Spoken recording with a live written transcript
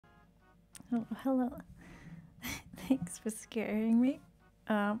Oh, hello. Thanks for scaring me.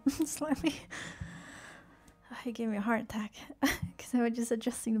 Slightly. It gave me a heart attack because I was just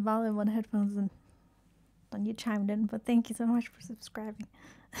adjusting the volume on the headphones and then you chimed in. But thank you so much for subscribing.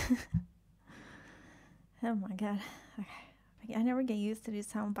 Oh my god. Okay. I never get used to these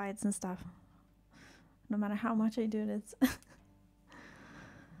sound bites and stuff. No matter how much I do this.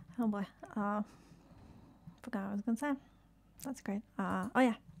 Oh boy. Forgot what I was gonna say. That's great. Oh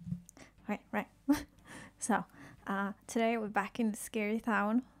yeah. Right. So, today we're back in the scary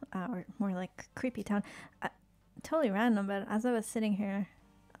town, or more like creepy town. Totally random, but as I was sitting here,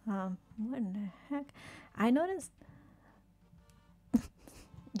 what in the heck? I noticed.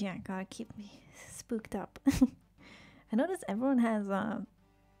 Yeah, gotta keep me spooked up. I noticed everyone has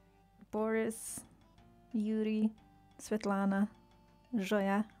Boris, Yuri, Svetlana,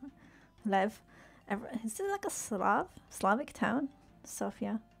 Zoya, Lev. Is this like a Slavic town?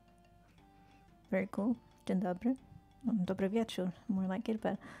 Sofia. Very cool. Dzień dobry. Dobry wieczór, more like it,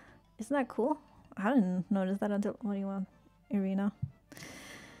 but isn't that cool? I didn't notice that until, what do you want, Irina?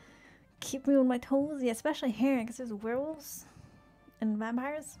 Keep me on my toes, yeah, especially here, because there's werewolves and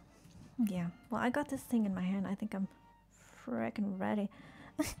vampires. Yeah, well, I got this thing in my hand. I think I'm freaking ready.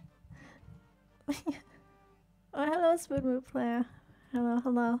 Oh, hello, Spoon Move Player.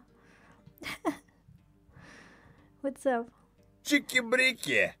 Hello. What's up?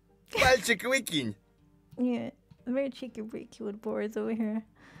 Чики-брики! Пальчик выкинь! Yeah, very cheeky breaky with boards over here.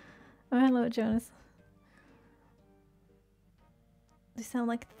 Oh, hello, Jonas. They sound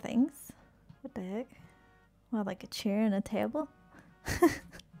like things? What the heck? Well, like a chair and a table?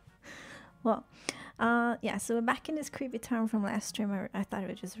 Well, yeah, so we're back in this creepy town from last stream. I thought it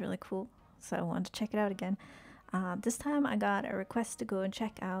was just really cool, so I wanted to check it out again. This time I got a request to go and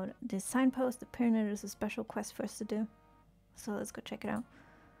check out this signpost. Apparently there's a special quest for us to do. So let's go check it out.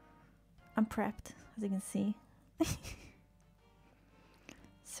 I'm prepped, as you can see.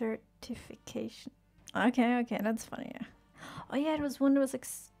 Certification. Okay, that's funny. Yeah. Oh yeah, it was one that was like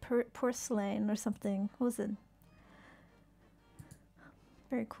porcelain or something. What was it?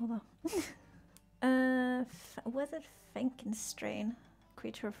 Very cool though. Was it Fenkenstrain?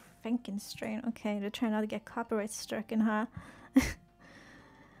 Creature of Fenkenstrain. Okay, they're trying not to get copyright stricken, huh?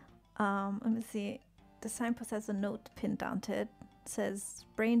 Let me see. The signpost has a note pinned onto it. It says,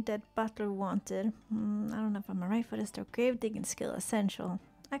 brain dead butler wanted. I don't know if I'm alright for this. Their grave digging skill essential.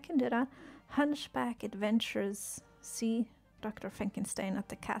 I can do that. Hunchback adventures. See Dr. Fenkenstein at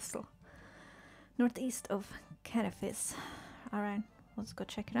the castle. Northeast of Cadafis. Alright, let's go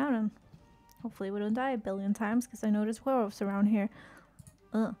check it out and hopefully we don't die a billion times because I know there's werewolves around here.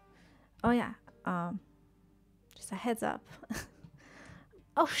 Oh yeah, just a heads up.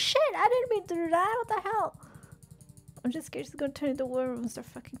 Oh shit, I didn't mean to do that, what the hell? I'm just scared she's gonna turn into werewolves and start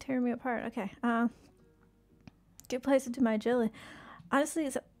fucking tearing me apart. Okay, good place to do my jelly. Honestly,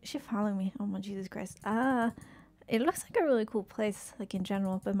 is she following me? Oh my Jesus Christ. It looks like a really cool place, like in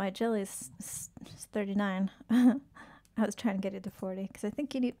general, but my jelly is 39. I was trying to get it to 40, because I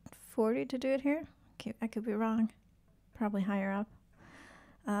think you need 40 to do it here. Okay, I could be wrong. Probably higher up.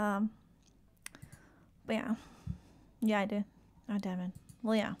 But yeah, I did. Oh damn it.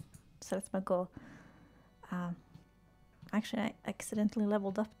 Well, yeah, so that's my goal. Actually, I accidentally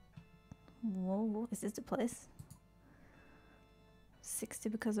leveled up. Whoa, is this the place? 60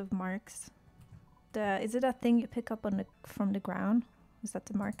 because of marks. Is it that thing you pick up on from the ground? Is that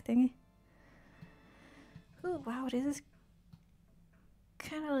the mark thingy? Ooh, wow, this is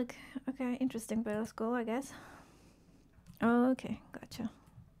kind of like, okay, interesting, but let's go, I guess. Oh, okay, gotcha.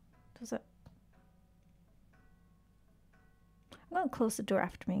 Does it? I'm gonna close the door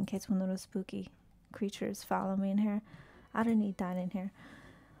after me in case one of those spooky creatures follow me in here. I don't need that in here.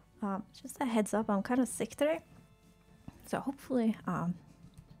 Just a heads up, I'm kind of sick today, so hopefully I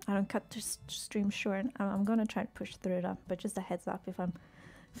don't cut this stream short. I'm gonna try to push through it up, but just a heads up if I'm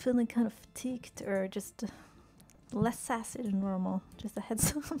feeling kind of fatigued or just less sassy than normal. Just a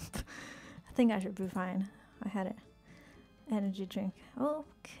heads up. I think I should be fine. I had an energy drink. Oh,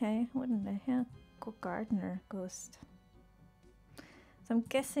 okay, what in the hell? Go gardener ghost. So I'm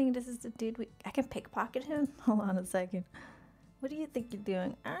guessing this is the dude I can pickpocket him? Hold on a second. What do you think you're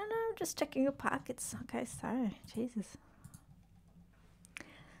doing? I don't know, just checking your pockets. Okay, sorry. Jesus.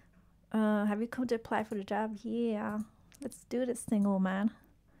 Have you come to apply for the job? Yeah. Let's do this thing, old man.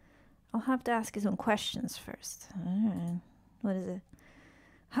 I'll have to ask you some questions first. Alright. What is it?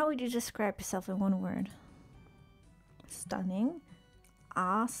 How would you describe yourself in one word? Stunning,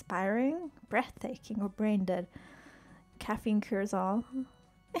 awe-inspiring, breathtaking, or brain dead? Caffeine cures all.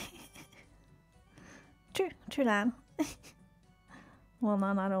 True that. Well,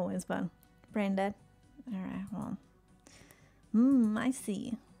 no, not always, but Brain dead. Alright, well. I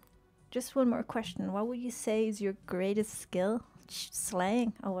see. Just one more question. What would you say is your greatest skill?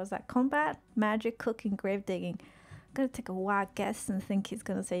 Slaying? Or was that combat, magic, cooking, grave digging? I'm gonna take a wild guess and think he's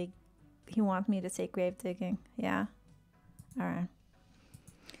gonna say he wants me to say grave digging. Yeah. Alright.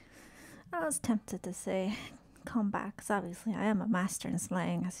 I was tempted to say combat, because obviously I am a master in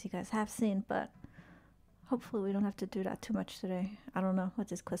slaying, as you guys have seen, but hopefully we don't have to do that too much today. I don't know what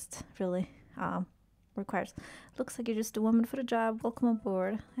this quest really requires. Looks like you're just a woman for the job. Welcome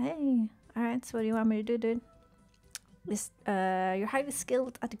aboard. Hey. Alright, so what do you want me to do, dude? You're highly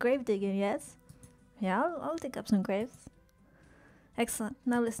skilled at the grave digging, yes? Yeah, I'll dig up some graves. Excellent.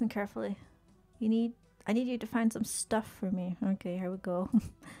 Now listen carefully. I need you to find some stuff for me. Okay, here we go.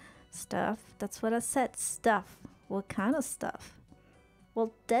 Stuff. That's what I said. Stuff. What kind of stuff?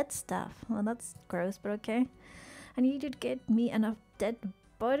 Well, dead stuff. Well, that's gross, but okay. I need you to get me enough dead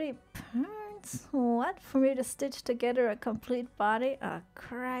body parts. What? For me to stitch together a complete body? Oh,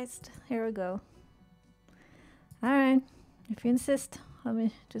 Christ. Here we go. Alright. If you insist, let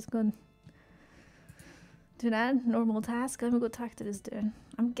me just go and do that. Normal task. Let me go talk to this dude.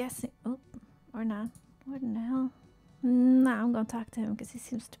 I'm guessing. Oh, or not. What in the hell? Nah, I'm gonna talk to him because he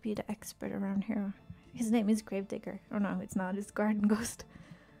seems to be the expert around here. His name is Gravedigger. Oh no, it's not. It's Garden Ghost.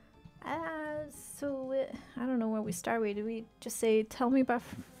 So I don't know where we start with. Do we just say, tell me about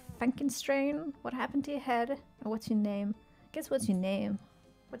Fenkenstrain? What happened to your head? Or what's your name? I guess what's your name?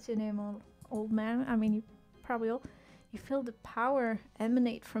 What's your name, old man? I mean, you probably old. You feel the power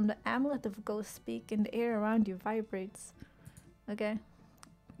emanate from the amulet of ghost speak, and the air around you vibrates. Okay.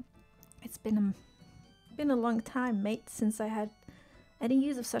 It's been a long time, mate, since I had any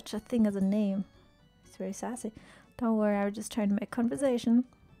use of such a thing as a name. It's very sassy. Don't worry, I was just trying to make conversation.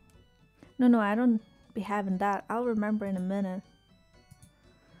 No, I don't be having that. I'll remember in a minute.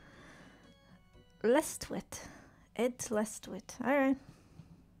 Lestwit. Ed Lestwit. Alright.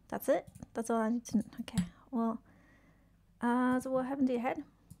 That's it? That's all I need to know. Okay, well. So what happened to your head?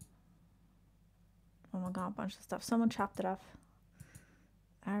 Oh my god, a bunch of stuff. Someone chopped it off.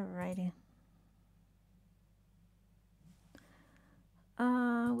 Alrighty.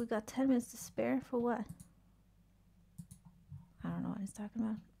 We got 10 minutes to spare for what? I don't know what he's talking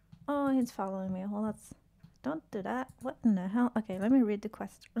about. Oh, he's following me. Well, that's... Don't do that. What in the hell? Okay, let me read the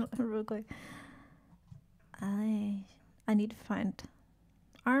quest real quick. I need to find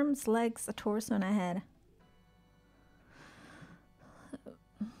arms, legs, a torso, and a head.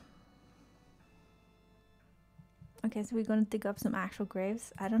 Okay, so we're gonna dig up some actual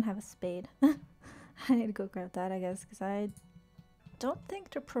graves. I don't have a spade. I need to go grab that, I guess, because I don't think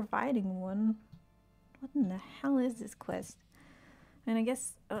they're providing one. What in the hell is this quest? And I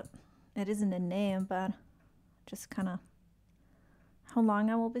guess it isn't a name, but just kind of how long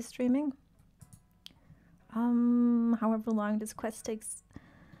I will be streaming. However long this quest takes.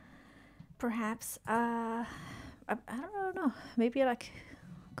 Perhaps, I don't know. Maybe like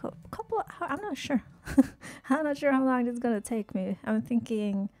a couple. I'm not sure. I'm not sure how long it's gonna take me. I'm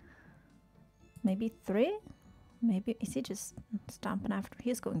thinking maybe 3. Maybe is he just stomping after?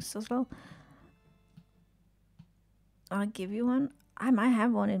 He's going so slow. I'll give you one. I might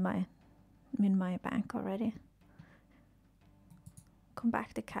have one in my bank already. Come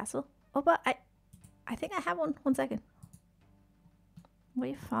back to castle. Oh, but I think I have one. 1 second. Will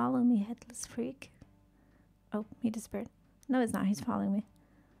you follow me, headless freak? Oh, he disappeared. No, it's not. He's following me.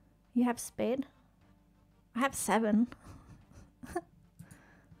 You have spade? I have 7.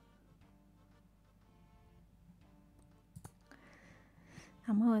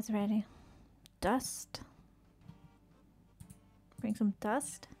 I'm always ready. Dust. Bring some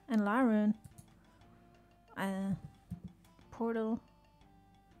dust and Larun. Portal.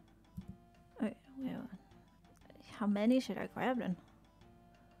 Wait, how many should I grab then?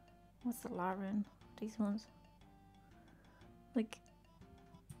 What's the Larun? These ones. Like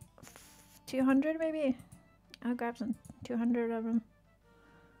 200 maybe? I'll grab some 200 of them.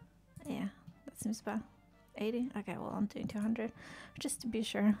 Yeah, that seems about 80. Okay, well I'm doing 200 just to be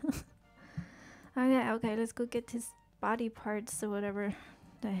sure. Okay, let's go get his body parts or whatever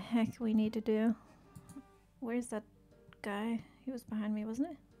the heck we need to do. Where's that guy? He was behind me, wasn't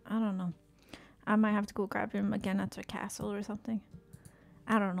he? I don't know. I might have to go grab him again at the castle or something.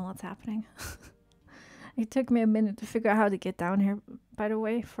 I don't know what's happening. It took me a minute to figure out how to get down here, by the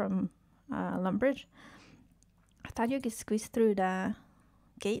way, from Lumbridge. I thought you could squeeze through the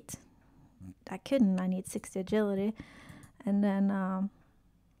gate. I couldn't. I need 60 agility. And then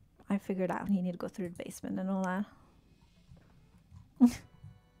I figured out you need to go through the basement and all that.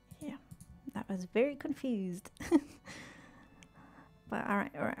 Yeah, that was very confused. But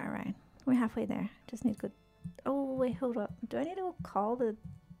alright. We're halfway there. Just need to go. Oh, wait, hold up. Do I need to go call the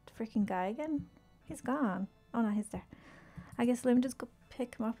freaking guy again? He's gone. Oh, no, he's there. I guess let me just go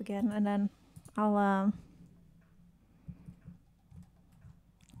pick him up again, and then I'll,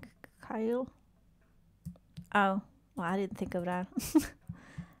 Kyle? Oh, well, I didn't think of that.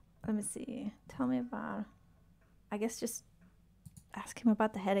 Let me see. Tell me about... I guess just ask him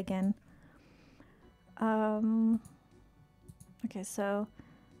about the head again. Okay, so...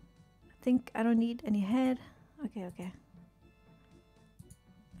 I think I don't need any head. Okay.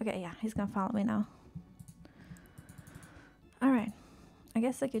 Okay, yeah, he's gonna follow me now. Alright. I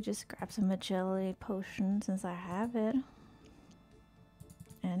guess I could just grab some agility potion since I have it.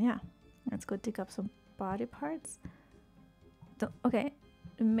 And yeah, let's go dig up some body parts. Okay,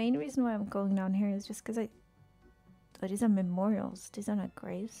 the main reason why I'm going down here is just because oh, these are memorials. These are not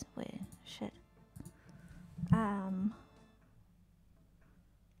graves. Wait, shit.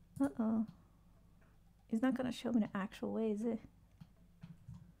 Uh-oh. He's not gonna show me the actual way, is it?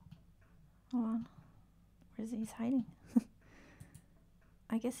 Hold on. Where is he? He's hiding.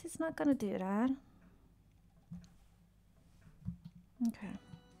 I guess he's not gonna do that. Okay.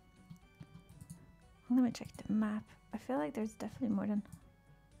 Let me check the map. I feel like there's definitely more than...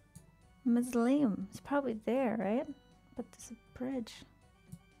 Mausoleum. It's probably there, right? But there's a bridge.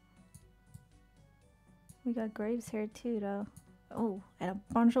 We got graves here too, though. Oh, and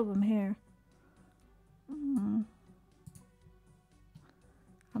a bunch of them here. I'm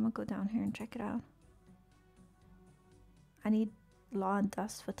gonna go down here and check it out. I need law and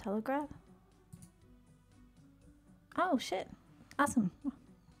dust for telegraph. Oh shit. Awesome.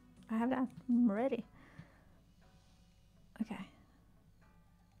 I have that. I'm ready. Okay.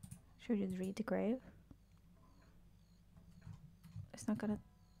 Should we just read the grave? It's not gonna...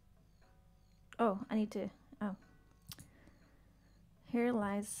 Oh, I need to... Oh. Here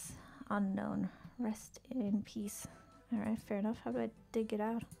lies unknown. Rest in peace. Alright, fair enough. How do I dig it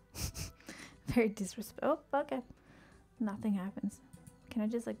out? Very disrespectful. Oh, okay. Nothing happens. Can I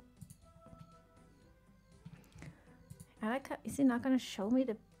just like... I like how... Is he not gonna show me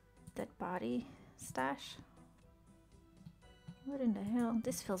the dead body stash? What in the hell?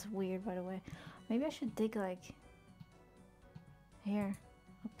 This feels weird, by the way. Maybe I should dig like... Here.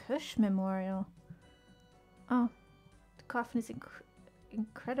 A push memorial. Oh. The coffin is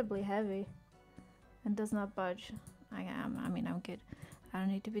incredibly heavy. And does not budge. I mean, I'm good. I don't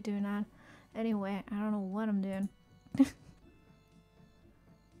need to be doing that. Anyway, I don't know what I'm doing.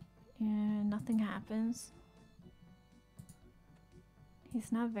 Yeah, nothing happens.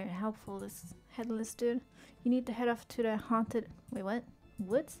 He's not very helpful, this headless dude. You need to head off to the haunted... Wait, what?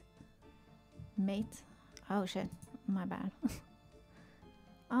 Woods? Mate? Oh shit, my bad.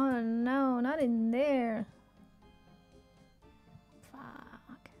 Oh no, not in there. Fuck.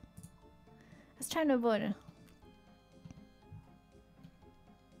 I was trying to avoid it.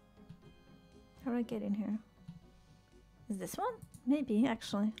 How do I get in here? Is this one? Maybe,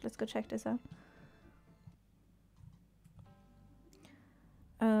 actually. Let's go check this out.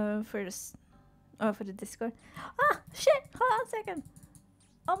 For this... Oh, for the Discord. Ah! Shit! Hold on a second!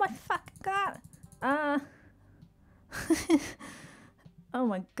 Oh my fucking god! Oh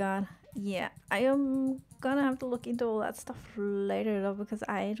my god. Yeah, I am gonna have to look into all that stuff later though, because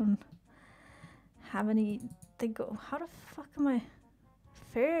I don't have any... How the fuck am I...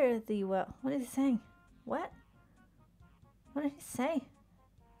 Fare thee well? What is he saying? What? What did he say?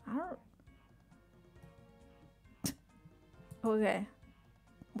 I don't... Okay.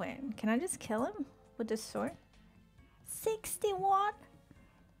 Wait, can I just kill him with this sword? 61?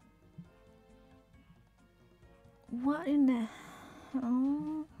 What in the...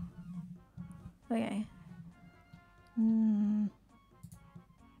 Oh. Okay.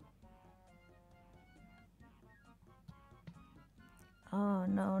 Oh,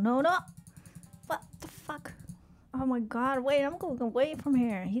 no, no, no! What the fuck? Oh my god, wait, I'm going away from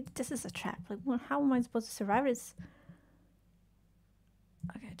here. This is a trap. Like, how am I supposed to survive this?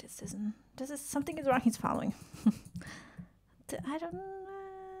 Okay, this isn't... Something is wrong. He's following. I don't...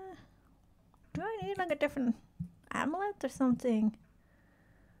 do I need like a different amulet or something?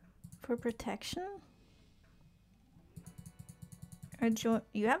 For protection? Or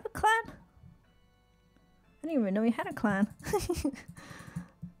you have a clan? I didn't even know you had a clan.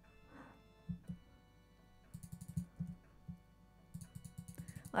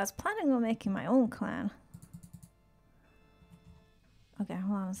 Well, I was planning on making my own clan. Okay,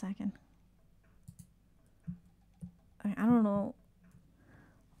 hold on a second. I don't know.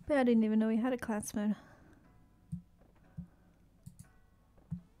 But I didn't even know we had a clansman.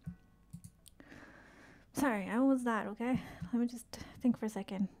 Sorry, how was that, okay? Let me just think for a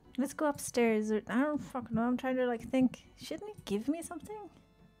second. Let's go upstairs. I don't fucking know. I'm trying to like think. Shouldn't it give me something?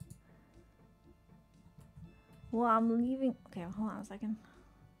 Well, I'm leaving. Okay, hold on a second.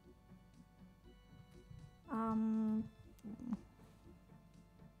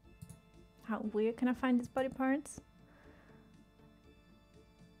 Where can I find these body parts?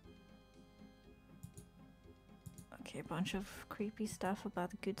 Okay, a bunch of creepy stuff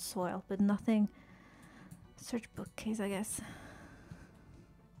about the good soil, but nothing. Search bookcase, I guess.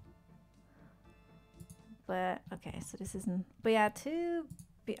 But okay, so this isn't. But yeah, to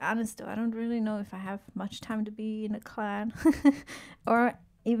be honest though, I don't really know if I have much time to be in a clan, or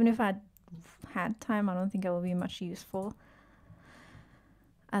even if I had time, I don't think I will be much useful.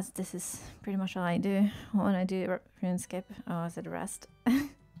 As this is pretty much all I do when I do RuneScape. Oh, I said rest.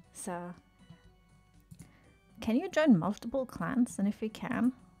 So, can you join multiple clans? And if you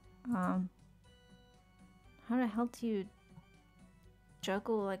can, how the hell do you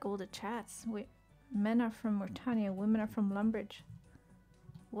juggle like all the chats? Wait, men are from Mortania, women are from Lumbridge.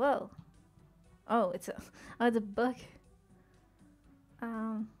 Whoa! Oh, it's a book.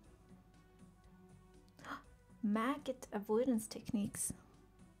 Maggot avoidance techniques.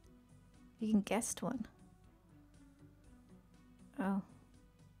 You can guest one. Oh.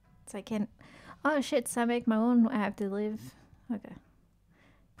 So I can't. Oh shit, so I make my own. I have to live. Okay.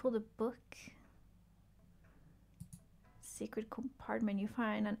 Pull the book. Secret compartment. You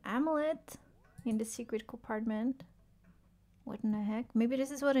find an amulet in the secret compartment. What in the heck? Maybe this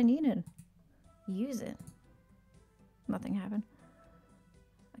is what I needed. Use it. Nothing happened.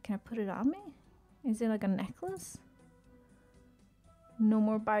 Can I put it on me? Is it like a necklace? No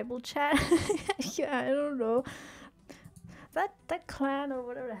more Bible chat. Yeah, I don't know. That clan or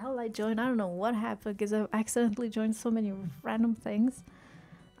whatever the hell I joined, I don't know what happened because I've accidentally joined so many random things.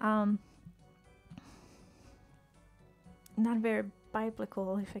 Not very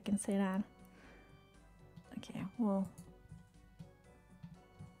biblical, if I can say that. Okay, well.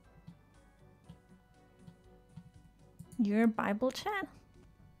 Your Bible chat?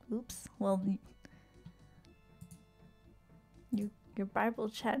 Oops. Well, your Bible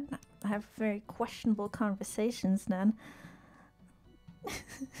chat have very questionable conversations then.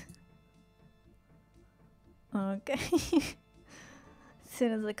 Okay. As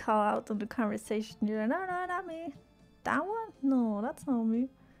soon as I call out on the conversation, you're like, no, not me. That one? No, that's not me.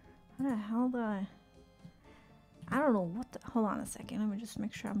 How the hell do I don't know what the... Hold on a second. Let me just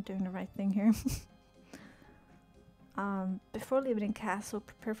make sure I'm doing the right thing here. Before leaving the castle,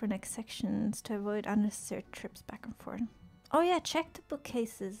 prepare for next sections to avoid unnecessary trips back and forth. Oh yeah, check the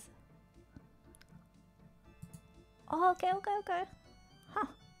bookcases. Oh, okay. Huh.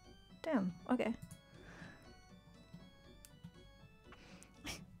 Damn, okay.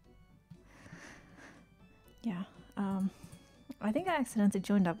 Yeah, I think I accidentally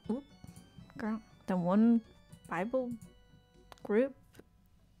joined up. Oop, girl. The one Bible group.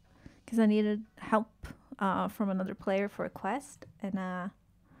 Because I needed help from another player for a quest. And,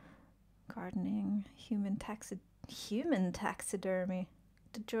 gardening, human taxidermy.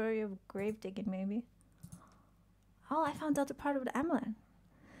 The joy of grave digging, maybe. Oh, I found out the part of the amulet.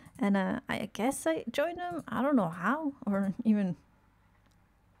 And I guess I joined them. I don't know how. Or even...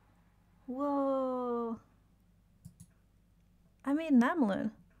 Whoa. I made an amulet.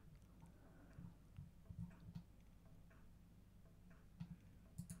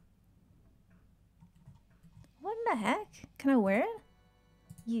 What in the heck? Can I wear it?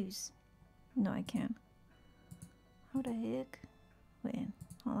 Use. No, I can't. How the heck? Wait,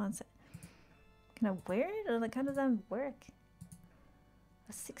 hold on a sec. Can I wear it? Or like, how does that work?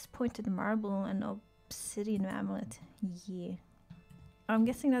 A 6-pointed marble and obsidian amulet. Yeah. I'm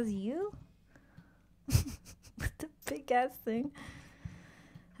guessing that's you? With the big ass thing.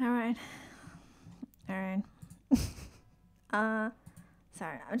 Alright. Sorry,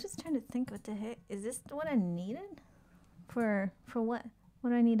 I'm just trying to think what the heck. Is this what I needed? For what?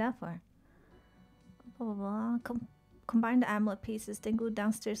 What do I need that for? Blah blah blah. Combine the amulet pieces, then go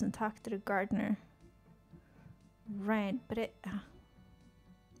downstairs and talk to the gardener. Right, but it...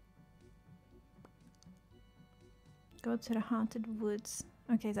 Go to the haunted woods.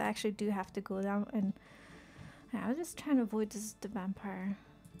 Okay, so I actually do have to go down and... Yeah, I was just trying to avoid the vampire.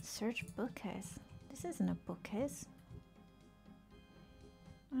 Search bookcase. This isn't a bookcase.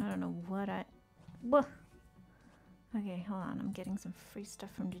 I don't know what I... Whoa! Okay, hold on. I'm getting some free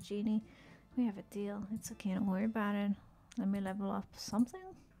stuff from the genie. We have a deal. It's okay, don't worry about it. Let me level up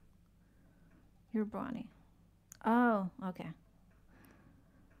something. You're brawny. Oh, okay.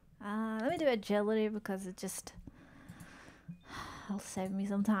 Let me do agility because it just... It'll save me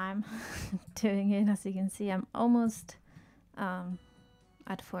some time doing it. As you can see, I'm almost... I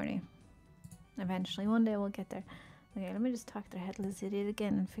at 40. Eventually, one day we'll get there. Okay, let me just talk to the headless idiot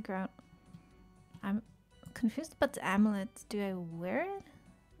again and figure out. I'm confused about the amulet. Do I wear it?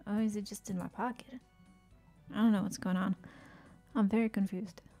 Or is it just in my pocket? I don't know what's going on. I'm very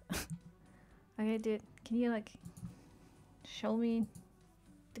confused. Okay, dude, can you like show me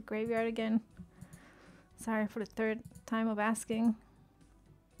the graveyard again? Sorry for the third time of asking.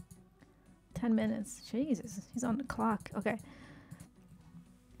 10 minutes. Jesus, he's on the clock. Okay.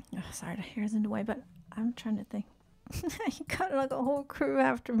 Oh, sorry, the hair's in the way, but I'm trying to think. You got like a whole crew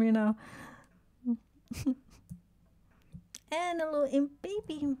after me now. And a little imp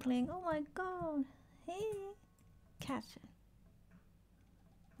baby playing. Oh my god. Hey. Catch it.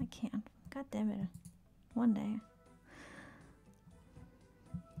 I can't. God damn it. One day.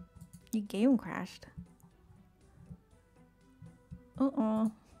 Your game crashed.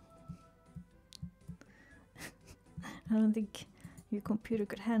 Uh-oh. I don't think your computer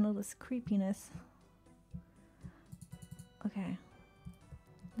could handle this creepiness. Okay.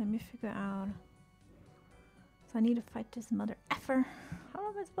 Let me figure out. So I need to fight this mother effer. How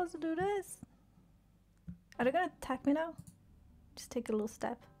am I supposed to do this? Are they gonna attack me now? Just take a little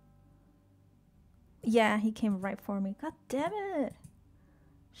step. Yeah, he came right for me. God damn it.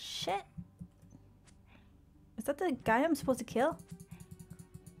 Shit. Is that the guy I'm supposed to kill?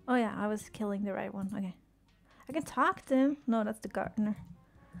 Oh yeah, I was killing the right one. Okay. I can talk to him. No, that's the gardener.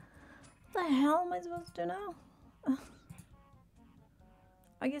 What the hell am I supposed to do now?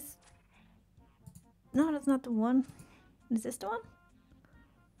 I guess... No, that's not the one. Is this the one?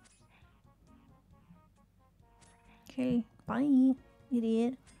 Okay, bye,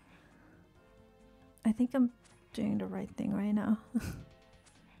 idiot. I think I'm doing the right thing right now.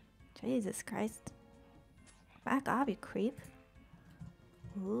 Jesus Christ. Back off, you creep.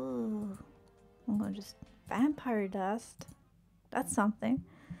 Ooh. I'm gonna just... Vampire dust. That's something.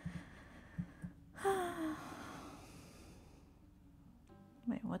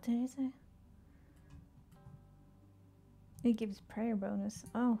 Wait, what did he say? It gives prayer bonus.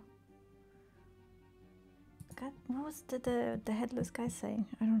 Oh. God, what was the headless guy saying?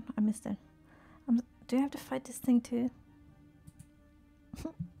 I missed it. Do you have to fight this thing too?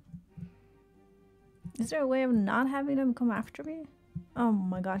 Is there a way of not having them come after me? Oh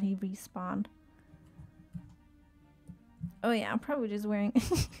my god, he respawned. Oh yeah, I'm probably just wearing...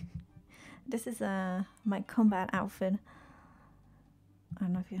 This is my combat outfit. I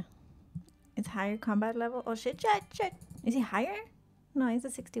don't know if you... It's higher combat level. Oh shit, shit. Is he higher? No, he's a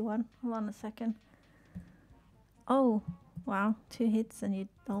 61. Hold on a second. Oh, wow. 2 hits and you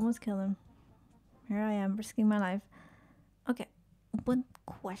almost kill him. Here I am, risking my life. Okay, one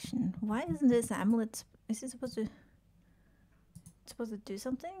question. Why isn't this amulet... Is it supposed to... It's supposed to do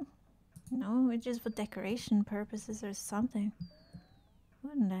something? No, it's just for decoration purposes or something.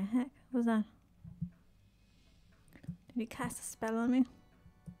 What in the heck was that? Did he cast a spell on me?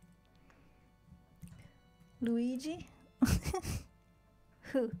 Luigi?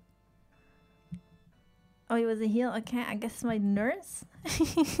 Who? Oh, he was a heal? Okay, I guess my nurse?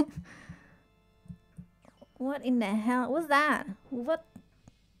 What in the hell was that? What?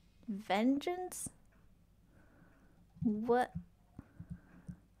 Vengeance? What?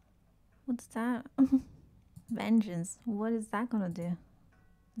 What's that? Vengeance. What is that gonna do?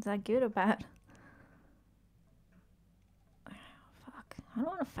 Is that good or bad? Oh, fuck. I don't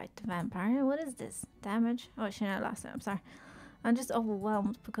want to fight the vampire. What is this? Damage? Oh shit, I lost it. I'm sorry. I'm just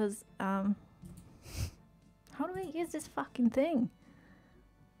overwhelmed because, how do I use this fucking thing?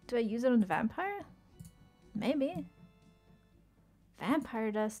 Do I use it on the vampire? Maybe.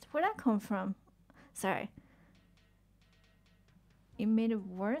 Vampire dust? Where'd that come from? Sorry. You made it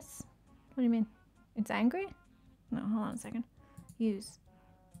worse? What do you mean? It's angry? No, hold on a second. Use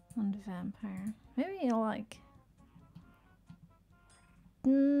on the vampire. Maybe you'll like... I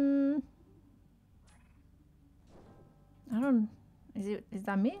don't... Is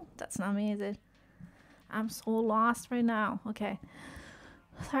that me? That's not me, is it? I'm so lost right now. Okay.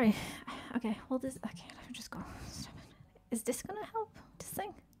 Sorry. Okay, well this... Okay, let me just go. Stop it. Is this gonna help? This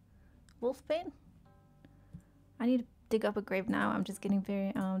thing? Wolfbane? I need to dig up a grave now. I'm just getting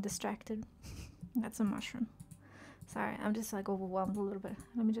very distracted. That's a mushroom. Sorry, I'm just like overwhelmed a little bit.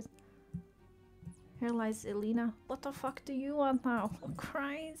 Let me just... Here lies Elena. What the fuck do you want now? Oh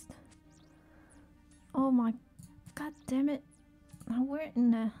Christ. Oh my... God damn it. Now where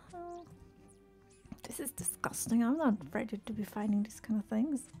in the... Oh. This is disgusting. I'm not ready to be fighting these kind of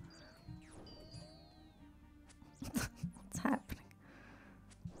things. What's happening?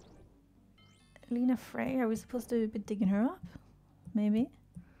 Elena Frey, are we supposed to be digging her up? Maybe.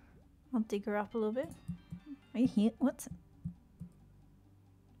 I'll dig her up a little bit. Are you here? What?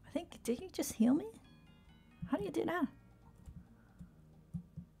 Did you just heal me? How do you do that?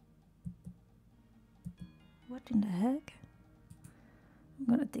 What in the heck? I'm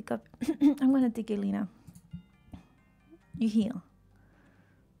gonna dig up. I'm gonna dig Elena. You heal.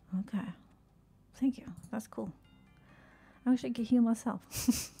 Okay. Thank you. That's cool. I wish I could heal myself.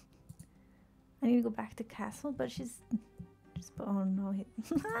 I need to go back to castle, but she's just. Oh no!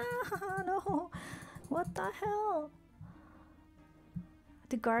 No! What the hell?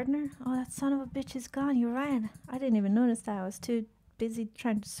 The gardener? Oh, that son of a bitch is gone. You're right. I didn't even notice that. I was too busy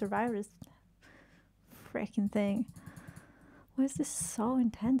trying to survive this freaking thing. Why is this so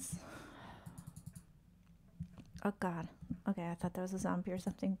intense? Oh god. Okay, I thought that was a zombie or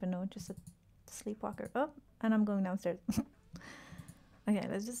something, but no, just a sleepwalker. Oh, and I'm going downstairs. Okay,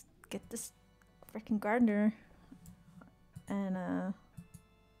 let's just get this freaking gardener and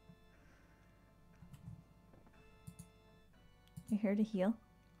you're here to heal.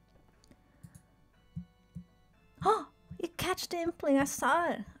 Oh, you catch the impling. I saw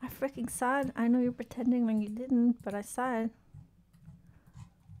it. I freaking saw it. I know you're pretending like you didn't, but I saw it.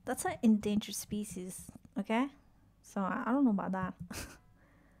 That's an endangered species, okay? So I don't know about that.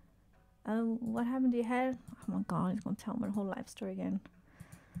 What happened to your head? Oh my god, he's gonna tell me the whole life story again.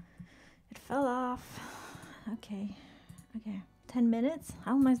 It fell off. Okay. Okay. 10 minutes?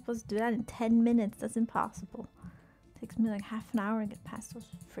 How am I supposed to do that in 10 minutes? That's impossible. It takes me like half an hour to get past those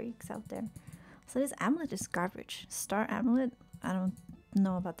freaks out there. So this amulet is garbage. Star amulet? I don't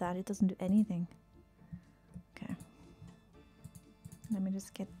know about that. It doesn't do anything. Okay. Let me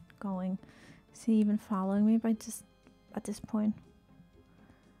just get going. Is he even following me by just at this point?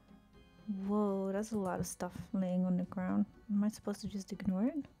 Whoa, that's a lot of stuff laying on the ground. Am I supposed to just ignore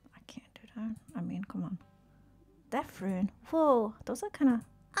it? I can't do that. I mean, come on. Death rune. Whoa, those are kind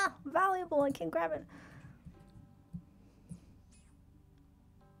of valuable. I can grab it.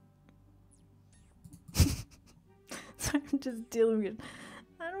 So I'm just dealing with it.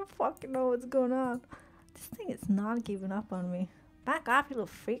 I don't fucking know what's going on. This thing is not giving up on me. Back off, you little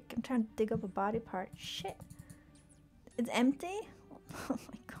freak. I'm trying to dig up a body part. Shit. It's empty? Oh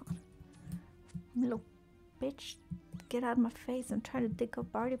my god. Little bitch. Get out of my face. I'm trying to dig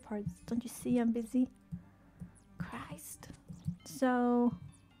up body parts. Don't you see I'm busy? Christ. So...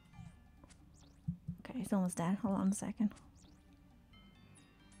 Okay, he's almost dead. Hold on a second.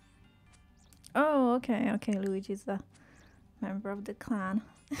 Oh, okay. Okay, Luigi's the member of the clan.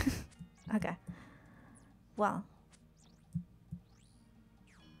 Okay. Well.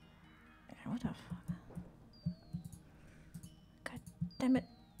 What the fuck? God damn it.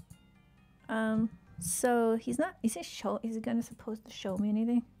 So he's not, is he gonna supposed to show me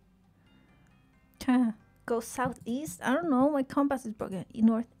anything? Go southeast? I don't know, my compass is broken.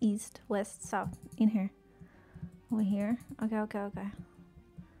 North, east, west, south, in here. Over here. Okay, okay, okay.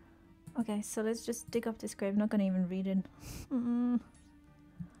 Okay, so let's just dig up this grave. I'm not gonna even read it.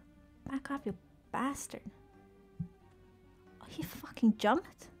 Back off, you bastard. Oh, he fucking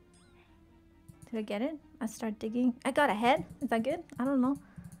jumped? Did I get it? I start digging. I got a head. Is that good? I don't know.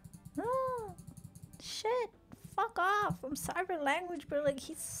 Oh, shit. Fuck off. I'm sorry for language, but like,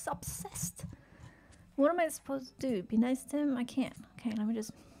 he's obsessed. What am I supposed to do? Be nice to him? I can't. Okay, let me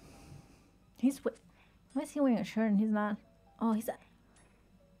just... Why is he wearing a shirt and he's not? Oh, he's...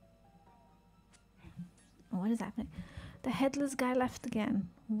 Oh, what is happening? The headless guy left again.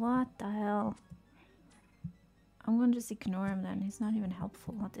 What the hell? I'm gonna just ignore him then. He's not even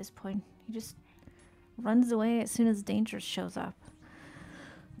helpful at this point. He just runs away as soon as danger shows up.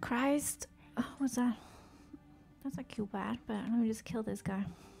 Christ. Oh, what's that? That's not too bad, but let me just kill this guy.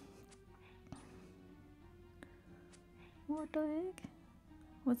 What the heck?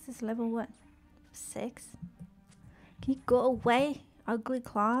 What's this level? What? 6? Can you go away? Ugly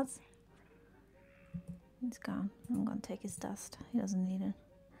claws. He's gone. I'm gonna take his dust. He doesn't need it.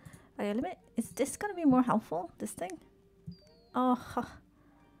 Okay, let me... Is this gonna be more helpful? This thing? Oh,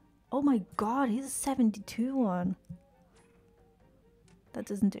 oh my god, he's a 72 one. That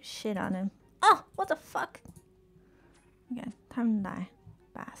doesn't do shit on him. Oh, what the fuck? Okay, time to die.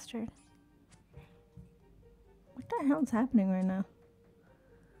 Bastard. What the hell is happening right now?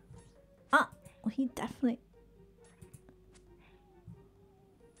 Ah, well, he definitely...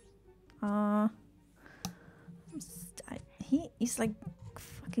 He's like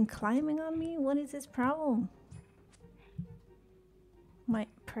fucking climbing on me. What is his problem? My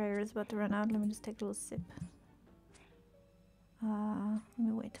prayer is about to run out. Let me just take a little sip. Let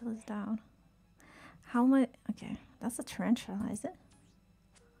me wait till it's down. How am I? Okay, that's a tarantula, is it?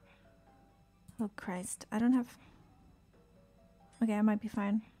 Oh Christ, I don't have... Okay, I might be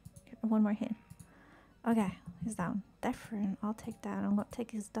fine. One more hit. Okay, he's down. Death rune. I'll take that. I'm gonna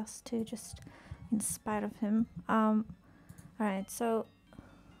take his dust too, just in spite of him. Alright, so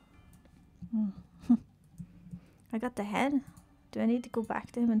I got the head. Do I need to go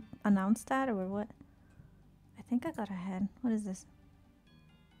back to him and announce that or what? I think I got a head. What is this?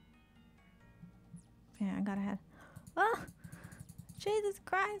 Yeah, I got a head. Oh! Jesus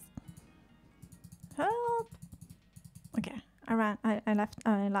Christ! Help! Okay, I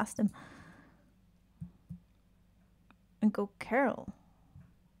lost him. And go Carol.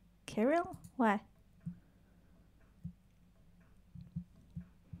 Carol? Why?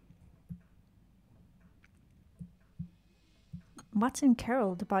 What's in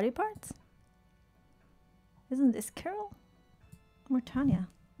Carol? The body parts? Isn't this Carol? Mortania.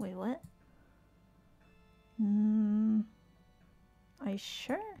 Wait, what? Are you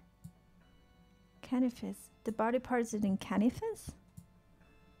sure? Canifis. The body parts is in Canifis?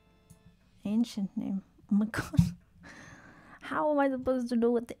 Ancient name. Oh my god. How am I supposed to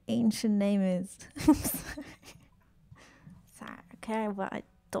know what the ancient name is? Sorry, okay, but I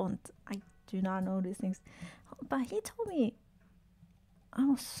do not know these things. But he told me. I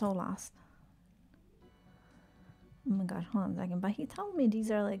was so lost. Oh my god, hold on a second. But he told me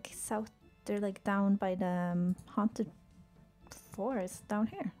these are like south, they're like down by the haunted forest down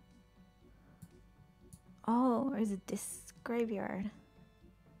here. Oh, or is it this graveyard?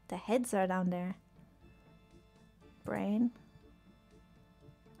 The heads are down there. Brain.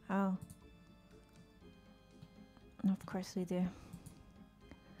 Oh. Of course we do.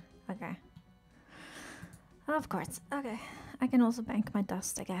 Okay. Of course. Okay. I can also bank my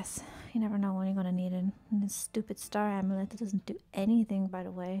dust, I guess. You never know when you're gonna need it. And this stupid star amulet that doesn't do anything, by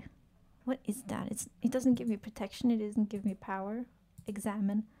the way. What is that? It doesn't give me protection. It doesn't give me power.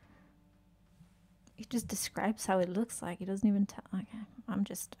 Examine. It just describes how it looks like. It doesn't even tell. Okay.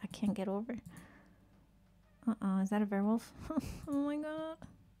 I can't get over. Is that a werewolf? Oh my god.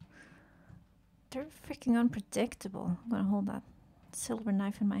 They're freaking unpredictable. I'm gonna hold that silver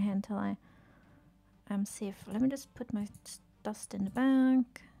knife in my hand till I am safe. Let me just put my dust in the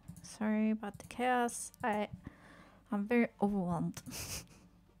bank. Sorry about the chaos. I'm very overwhelmed.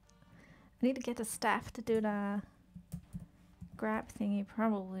 I need to get a staff to do the grab thingy,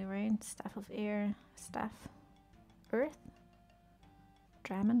 probably, right? Staff of air, staff earth,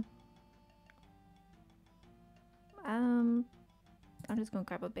 Draman. I'm just gonna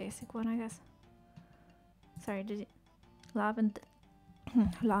grab a basic one, I guess. Sorry, did you law and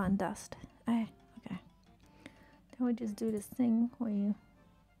dust? Okay. Then we just do this thing where you.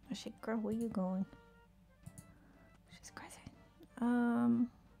 Oh shit, girl, where you going? She's crazy.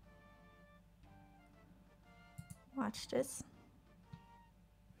 Watch this.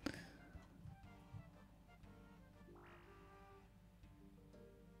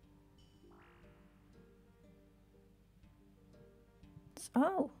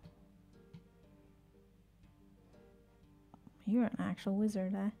 Oh. You're an actual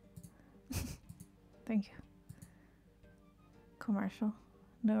wizard, eh? Thank you. Commercial.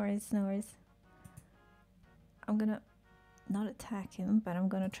 No worries, no worries. I'm gonna not attack him, but I'm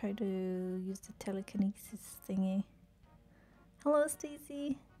gonna try to use the telekinesis thingy. Hello,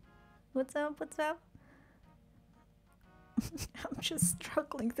 Stacy. What's up? What's up? I'm just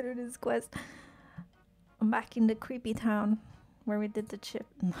struggling through this quest. I'm back in the creepy town where we did the chip.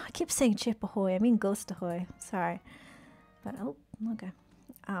 I keep saying chip ahoy. I mean ghost ahoy. Sorry. But oh, okay.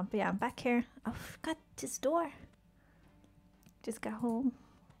 But yeah, I'm back here. I forgot this door. Just got home.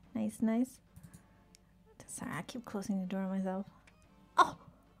 Nice. Sorry, I keep closing the door myself. Oh!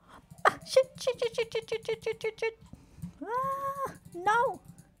 Ah, shit. Ah, no!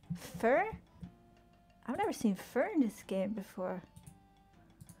 Fur? I've never seen fur in this game before.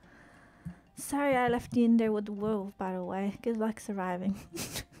 Sorry I left you in there with the wolf, by the way. Good luck surviving.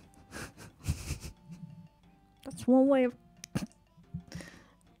 That's one way of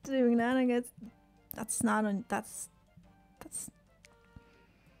doing that, I guess. That's not on. That's.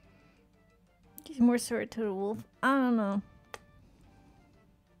 Give more sword to the wolf. I don't know.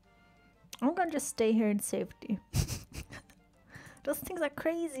 I'm gonna just stay here in safety. Those things are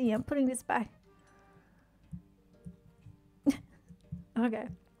crazy. I'm putting this back. Okay.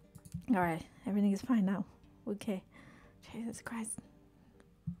 Alright. Everything is fine now. Okay. Jesus Christ.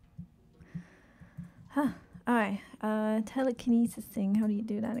 Huh. Alright. Telekinesis thing. How do you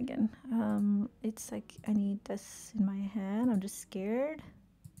do that again? It's like I need this in my hand. I'm just scared.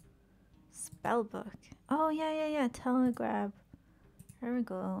 Spellbook. Oh, yeah. Telegrab. There we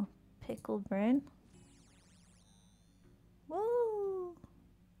go. Pickled brain. Woo!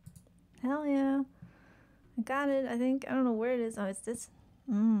 Hell yeah. I got it, I think. I don't know where it is. Oh, it's this.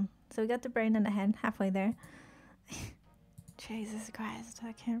 So we got the brain and the head halfway there. Jesus Christ,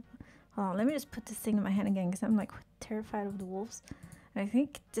 I can't. Hold on, let me just put this thing in my hand again because I'm like terrified of the wolves. And I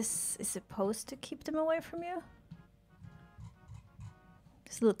think this is supposed to keep them away from you.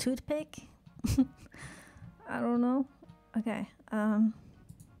 This little toothpick. I don't know. Okay. Let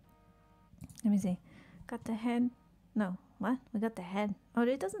me see. Got the head. No, what? We got the head. Oh,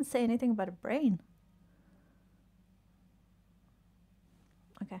 it doesn't say anything about a brain.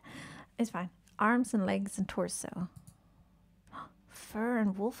 Okay, it's fine. Arms and legs and torso. Fur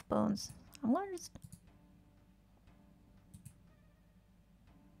and wolf bones. I'm gonna just...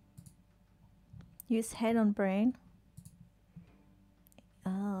 use head on brain.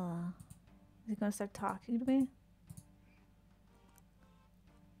 Oh. Is he gonna start talking to me?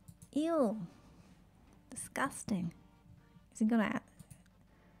 Ew. Disgusting. Is he gonna...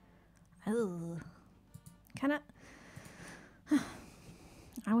 oh. Kinda...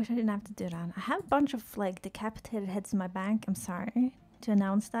 I wish I didn't have to do that. I have a bunch of like decapitated heads in my bank. I'm sorry to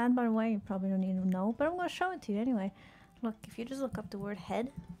announce that, by the way. You probably don't need to know, but I'm gonna show it to you anyway. Look, if you just look up the word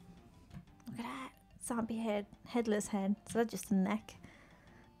head, look at that. Zombie head, headless head. So that's just a neck.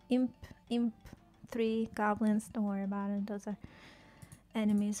 Imp, 3 goblins. Don't worry about it. Those are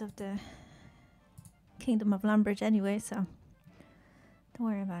enemies of the Kingdom of Lumbridge anyway, so don't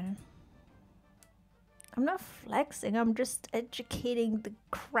worry about it. I'm not flexing, I'm just educating the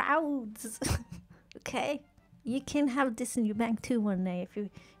crowds. Okay? You can have this in your bank too one day if you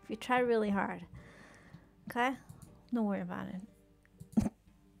try really hard. Okay? Don't worry about it.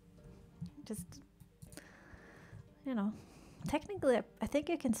 Just, you know, technically I think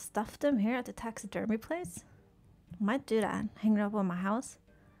you can stuff them here at the taxidermy place. Might do that. Hang it up on my house.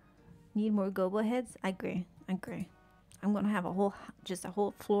 Need more gobo heads? I agree. I'm gonna have a whole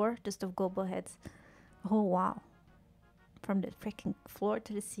floor just of gobo heads. A whole wall. From the freaking floor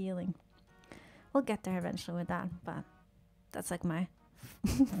to the ceiling. We'll get there eventually with that, but that's like my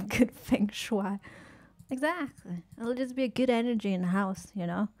good feng shui. Exactly. It'll just be a good energy in the house, you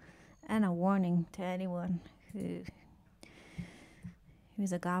know? And a warning to anyone who's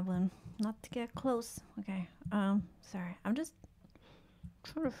a goblin not to get close. Okay. Sorry. I'm just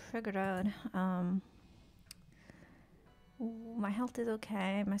trying to figure it out. My health is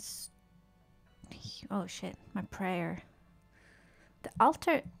okay. Oh shit, my prayer. The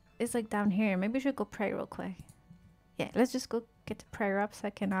altar is like down here. Maybe we should go pray real quick. Yeah, let's just go get the prayer up so I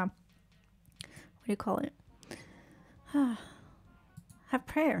can, what do you call it? Have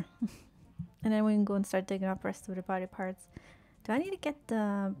prayer. And then we can go and start digging up the rest of the body parts. Do I need to get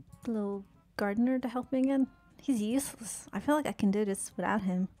the little gardener to help me again? He's useless. I feel like I can do this without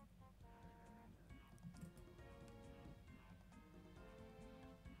him.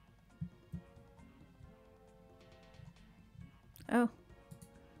 Oh.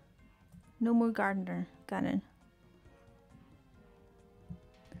 No more gardener. Got it.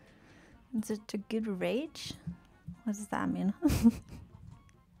 Is it a good rage? What does that mean?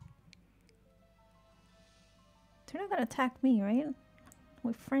 They're not gonna attack me, right?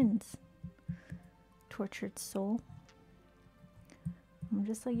 We're friends. Tortured soul. I'm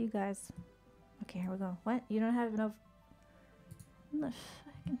just like you guys. Okay, here we go. What? You don't have enough... What the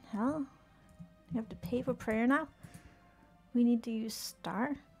fucking hell? You have to pay for prayer now? We need to use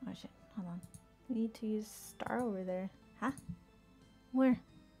star? Oh shit, hold on. We need to use star over there. Huh? Where?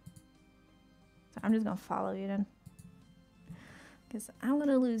 So I'm just gonna follow you then. Because I'm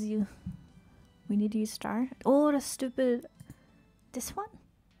gonna lose you. We need to use star? Oh, the stupid... This one?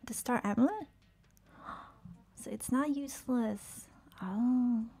 The star amulet? So it's not useless.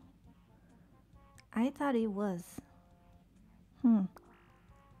 Oh. I thought it was.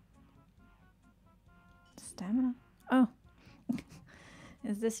 Stamina? Oh.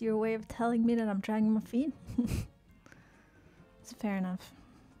 Is this your way of telling me that I'm dragging my feet? It's fair enough.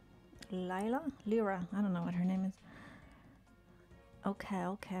 Lyra? I don't know what her name is. Okay.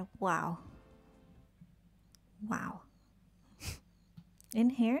 Wow. In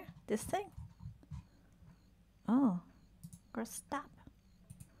here? This thing? Oh. Girl, stop.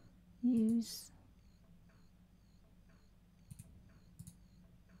 Use.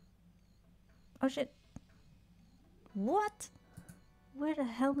 Oh shit. What? Where the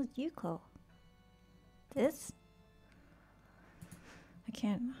hell did you go? This? I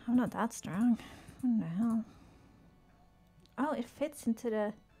can't. I'm not that strong. What the hell? Oh, it fits into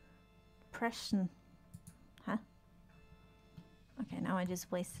the depression. Huh? Okay, now I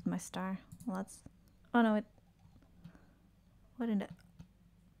just wasted my star. Well, that's... Oh no, it... What in the...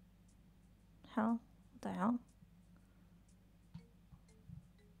 hell? What the hell?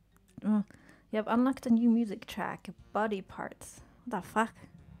 Oh, you have unlocked a new music track. Body parts. the fuck?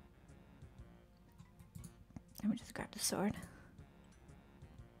 Let me just grab the sword.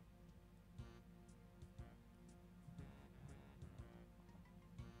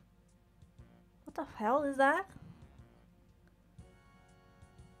 What the hell is that?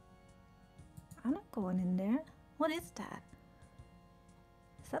 I'm not going in there. What is that?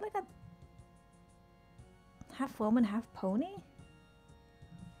 Is that like a half woman, half pony?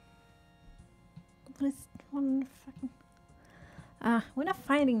 What is one fucking... we're not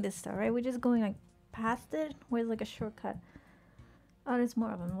finding this though, right? We're just going like past it. Where's like a shortcut? Oh, there's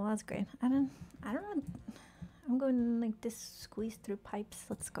more of them. Well, that's great. I don't know. I'm going like this, squeeze through pipes.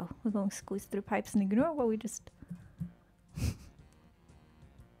 Let's go. We're going squeeze through pipes and ignore what we just...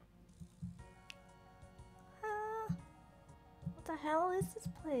 What the hell is this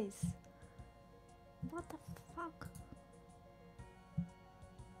place? What the fuck?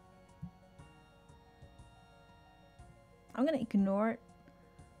 I'm gonna ignore it.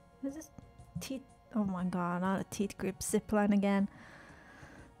 Is this teeth? Oh my god, not a teeth grip zipline again.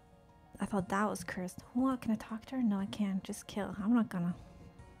 I thought that was cursed. What? Can I talk to her? No, I can't. Just kill. I'm not gonna.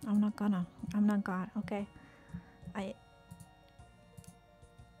 I'm not God, okay?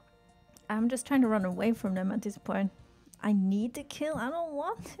 I'm just trying to run away from them at this point. I need to kill? I don't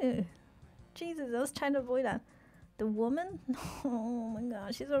want to. Jesus, I was trying to avoid that. The woman? Oh my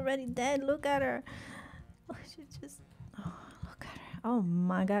god, she's already dead. Look at her. Oh, she just... Oh, look at her. Oh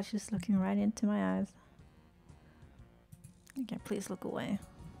my god, she's looking right into my eyes. Okay, please look away.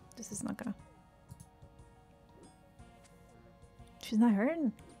 This is not gonna... She's not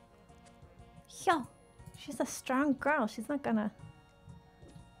hurting. Yo! She's a strong girl. She's not gonna...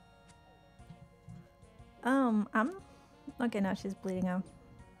 Okay, now she's bleeding out.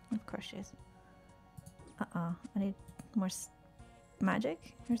 Of course she is. I need more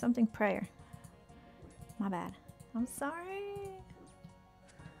magic or something. Prayer. My bad. I'm sorry.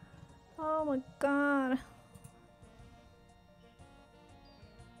 Oh my god.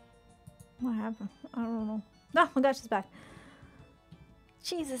 What happened? I don't know. Oh my gosh, she's back.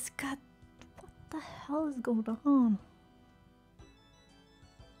 Jesus God. What the hell is going on?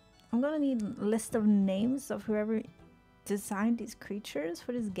 I'm gonna need a list of names of whoever designed these creatures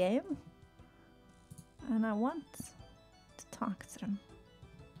for this game. And I want to talk to them.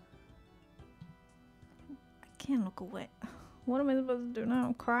 I can't look away. What am I supposed to do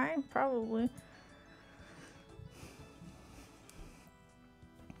now? Cry? Probably.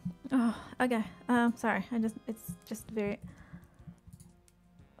 Oh, okay. Sorry. It's just very...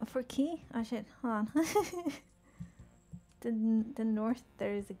 For key? Oh shit, hold on. The north,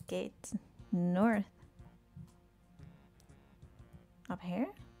 there is a gate. North. Up here?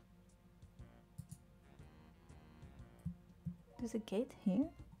 There's a gate here?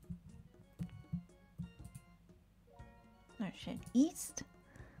 Oh shit. East?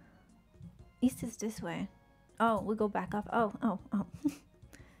 East is this way. Oh, we go back up. Oh.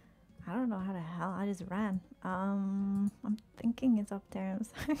 I don't know how the hell I just ran. I'm thinking it's up there. I'm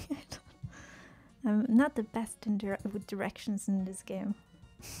sorry. I'm not the best with directions in this game.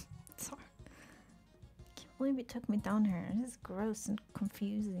 Sorry. I can't believe it took me down here. This is gross and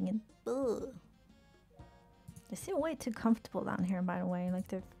confusing and ugh. They seem way too comfortable down here, by the way. Like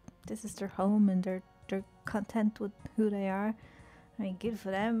this is their home and they're content with who they are. I mean, good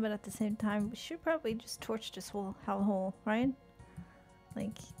for them, but at the same time, we should probably just torch this whole hellhole, right?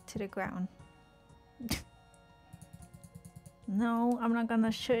 Like to the ground. No, I'm not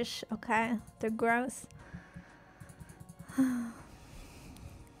gonna shush, okay? They're gross.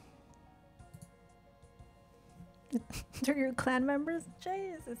 They're your clan members?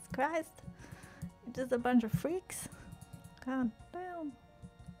 Jesus Christ. You're just a bunch of freaks. God damn.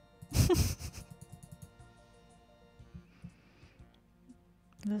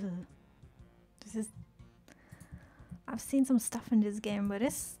 This is... I've seen some stuff in this game, but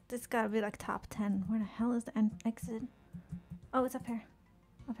this gotta be like top 10. Where the hell is the exit? Oh, it's up here.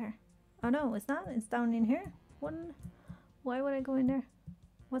 Up here. Oh no, it's not. It's down in here. Why would I go in there?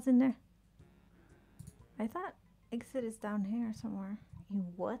 What's in there? I thought exit is down here somewhere.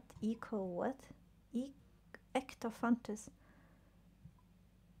 What? Eco what? Ectophantus.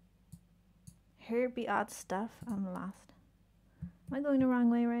 Here be odd stuff. I'm lost. Am I going the wrong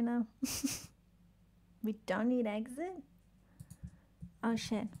way right now? We don't need exit? Oh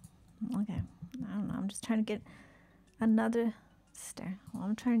shit. Okay. I don't know. I'm just trying to get another stair. Well,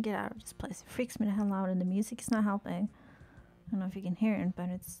 I'm trying to get out of this place. It freaks me the hell out and the music is not helping. I don't know if you can hear it, but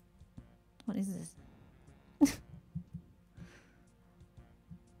it's... What is this?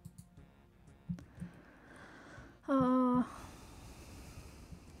 Oh.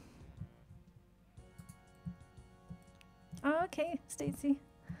 Okay, Stacy.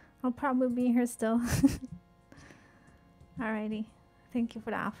 I'll probably be here still. Alrighty. Thank you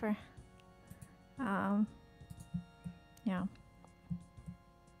for the offer. Yeah.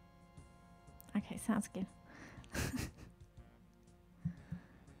 Okay, sounds good.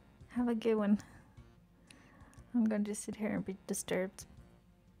 Have a good one. I'm gonna just sit here and be disturbed.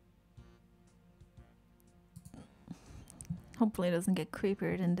 Hopefully it doesn't get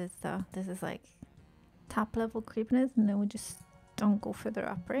creepier than this though. This is like top level creepiness, and then we just don't go further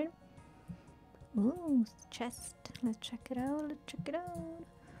up, right? Ooh, chest. Let's check it out. Let's check it out.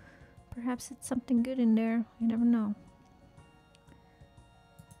 Perhaps it's something good in there. You never know.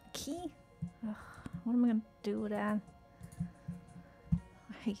 Key? Ugh, what am I gonna do with that?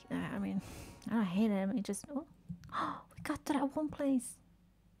 I hate that. I mean, I don't hate it. I mean, just oh, we got to that one place.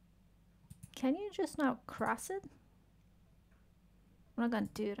 Can you just not cross it? I'm not gonna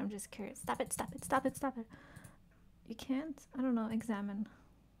do it. I'm just curious. Stop it! Stop it! Stop it! Stop it! You can't? I don't know. Examine.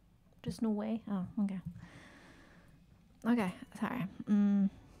 There's no way. Oh, okay. Okay, sorry.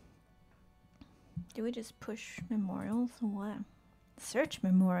 Do we just push memorials or what? Search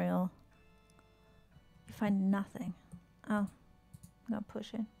memorial. You find nothing. Oh, I'm gonna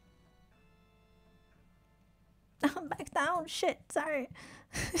push it. I'm back down. Shit, sorry.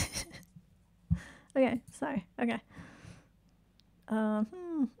 Okay, sorry. Okay.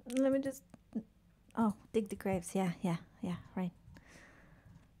 Let me just. Oh, dig the graves. Yeah, right.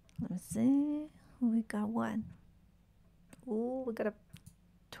 Let me see. We got one. Ooh, we got a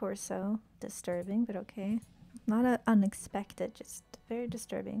torso. Disturbing, but okay. Not unexpected, just very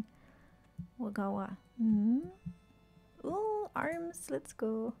disturbing. We got what? Ooh, arms. Let's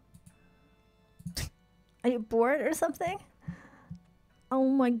go. Are you bored or something? Oh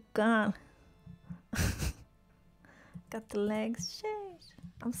my god. Got the legs. Shit.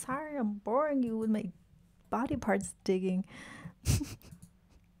 I'm sorry, I'm boring you with my body parts digging.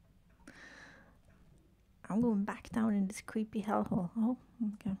 I'm going back down in this creepy hellhole. Oh,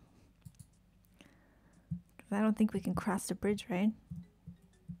 okay. Because I don't think we can cross the bridge, right?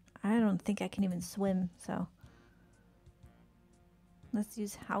 I don't think I can even swim, so. Let's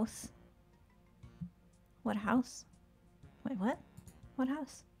use house. What house? Wait, what? What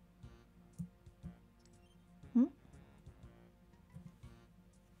house?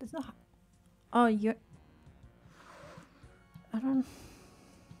 There's no. Oh, you're. I don't.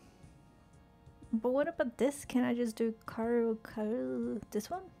 But what about this? Can I just do this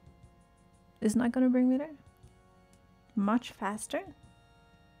one? It's not gonna bring me there. Much faster.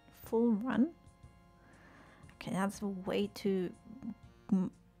 Full run. Okay, that's way too.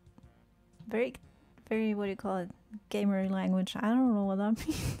 Very, what do you call it? Gamer language. I don't know what that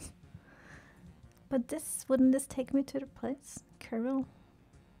means. But this, wouldn't this take me to the place? Carol?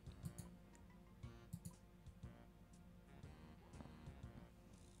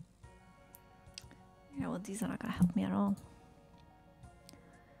 Yeah, well, these are not gonna help me at all.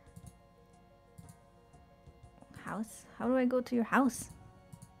 House? How do I go to your house?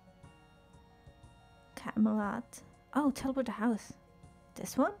 Camelot. Oh, teleport to house.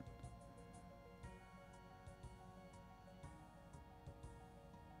 This one?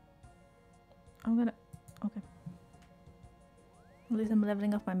 I'm gonna. Okay. At least I'm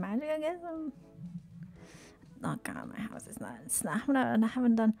leveling up my magic, I guess. Oh god, my house is not. It's not. I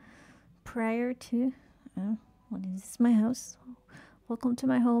haven't done prior to. Oh, well, this is my house. Welcome to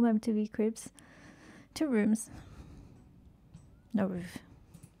my home. I'm 2V cribs. 2 rooms. No roof.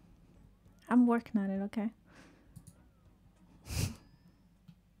 I'm working on it, okay?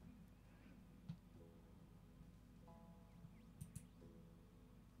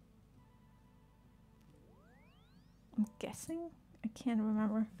 I'm guessing? I can't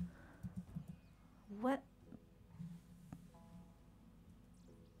remember. What?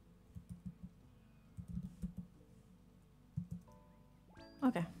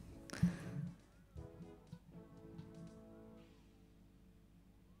 Okay.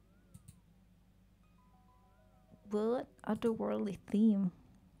 What otherworldly theme?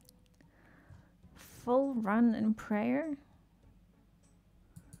 Full run in prayer?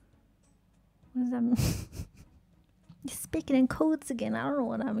 What does that mean? You're speaking in codes again. I don't know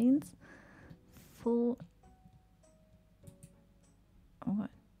what that means. Full. Oh,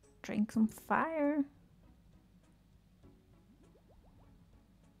 what? Drink some fire.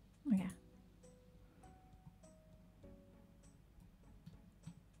 Okay.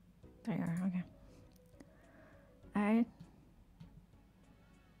 There you are. Okay. Alright.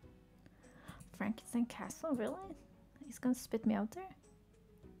 Frankenstein Castle? Really? He's gonna spit me out there?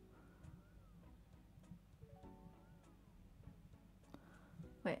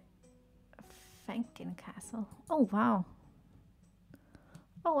 Wait. Fenken Castle. Oh, wow.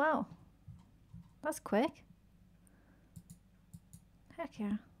 Oh wow. That's quick. Heck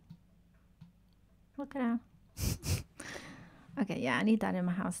yeah. Look at that. Okay, yeah, I need that in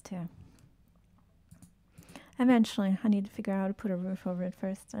my house too. Eventually, I need to figure out how to put a roof over it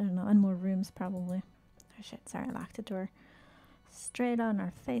first. I don't know, and more rooms probably. Oh shit, sorry, I locked the door. Straight on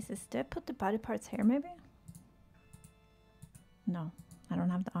our faces. Do I put the body parts here maybe? No, I don't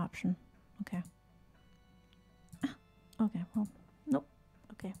have the option. Okay. Okay, well, nope.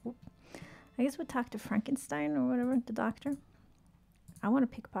 Okay, whoop. I guess we'll talk to Frankenstein or whatever, the doctor. I want to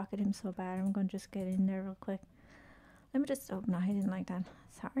pickpocket him so bad. I'm going to just get in there real quick. Let me just... Oh, no, he didn't like that.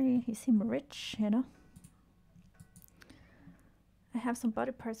 Sorry, you seem rich, you know. I have some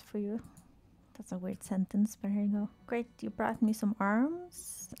body parts for you. That's a weird sentence, but here you go. Great, you brought me some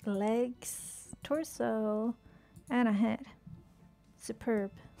arms, legs, torso, and a head.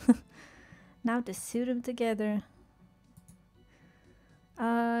 Superb. Now to suit them together.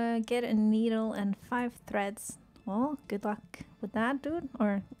 Get a needle and 5 threads. Well, good luck with that, dude.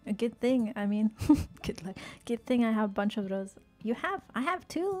 Or a good thing, I mean. Good luck. Good thing I have a bunch of those. You have? I have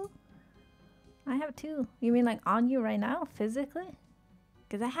 2. I have 2. You mean like on you right now, physically?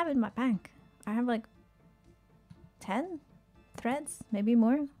 Because I have it in my bank. I have like 10 threads, maybe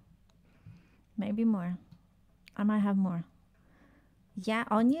more. Maybe more. I might have more. Yeah,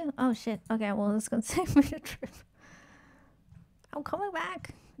 on you? Oh shit. Okay, well, that's gonna save me the trip. I'm coming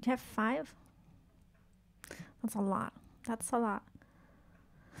back. You have 5? That's a lot. That's a lot.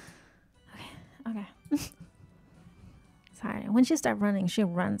 Okay, okay. Sorry. When she starts running, she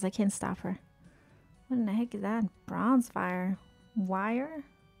runs. I can't stop her. What in the heck is that? Bronze fire. Wire?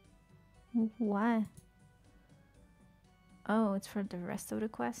 Why? Oh, it's for the rest of the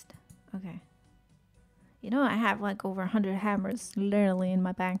quest? Okay. You know, I have like over 100 hammers literally in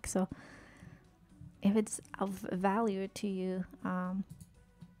my bank, so if it's of value to you, I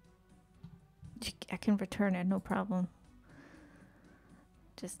can return it, no problem.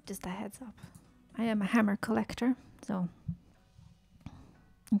 Just a heads up. I am a hammer collector, so...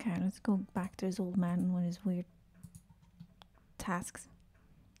 Okay, let's go back to this old man with his weird tasks.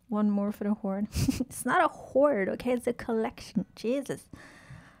 One more for the horde. It's not a horde, okay? It's a collection. Jesus.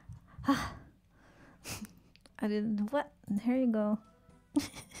 I didn't... What? Here you go.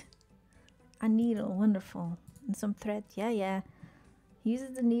 A needle. Wonderful. And some thread. Yeah, yeah. He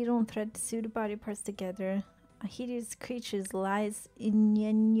uses the needle and thread to sew the body parts together. A hideous creature lies in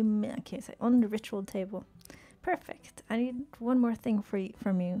on the ritual table. Perfect. I need one more thing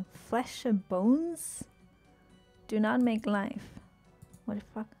from you. Flesh and bones? Do not make life. What the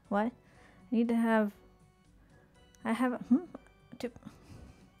fuck? What? I need to have... I have... What the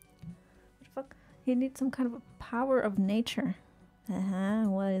fuck? You need some kind of a power of nature.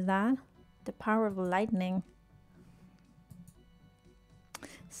 What is that? The power of lightning.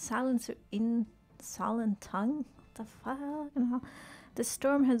 Silencer in solid tongue? What the fuck? The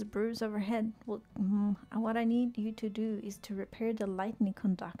storm has bruised overhead. Well, what I need you to do is to repair the lightning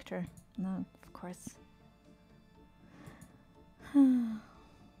conductor. No, of course.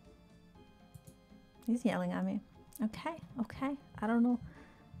 He's yelling at me. Okay, okay. I don't know.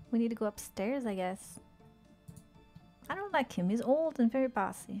 We need to go upstairs, I guess. I don't like him. He's old and very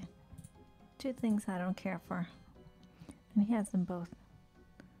bossy. 2 things I don't care for. And he has them both.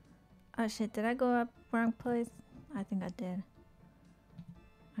 Oh shit, did I go up wrong place? I think I did.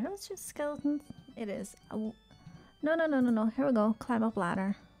 Are those just skeletons? It is. Oh. No. Here we go. Climb up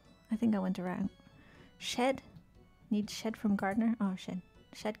ladder. I think I went around. Shed. Need shed from gardener. Oh shit.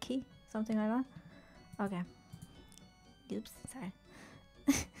 Shed key? Something like that? Okay. Oops, sorry.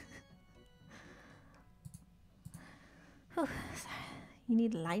 Whew, sorry. You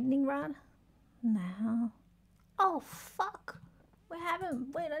need lightning rod? No. Oh fuck! We have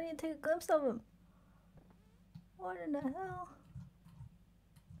him! Wait, I need to take a glimpse of him. What in the hell?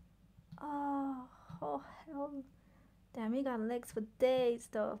 Oh hell. Damn, he got legs for days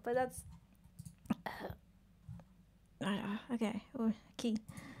though, but that's... okay, key.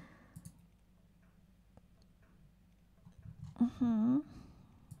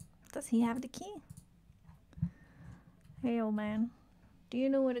 Does he have the key? Hey old man, do you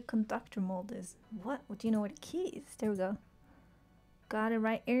know what a conductor mold is? What? Do you know what a key is? There we go. Got it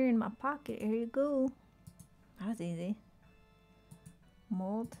right here in my pocket. Here you go. That was easy.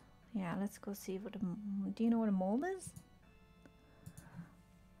 Mold. Yeah, let's go see what a... Do you know what a mold is?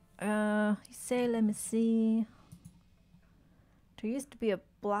 You say, let me see. There used to be a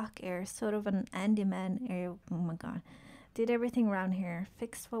block area, sort of an Andyman area. Oh my god. Did everything around here.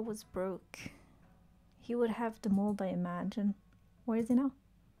 Fixed what was broke. He would have the mold, I imagine. Where is he now?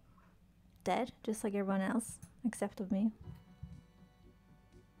 Dead, just like everyone else, except of me.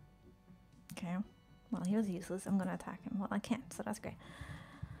 Okay. Well, he was useless. I'm gonna attack him. Well, I can't, so that's great.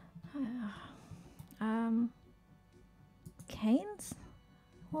 Canes?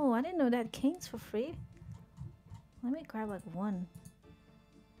 Oh, I didn't know that canes for free. Let me grab like one.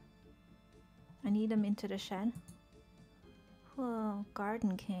 I need them into the shed. Whoa,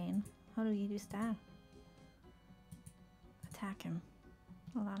 garden cane. How do you use that? Attack him.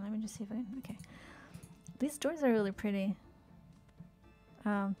 Hold on, let me just see if I can. Okay. These doors are really pretty.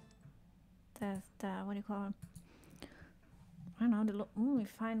 The what do you call them? I don't know. They look. Ooh, we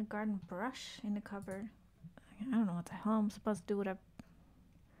find a garden brush in the cupboard. I don't know what the hell I'm supposed to do with a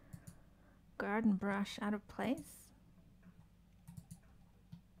garden brush. Out of place.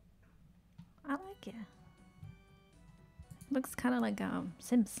 I like it. Looks kind of like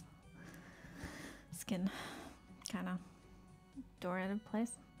Sims skin, kind of door out of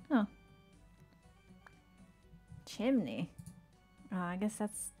place. Oh, chimney. I guess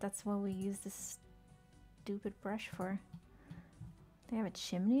that's what we use this stupid brush for. They have a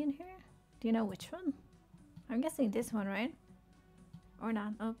chimney in here? Do you know which one? I'm guessing this one, right? Or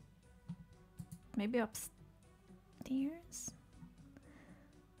not? Oh, maybe upstairs?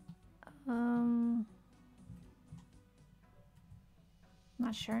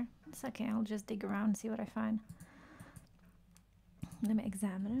 Not sure. It's okay, I'll just dig around and see what I find. Let me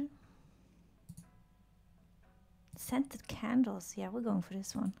examine it. Scented candles. Yeah, we're going for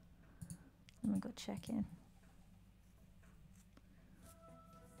this one. Let me go check in.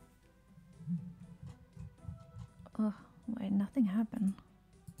 Oh, wait, nothing happened.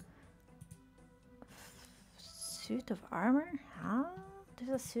 Suit of armor? Huh?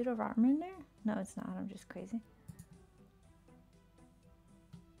 There's a suit of armor in there? No, it's not. I'm just crazy.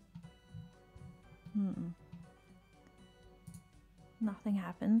 Nothing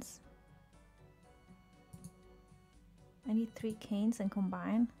happens. I need 3 canes and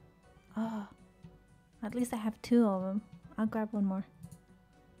combine. Oh, at least I have 2 of them. I'll grab one more.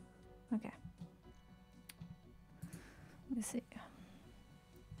 Okay. Let me see.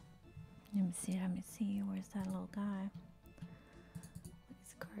 Let me see. Where's that little guy?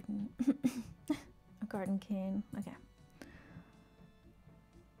 His garden. A garden cane. Okay.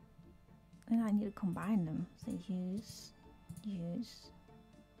 And I need to combine them. So use.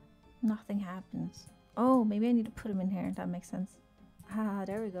 Nothing happens. Oh, maybe I need to put them in here. That makes sense. Ah,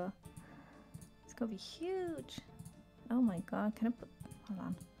 there we go. It's gonna be huge. Oh my god. Can I put... Hold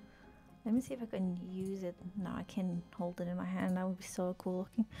on. Let me see if I can use it. No, I can hold it in my hand. That would be so cool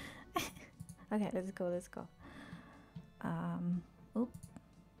looking. Okay, let's go. Oop.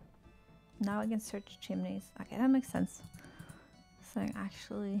 Now I can search chimneys. Okay, that makes sense. So I can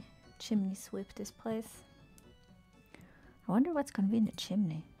actually chimney sweep this place. I wonder what's gonna be in the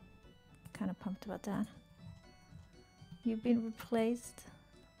chimney. Kind of pumped about that. You've been replaced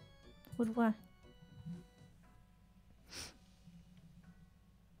with what?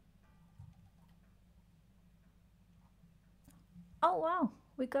 Oh wow,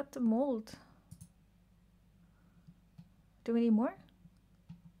 we got the mold. Do we need more?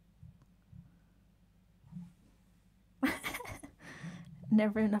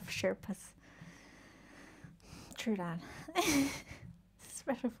 Never enough Sherpas. True that.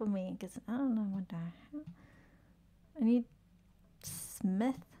 Special for me, because I don't know what that. I need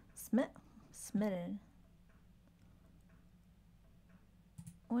smitten.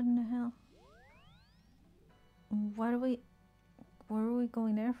 What in the hell? What are we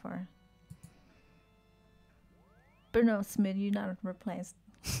going there for? But no, Smith, you're not replaced.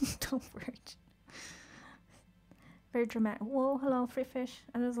 Don't worry. Very dramatic. Whoa, hello, free fish.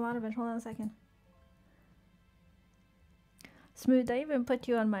 And there's a lot of it. Hold on a second. Smooth, I even put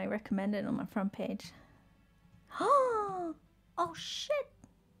you on my recommended on my front page. Oh shit!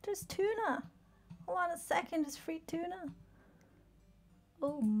 There's tuna. Hold on a second, there's free tuna.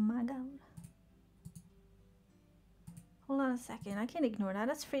 Oh my god. Hold on a second, I can't ignore that.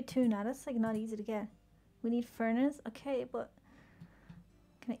 That's free tuna. That's like not easy to get. We need furnace. Okay, but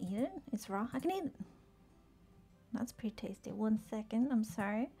can I eat it? It's raw. I can eat it. That's pretty tasty. 1 second. I'm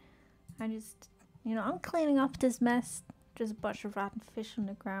sorry. I just, you know, I'm cleaning up this mess. Just a bunch of rotten fish on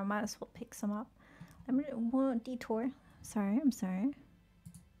the ground. Might as well pick some up. Let me do one detour. I'm sorry.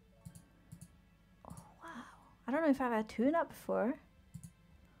 Oh, wow. I don't know if I've had tuna before.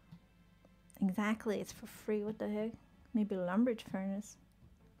 Exactly. It's for free. What the heck? Maybe a lumberage furnace.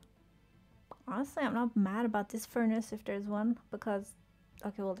 Honestly, I'm not mad about this furnace if there's one. Because,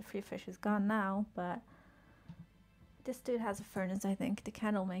 okay, well, the free fish is gone now. But this dude has a furnace, I think. The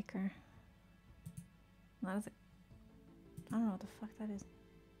candle maker. That is a... I don't know what the fuck that is.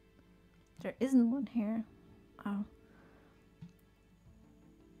 There isn't one here. Oh.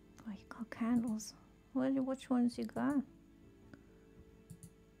 Oh, you got candles. Which ones you got?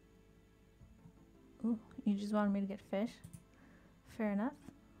 Ooh, you just wanted me to get fish? Fair enough.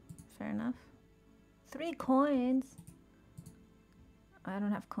 Fair enough. 3 coins. I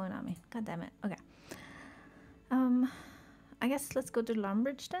don't have coin on me. God damn it. Okay. I guess let's go to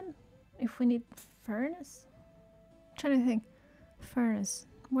Lumbridge then. If we need furnace. I'm trying to think. Furnace.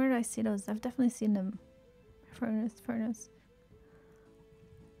 Where did I see those? I've definitely seen them. Furnace.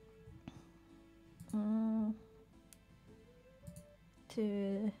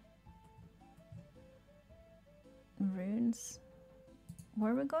 To runes.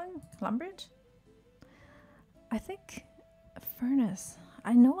 Where are we going? Lumbridge? I think a furnace.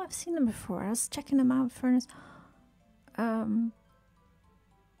 I know I've seen them before. I was checking them out. Furnace. Do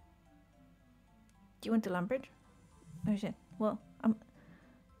you want to Lumbridge? Oh shit. Well, I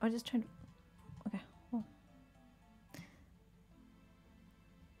was just trying to. Okay. Well.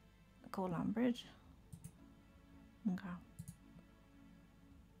 Go Lumbridge. Okay.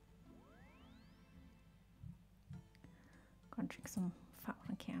 Gonna drink some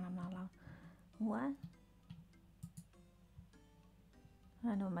fountain can. I'm not allowed. What?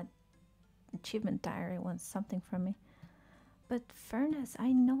 I know my achievement diary wants something from me. But furnace,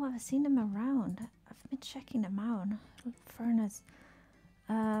 I know I've seen them around. I've been checking them out. Furnace.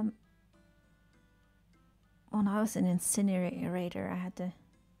 When I was an incinerator, I had the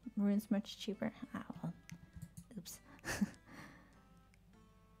runes much cheaper. Ah, well. Oops.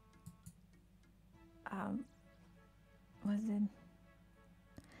 Was it?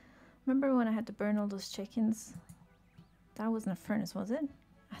 Remember when I had to burn all those chickens? That wasn't a furnace, was it?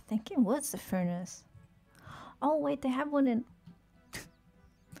 I think it was a furnace. Oh wait, they have one in.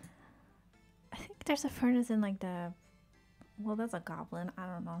 I think there's a furnace in like the. Well, that's a goblin. I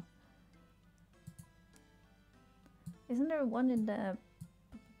don't know. Isn't there one in the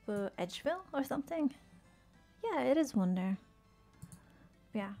Edgeville or something? Yeah, it is one there.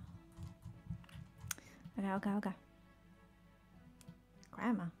 Yeah. Okay.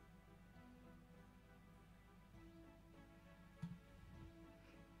 Grandma.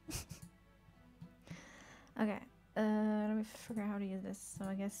 Okay, let me figure out how to use this. So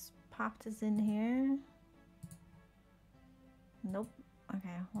I guess popped is in here. Nope. Okay,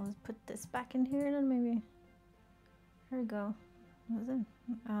 well, let's put this back in here then maybe. Here we go. What is it?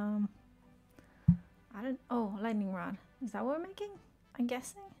 I don't. Oh, lightning rod. Is that what we're making? I'm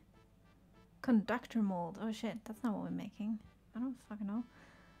guessing. Conductor mold. Oh shit, that's not what we're making. I don't fucking know.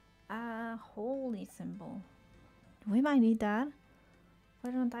 Holy symbol. We might need that.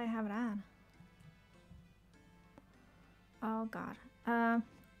 Why don't I have that? Oh god.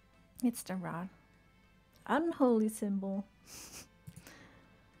 It's the rod. Unholy symbol.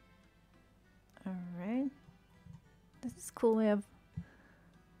 Alright. This is a cool way of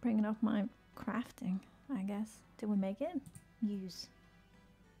bringing up my crafting, I guess. Did we make it? Use.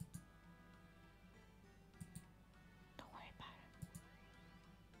 Don't worry about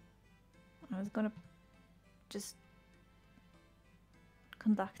it. I was gonna just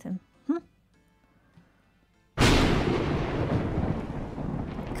conduct him.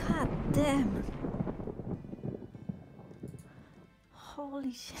 God damn.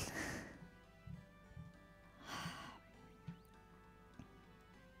 Holy shit.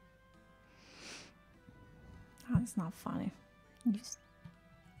 Oh, it's not funny. Use.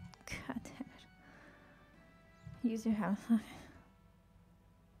 God damn it. Use your house.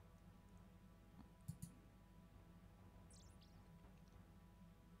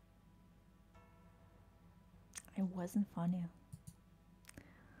 It wasn't funny.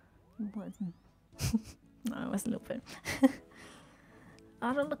 It wasn't. No, it was a little bit.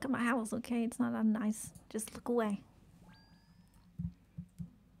 Oh, don't look at my house, okay? It's not that nice. Just look away.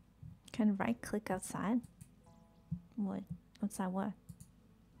 Can right click outside? What? Outside what?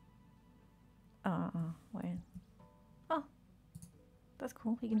 Wait. Oh, that's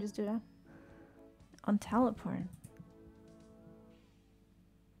cool. You can just do that. On teleport.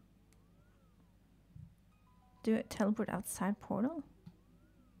 Do it teleport outside portal?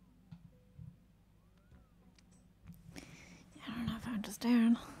 I don't know if I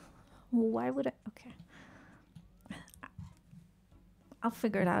understand. Why would I? Okay. I'll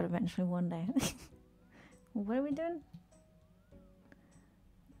figure it out eventually one day. What are we doing?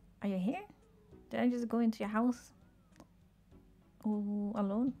 Are you here? Did I just go into your house? Oh,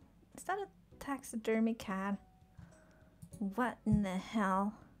 alone? Is that a taxidermy cat? What in the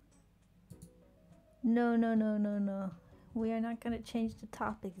hell? No. We are not gonna change the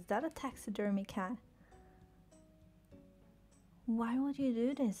topic. Is that a taxidermy cat? Why would you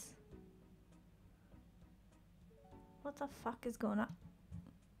do this? What the fuck is going on?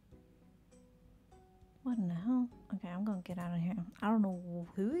 What in the hell? Okay, I'm gonna get out of here. I don't know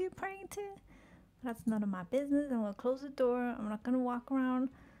who you're praying to. That's none of my business. I'm gonna close the door. I'm not gonna walk around.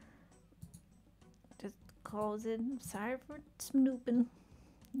 Just close it. Sorry for snooping.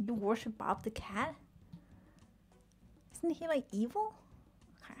 You worship Bob the cat? Isn't he like evil?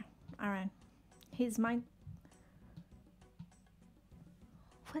 Okay, alright. He's my...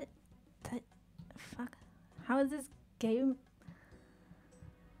 What the fuck? How is this game?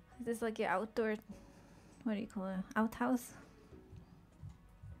 Is this like your outdoor... What do you call it? Outhouse?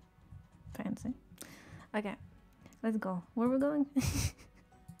 Fancy. Okay, let's go. Where are we going?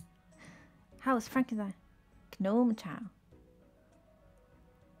 House, Frankenstein. Gnome child.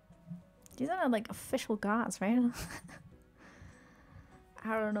 These are not like official gods, right?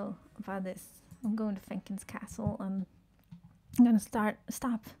 I don't know about this. I'm going to Fenken's castle and I'm gonna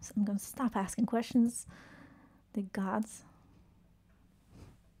I'm gonna stop asking questions. The gods.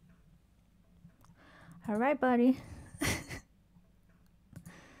 Alright, buddy.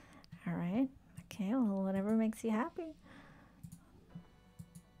 Alright. Okay, well, whatever makes you happy.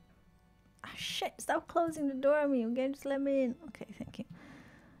 Ah, shit, stop closing the door on me, okay? Just let me in. Okay, thank you.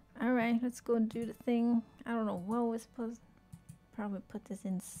 Alright, let's go and do the thing. I don't know what we're supposed to... Probably put this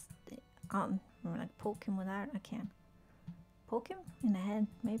in... on. Or like poke him with that. I can't. Poke him? In the head,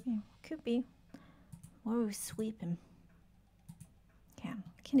 maybe. Could be. Or we sweep him. Can't.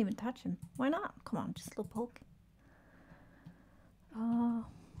 I can't even touch him. Why not? Come on, just a little poke. Oh.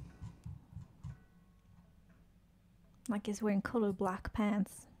 Like he's wearing colored black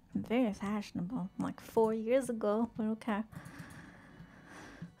pants. Very fashionable. Like 4 years ago, but okay.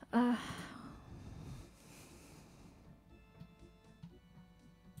 Let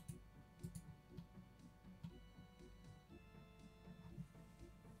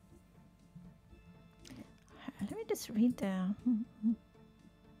me just read the...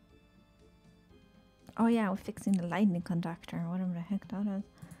 Oh yeah, we're fixing the lightning conductor, whatever the heck that is.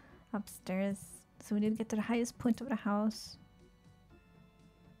 Upstairs. So we need to get to the highest point of the house.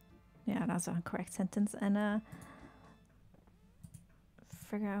 Yeah, that's a correct sentence. And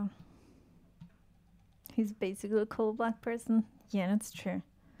figure out... He's basically a cold black person. Yeah, that's true.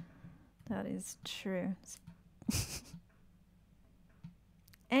 That is true.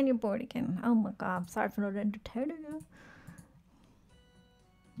 And you're bored again. Oh my god, I'm sorry for not entertaining you.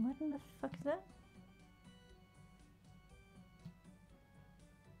 What in the fuck is that?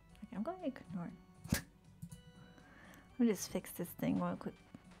 Okay, I'm going to ignore it. Let me just fix this thing real quick.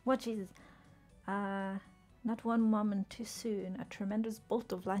 What, Jesus? Not one moment too soon. A tremendous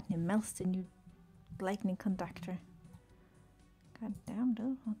bolt of lightning melts the new lightning conductor. God damn,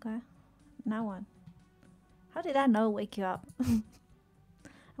 dude. Okay. Now what? How did I know wake you up?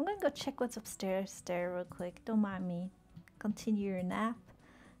 I'm gonna go check what's upstairs there real quick. Don't mind me. Continue your nap.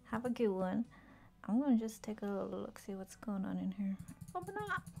 Have a good one. I'm gonna just take a little look, see what's going on in here. Open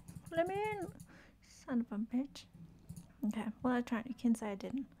up! Let me in! Son of a bitch. Okay, well I tried. You can't say I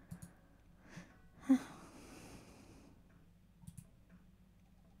didn't.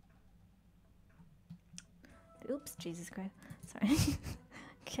 Oops, Jesus Christ. Sorry.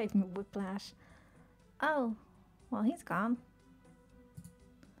 Gave me whiplash. Oh, well he's gone.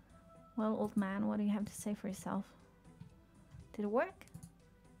 Well, old man, what do you have to say for yourself? Did it work?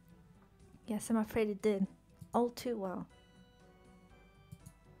 Yes, I'm afraid it did. All too well.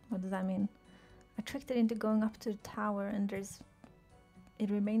 What does that mean? I tricked it into going up to the tower and it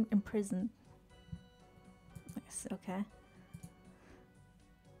remained imprisoned. Yes, okay.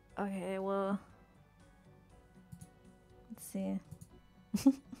 Okay, well... Let's see.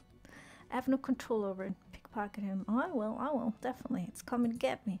 I have no control over it. Pickpocket him. Oh, I will, definitely. It's coming to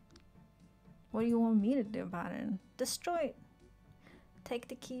get me. What do you want me to do about it? Destroy it. Take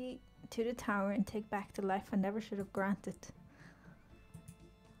the key to the tower and take back the life I never should have granted.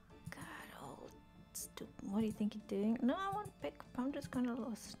 God, oh, stupid. What do you think you're doing? No, I want to pick. I'm just gonna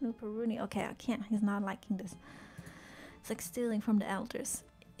snoop a Rooney. Okay, I can't. He's not liking this. It's like stealing from the elders.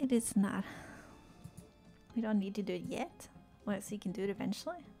 It is not. We don't need to do it yet. Well, so you can do it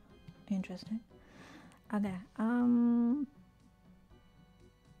eventually. Interesting. Okay.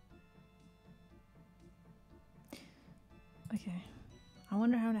 Okay. I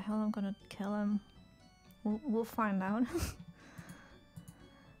wonder how the hell I'm gonna kill him. We'll find out.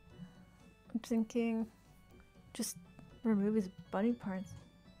 I'm thinking just remove his body parts.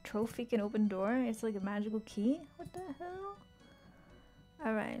 Trophy can open door. It's like a magical key. What the hell?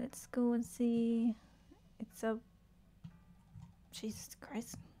 Alright, let's go and see. It's a... Jesus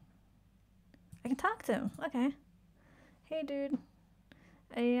Christ. I can talk to him. Okay. Hey, dude.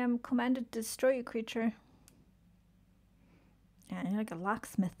 I am commanded to destroy your creature. Yeah, you're like a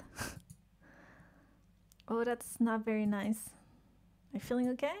locksmith. Oh, that's not very nice. Are you feeling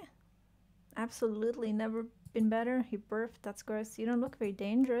okay? Absolutely, never been better. You birthed, that's gross. You don't look very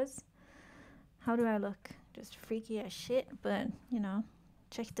dangerous. How do I look? Just freaky as shit, but, you know,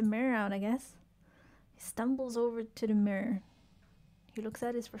 check the mirror out, I guess. He stumbles over to the mirror. He looks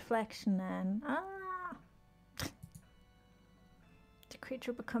at his reflection and... The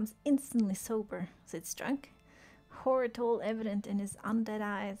creature becomes instantly sober. Is it drunk? Horror told evident in his undead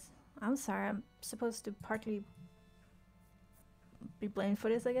eyes. I'm sorry, I'm supposed to partly be blamed for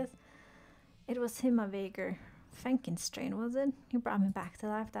this, I guess. It was him, a Vager. Fenkenstrain, was it? He brought me back to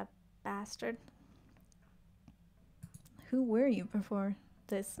life, that bastard. Who were you before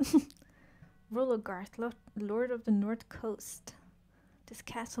this? Rologarth, Lord of the North Coast. This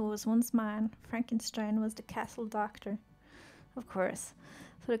castle was once mine. Frankenstein was the castle doctor. Of course.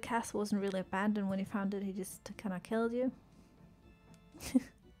 So the castle wasn't really abandoned when he found it, he just kind of killed you.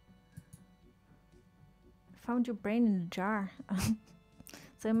 Found your brain in a jar.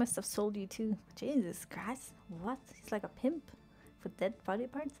 So he must have sold you too. Jesus Christ. What? He's like a pimp for dead body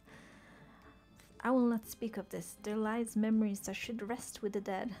parts? I will not speak of this. Their lives, memories that should rest with the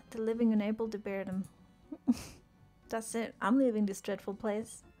dead, the living unable to bear them. That's it. I'm leaving this dreadful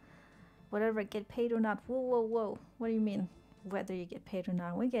place. Whether I get paid or not. Whoa, whoa, whoa. What do you mean? Whether you get paid or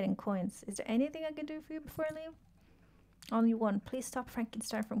not? We're getting coins. Is there anything I can do for you before I leave? Only one. Please stop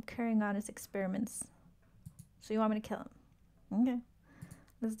Frankenstein from carrying out his experiments. So you want me to kill him? Okay.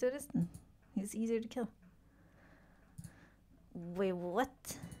 Let's do this then. He's easier to kill. Wait,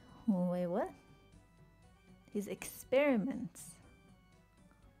 what? Wait, what? His experiments.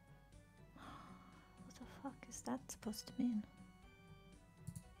 What the fuck is that supposed to mean?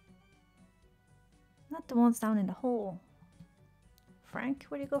 Not the ones down in the hole. Frank?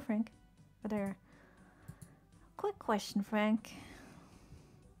 Where do you go, Frank? Oh, there. Quick question, Frank.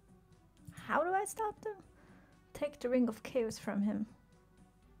 How do I stop them? Take the Ring of Chaos from him.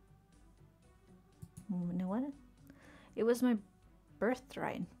 You know what? It was my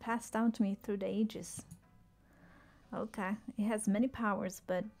birthright, passed down to me through the ages. Okay, he has many powers,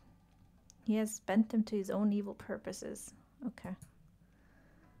 but he has bent them to his own evil purposes. Okay.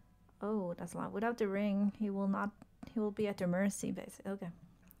 Oh, that's a lot. Without the ring, he will be at your mercy, basically. Okay.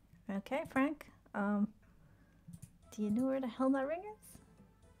 Okay, Frank. Do you know where the hell that ring is?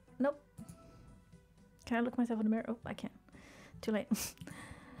 Nope. Can I look myself in the mirror? Oh, I can't. Too late.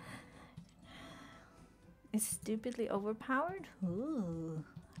 Is stupidly overpowered? Ooh,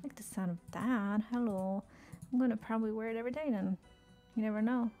 I like the sound of that. Hello. I'm gonna probably wear it every day then. You never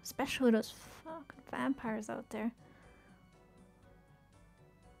know. Especially with those fucking vampires out there.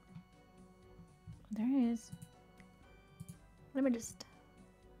 There he is. Let me just...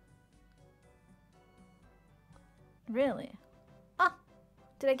 Really? Ah!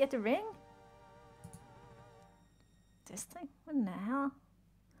 Did I get the ring? This thing? What in the hell?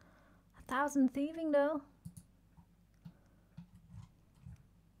 1,000 thieving though.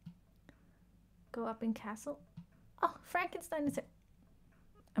 Go up in castle. Oh, Frankenstein is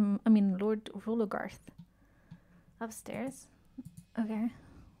here. I mean, Lord Rologarth. Upstairs. Okay.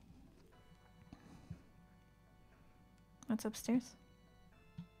 What's upstairs?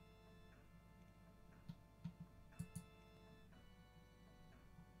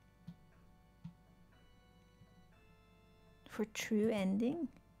 For true ending?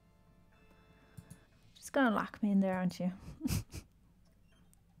 Just gonna lock me in there, aren't you?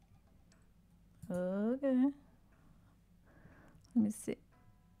 Okay. Let me see.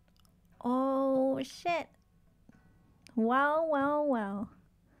 Oh, shit. Well, well, well.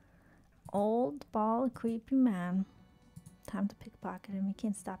 Old, bald, creepy man. Time to pickpocket him. He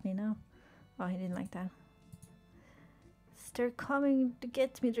can't stop me now. Oh, he didn't like that. They're coming to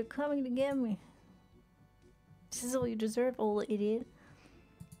get me. They're coming to get me. This is all you deserve, old idiot.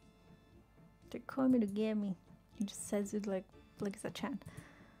 They're coming to get me. He just says it like it's a chant.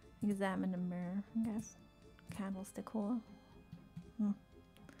 Examine the mirror, I guess. Candlestick hole.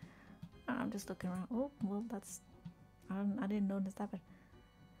 I'm just looking around. Oh, well, that's... I didn't notice that, but...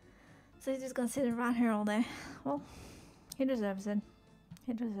 So he's just gonna sit around here all day. Well, he deserves it.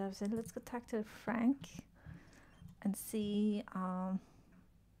 He deserves it. Let's go talk to Frank and see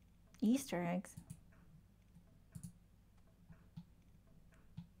Easter eggs.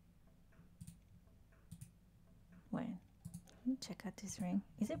 Wait. Let me check out this ring.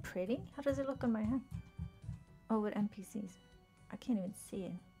 Is it pretty? How does it look on my hand? Oh, with NPCs. I can't even see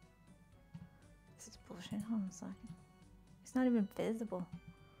it. This is bullshit. Hold on a second. It's not even visible.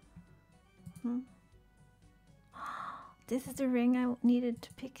 This is the ring I needed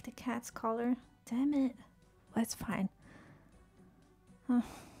to pick the cat's collar. Damn it. Well, it's fine. A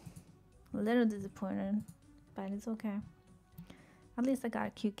little disappointed. but it's okay. At least I got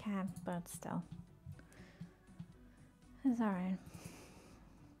a cute cat, but still. It's alright.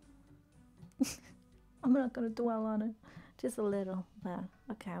 I'm not gonna dwell on it. Just a little, but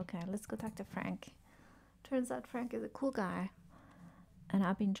okay, let's go talk to Frank. Turns out Frank is a cool guy. And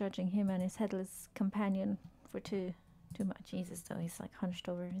I've been judging him and his headless companion for too much. Jesus, though, he's like hunched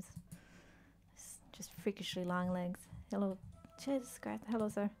over his just freakishly long legs. Hello, Jesus Christ. Hello,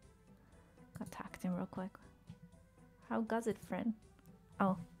 sir. Gotta talk to him real quick. How goes it, friend?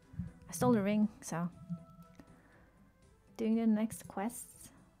 Oh, I stole the ring, so. Doing the next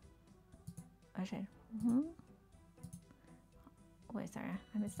quests. Oh shit. Wait, sorry,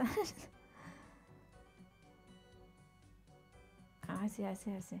 I missed that. Oh, I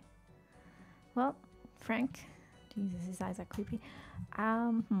see. Well, Frank. Jesus, his eyes are creepy.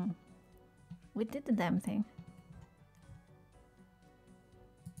 We did the damn thing.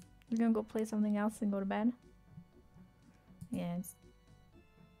 We're gonna go play something else and go to bed. Yeah, it's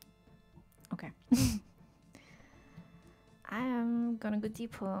okay. I am gonna go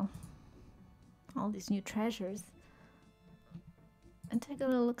depot all these new treasures and take a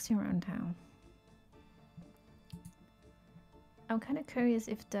little look-see around town. I'm kind of curious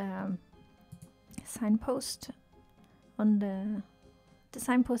if the signpost on the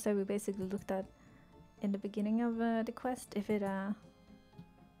signpost that we basically looked at in the beginning of the quest, if it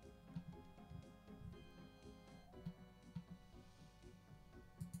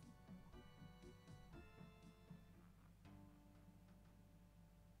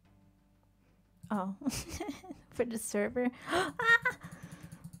oh, for the server. Ah!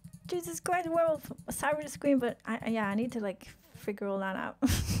 Jesus Christ, werewolf! Sorry to scream, but I need to like figure all that out.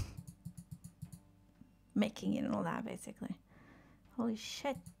 Making it and all that, basically. Holy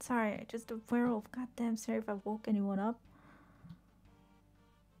shit! Sorry, just a werewolf. Goddamn, sorry if I woke anyone up.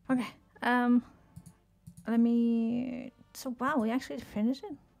 Okay. Let me. So wow, we actually finished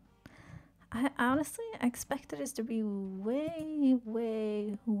it. I honestly expected this to be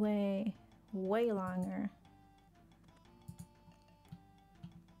way longer.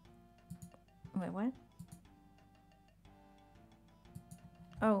 Wait, what?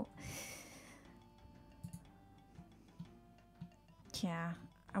 Oh. Yeah,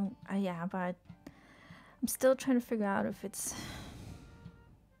 yeah, but I'm still trying to figure out if it's,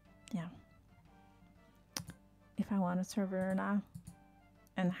 yeah, if I want a server or not,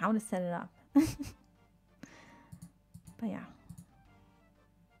 and how to set it up. But yeah,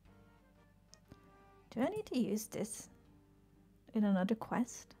 do I need to use this in another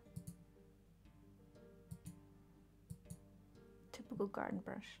quest? Typical garden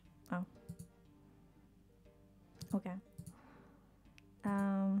brush. Oh, okay.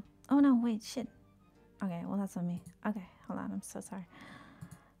 Oh no, wait, shit. Okay, well that's on me. Okay, hold on, I'm so sorry.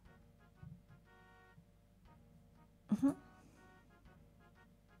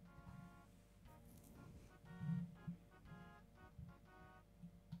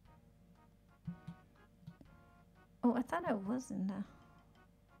 Oh, I thought I was in the...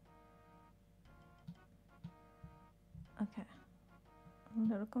 Okay. I'm a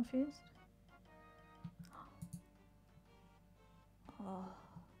little confused. Oh.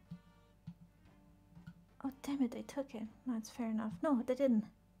 Oh, damn it, they took it. No, it's fair enough. No, they didn't.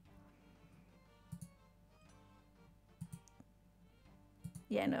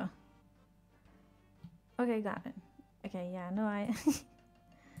 Yeah, no. Okay, got it. Okay, yeah, no, I'm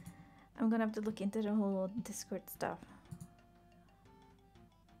gonna have to look into the whole Discord stuff.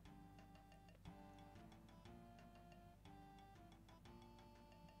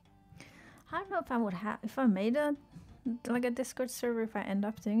 I don't know if I would have, if I made a like a Discord server, if I end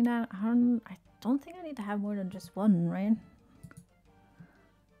up doing that, I don't think I need to have more than just one, right?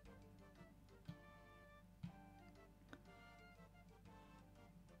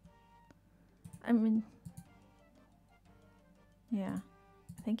 I mean, yeah,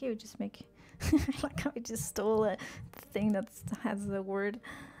 I think it would just make like how I just stole a thing that has the word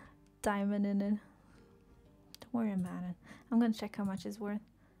diamond in it. Don't worry about it. I'm gonna check how much it's worth.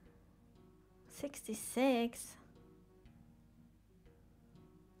 66.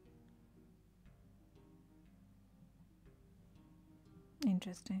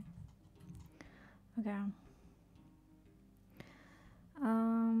 Interesting. Okay.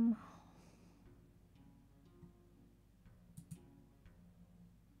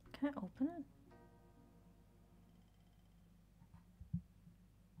 Can I open it?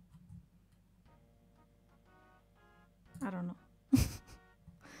 I don't know. It's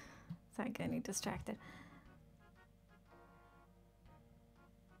like getting distracted.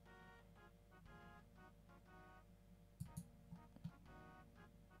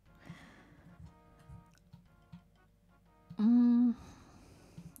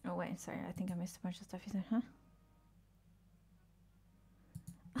 Oh wait, sorry, I think I missed a bunch of stuff you said, huh?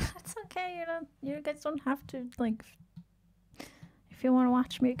 That's okay, you guys don't have to, like, if you want to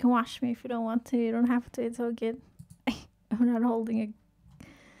watch me, you can watch me. If you don't want to, you don't have to, it's all good. I'm not holding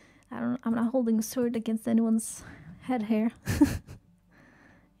I'm not holding a sword against anyone's head here.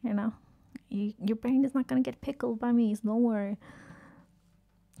 You know, your brain is not gonna get pickled by me, so don't worry.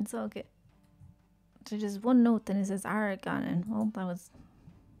 It's all good. So just one note and it says Aragon, and well, that was...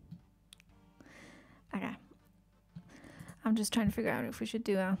 Okay. I'm just trying to figure out if we should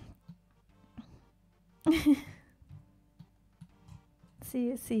do a...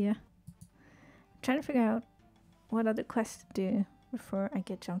 See ya. I'm trying to figure out what other quests to do before I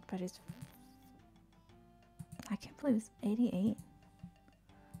get jumped, but it's... I can't believe it's 88.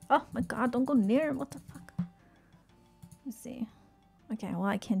 Oh my god, don't go near him, what the fuck? Let's see. Okay, well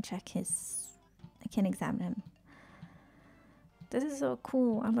I can check his... I can examine him. This is so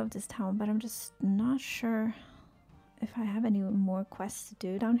cool, I love this town, but I'm just not sure if I have any more quests to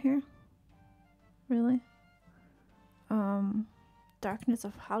do down here. Really? Darkness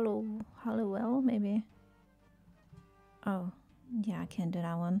of Hollowell, maybe? Oh, yeah, I can't do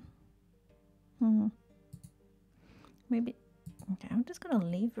that one. Maybe... Okay, I'm just gonna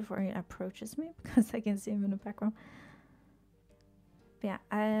leave before he approaches me because I can see him in the background. But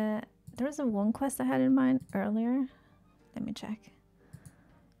yeah, there was one quest I had in mind earlier. Let me check.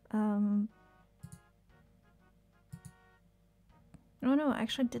 Oh no, I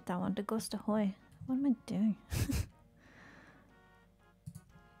actually did that one, the Ghost Ahoy. What am I doing?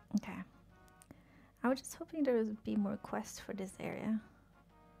 Okay. I was just hoping there would be more quests for this area.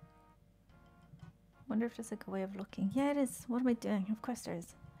 Wonder if there's like a way of looking. Yeah, it is. What am I doing? Of course there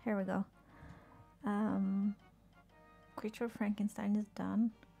is. Here we go. Creature of Fenkenstrain is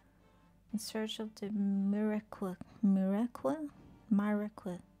done. In search of the miracle.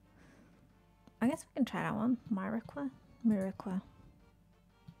 I guess we can try that one. Miracle.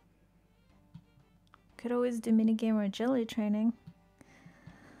 Could always do minigame or agility training.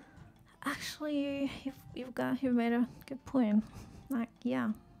 Actually, you've made a good point. Like,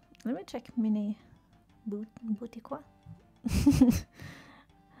 yeah. Let me check Boutique.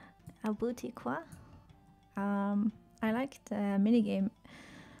 A boutique. I like the minigame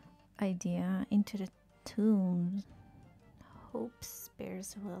idea. Into the tombs. Hope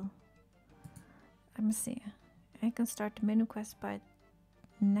spares will. Let me see. I can start the menu quest by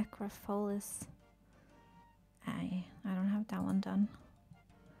Necropholis. I don't have that one done.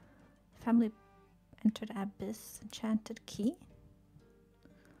 Family entered abyss. Enchanted key.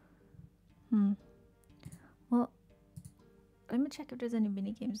 Well, let me check if there's any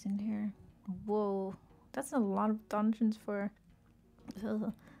mini games in here. Whoa, that's a lot of dungeons for...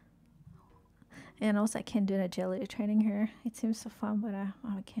 And also I can't do an agility training here. It seems so fun, but I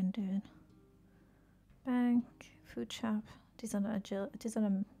can't do it. Bank, food shop. These are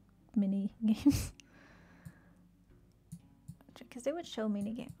the mini games. Because they would show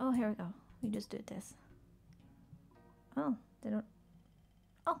mini game. Oh, here we go. We just do this. Oh, they don't...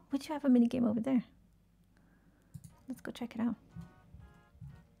 Oh, but you have a mini game over there. Let's go check it out.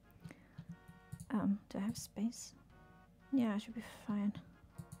 Do I have space? Yeah, I should be fine.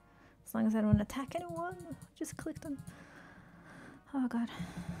 As long as I don't attack anyone. Just click them. Oh god.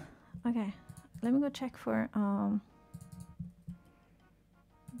 Okay. Let me go check for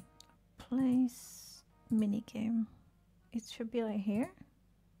place mini game. It should be like here.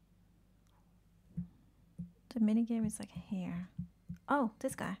 The mini game is like here. Oh,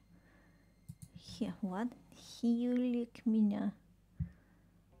 this guy. Here, what? Hiii.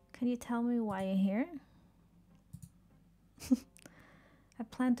 Can you tell me why you're here? I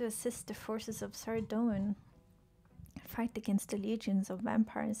plan to assist the forces of Sardoin. Fight against the legions of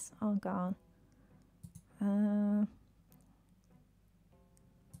vampires. Oh god.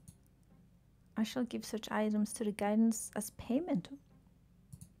 I shall give such items to the guidance as payment.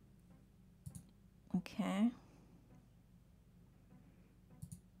 Okay.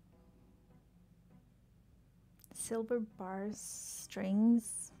 Silver bars,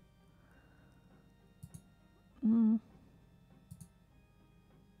 strings.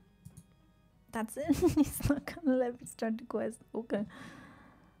 That's it. He's not gonna let me start the quest. Okay.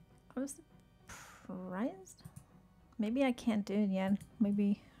 I was surprised. Maybe I can't do it yet.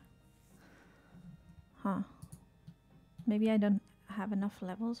 Maybe. Huh. Maybe I don't have enough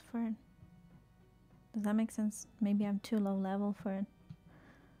levels for it. Does that make sense? Maybe I'm too low level for it.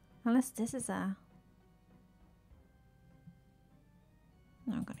 Unless this is a...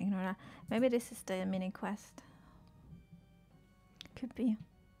 No, I'm gonna ignore that. Maybe this is the mini quest. Could be.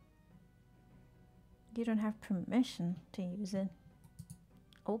 You don't have permission to use it.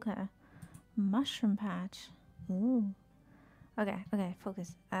 Okay. Mushroom patch. Ooh. Okay, okay,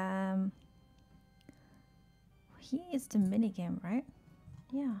 focus. He is the minigame, right?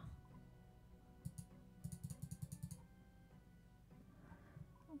 Yeah.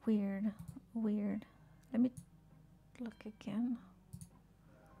 Weird. Weird. Let me look again.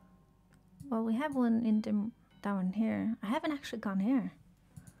 Well, we have one in the down here. I haven't actually gone here.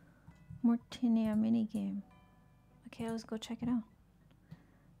 Mortinia minigame. Okay, let's go check it out.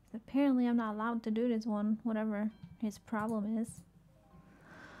 Apparently I'm not allowed to do this one, whatever his problem is.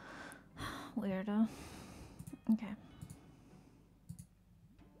 Weirdo. Okay.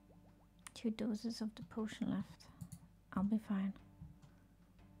 2 doses of the potion left. I'll be fine.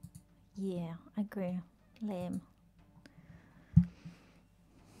 Yeah, I agree. Lame.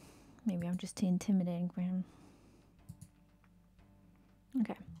 Maybe I'm just too intimidating for him.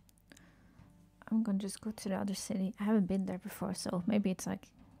 Okay. I'm gonna just go to the other city. I haven't been there before, so maybe it's like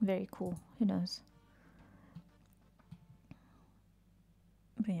very cool. Who knows?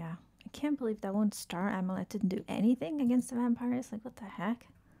 But yeah, I can't believe that one star amulet didn't do anything against the vampires. Like, what the heck?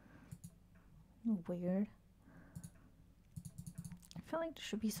 Weird. I feel like there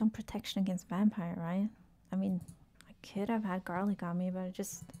should be some protection against vampire, right? I mean, I could have had garlic on me, but I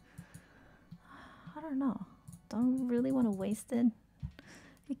just... I don't know. Don't really want to waste it.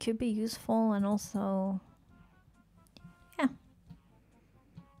 It could be useful, and also... yeah.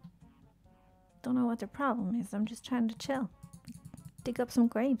 Don't know what their problem is. I'm just trying to chill. Dig up some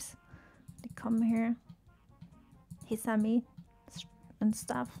graves. They come here, hiss at me and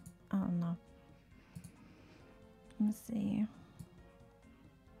stuff. I don't know. Let me see.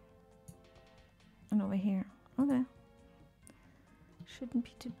 And over here. Okay. Shouldn't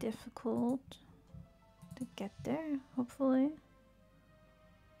be too difficult to get there, hopefully.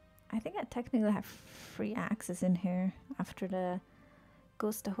 I think I technically have free access in here after the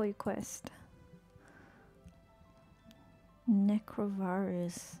Ghost Ahoy quest.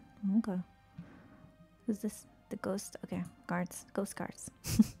 Necrovarus. Okay. Who's this? The ghost? Okay, guards. Ghost guards.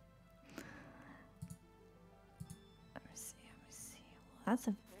 Let me see. Well, that's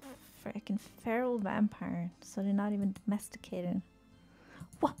a freaking feral vampire, so they're not even domesticated.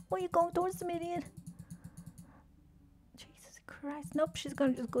 What? Why are you going towards them, idiot? Jesus Christ. Nope, she's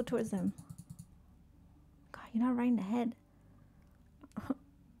gonna just go towards them. God, you're not right in the head.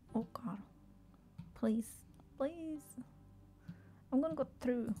 Oh God. Please. Please. I'm gonna go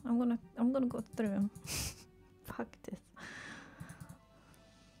through. I'm gonna go through. Fuck this.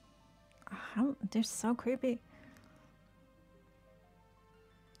 They're so creepy.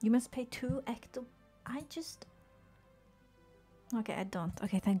 You must pay 2 ecto. I just. Okay, I don't.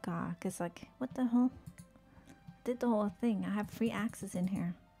 Okay, thank God. Cause like, what the hell? Did the whole thing. I have free access in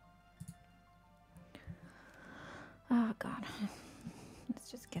here. Oh God.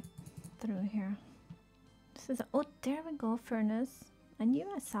 Let's just get through here. This is. Oh, there we go. Furnace. I knew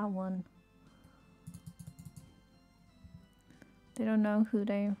I saw one. They don't know who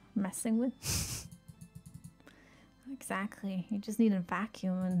they're messing with. Exactly. You just need a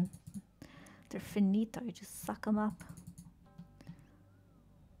vacuum and they're finito. You just suck them up.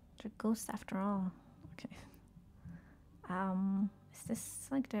 They're ghosts after all. Okay. Is this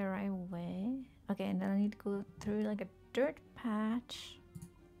like the right way? Okay, and then I need to go through like a dirt patch.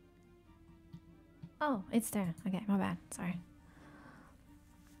 Oh, it's there. Okay, my bad. Sorry.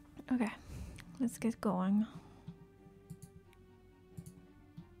 Okay, let's get going.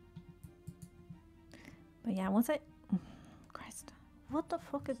 But yeah, once I... Christ. What the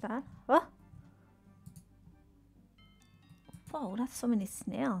fuck is that? Oh! Whoa, that's so many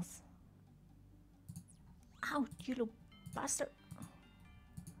snails. Ow, you little bastard.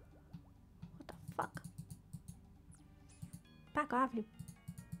 What the fuck? Back off, you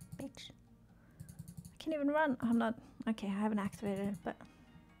bitch. I can't even run. I'm not... Okay, I haven't activated it, but...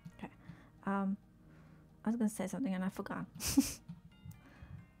 Okay. I was gonna say something and I forgot.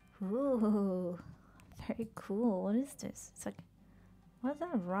 Ooh. Very cool. What is this? It's like... What is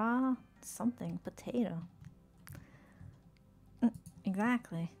that? Raw something. Potato.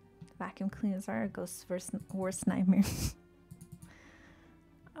 Exactly. Vacuum cleaners are a ghost's worst nightmare.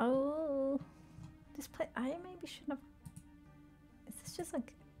 Oh. This place... I maybe shouldn't have... Is this just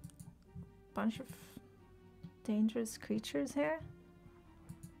like... a bunch of... dangerous creatures here?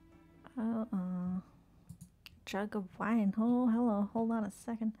 Jug of wine. Oh, hello. Hold on a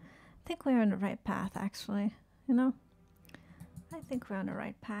second. I think we're on the right path, actually. You know? I think we're on the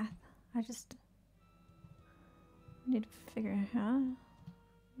right path. I just need to figure out.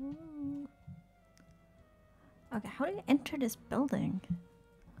 Ooh. Okay, how do you enter this building?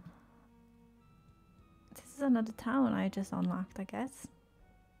 This is another town I just unlocked, I guess.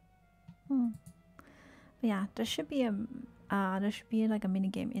 But yeah, there should be like a mini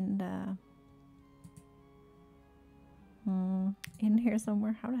game in the in here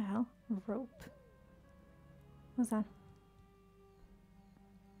somewhere. How the hell? Rope. What's that?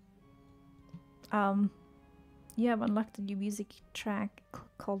 You have unlocked a new music track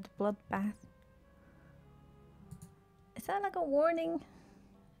called Bloodbath. Is that like a warning?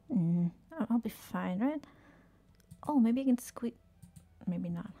 I'll be fine, right? Oh, maybe I can squeeze. Maybe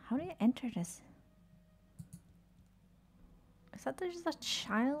not. How do you enter this? Is that there's a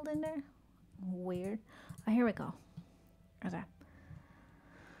child in there? Weird. Oh, here we go. Okay.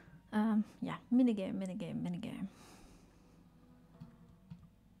 Yeah, minigame.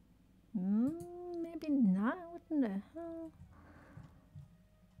 Maybe not. What in the hell?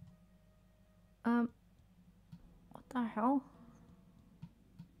 What the hell?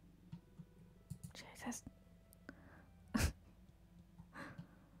 Jesus.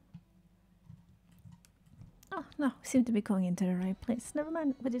 Oh no, we seem to be going into the right place. Never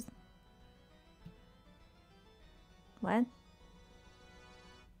mind. What is? What?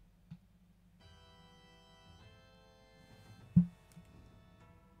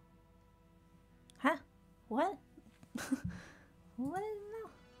 Huh? What? What is now?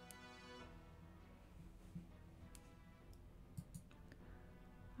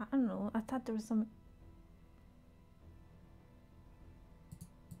 I don't know. I thought there was some.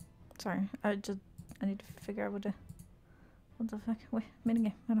 Sorry, I need to figure out what the fuck. Wait,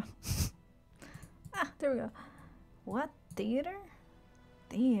 minigame. Hold on. Ah, there we go. What? Theater?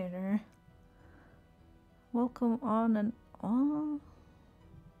 Theater. Welcome on and on.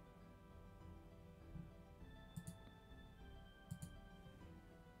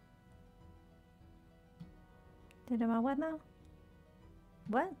 Did I what now?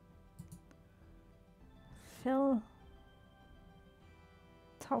 What? Phil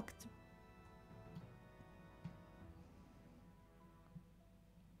talked.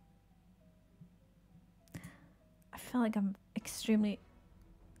 I feel like I'm extremely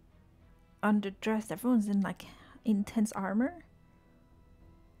underdressed. Everyone's in like intense armor.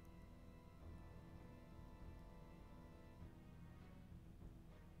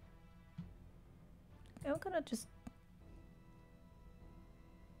 I'm gonna just.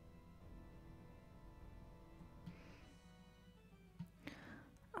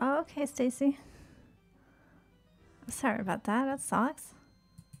 Oh, okay, Stacy. Sorry about that. That sucks.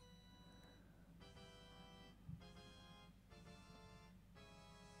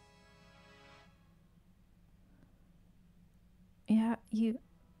 Yeah, you.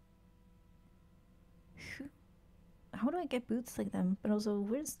 How do I get boots like them? But also,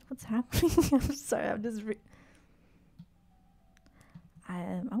 what's happening? I'm sorry. I'm just.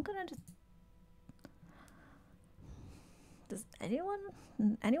 I'm gonna just. Does anyone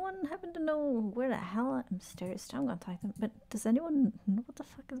happen to know where the hell I'm stairs? I'm gonna type them. But does anyone know what the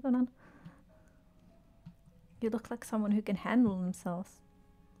fuck is going on? You look like someone who can handle themselves.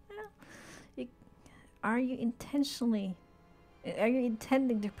 Yeah. Are you intending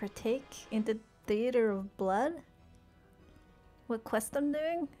to partake in the theater of blood? What quest I'm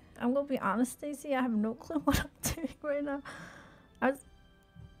doing? I'm gonna be honest, Stacey. I have no clue what I'm doing right now.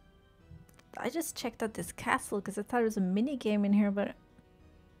 I just checked out this castle because I thought there was a mini game in here, but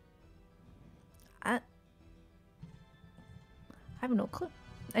I have no clue.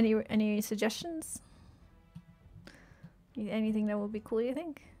 Any suggestions? Anything that would be cool, you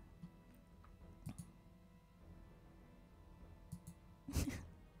think?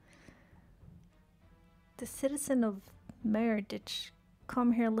 The citizen of Meredith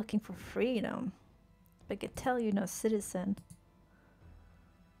come here looking for freedom. But I could tell you're no citizen.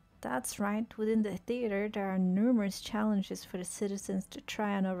 That's right, within the theater there are numerous challenges for the citizens to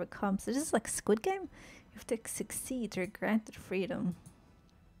try and overcome. So this is like Squid Game? You have to succeed or granted freedom.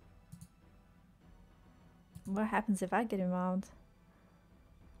 What happens if I get involved?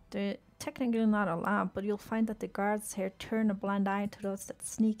 They're technically not allowed, but you'll find that the guards here turn a blind eye to those that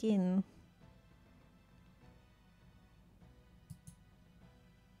sneak in.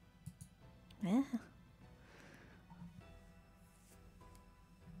 Yeah.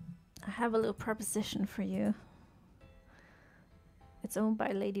 I have a little proposition for you. It's owned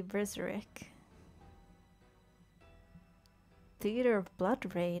by Lady Berserk. Theater of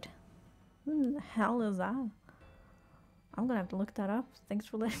Blood Raid. Who the hell is that? I'm gonna have to look that up. Thanks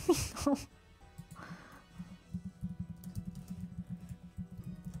for letting me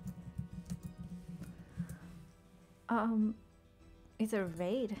know. It's a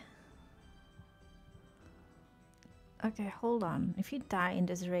raid. Okay, hold on. If you die in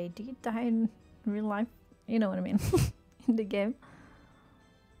this raid, do you die in real life? You know what I mean. In the game.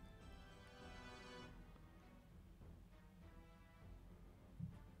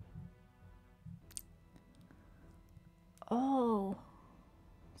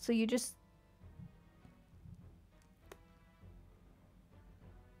 So you just...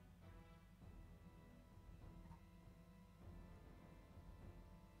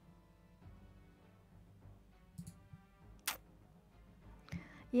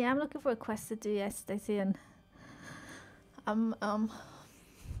 Yeah, I'm looking for a quest to do, yes, Stacy, and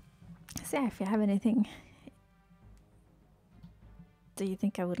see if you have anything do you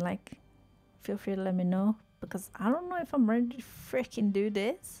think I would like. Feel free to let me know, because I don't know if I'm ready to freaking do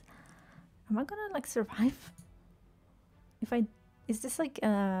this. Am I gonna like survive? If I... Is this like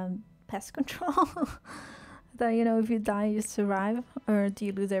pest control? That, you know, if you die you survive, or do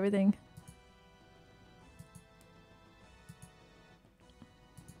you lose everything?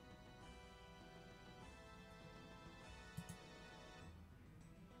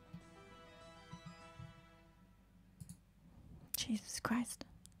 Jesus Christ.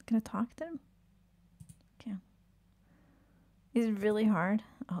 Can I talk to him? Okay. It's really hard.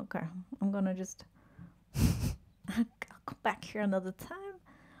 Okay. I'm gonna just... I'll come back here another time.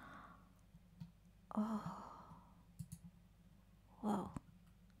 Oh. Whoa.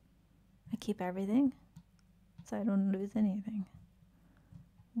 I keep everything, so I don't lose anything.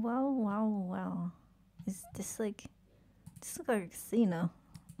 Well, well, well. Is this like... This looks like a casino.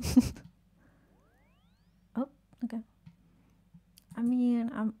 Oh, okay. I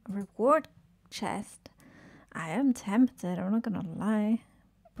mean, I'm reward chest. I am tempted, I'm not gonna lie,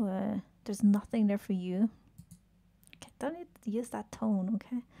 but there's nothing there for you. Okay, don't need to use that tone,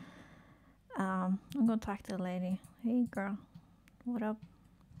 okay? I'm gonna talk to the lady. Hey girl, what up?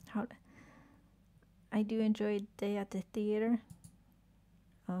 How... I do enjoy a day at the theater.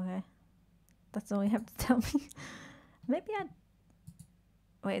 Okay, that's all you have to tell me. Maybe I...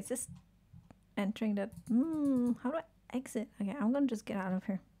 Wait, is this entering that... how do I exit? Okay, I'm gonna just get out of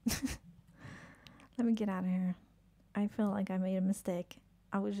here. Let me get out of here. I feel like I made a mistake.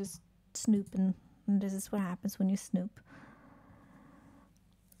 I was just snooping, and this is what happens when you snoop.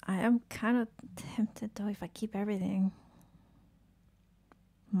 I am kind of tempted though if I keep everything.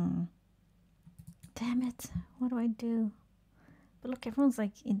 Damn it. What do I do? But look, everyone's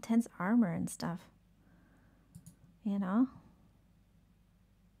like intense armor and stuff. You know?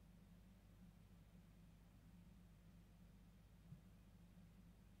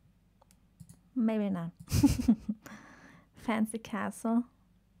 Maybe not. Fancy castle.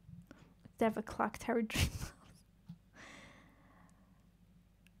 They have a clock tower dream.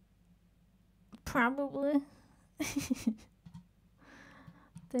 Probably.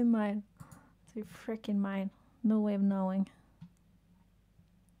 They might. They freaking might. No way of knowing.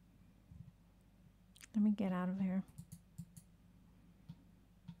 Let me get out of here.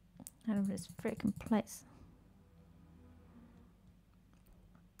 Out of this freaking place.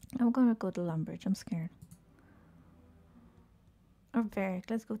 I'm gonna go to Lumbridge. I'm scared. Or Varric.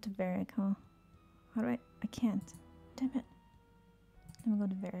 Let's go to Varric, huh? How do I... I can't. Damn it. Let me go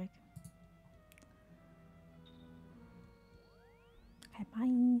to Varric. Okay,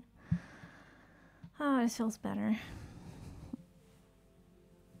 bye. Oh, this feels better.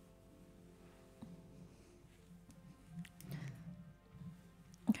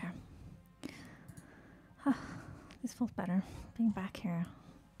 Okay. This feels better. Being back here.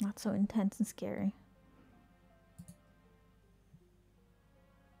 Not so intense and scary.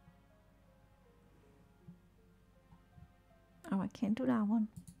 Oh, I can't do that one.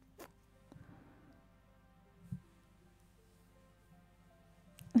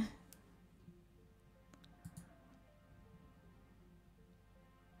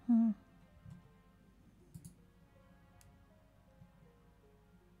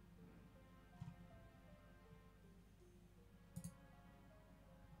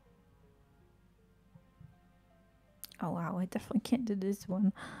 Oh wow, I definitely can't do this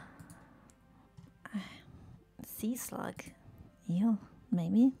one. Sea slug. Ew,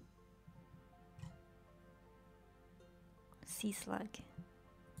 maybe. Sea slug.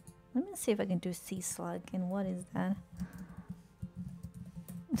 Let me see if I can do sea slug. And what is that?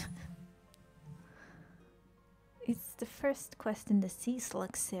 It's the first quest in the sea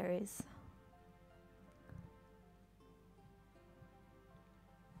slug series.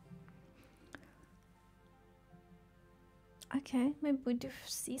 Okay, maybe we do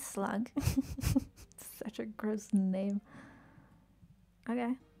sea slug. Such a gross name.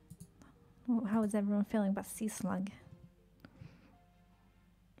 Okay. Well, how is everyone feeling about sea slug?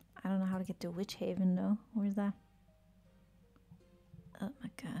 I don't know how to get to Witch Haven though. Where's that? Oh my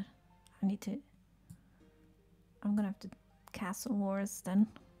god. I need to... I'm gonna have to Castle Wars then.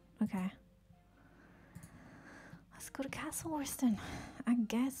 Okay. Let's go to Castle Wars then, I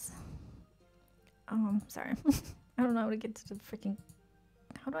guess. Sorry. I don't know how to get to the freaking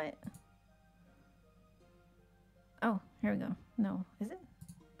How do I... Oh, here we go. No, is it?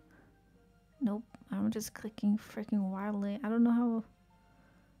 Nope. I'm just clicking freaking wildly. I don't know how...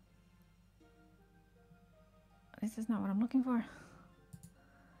 This is not what I'm looking for.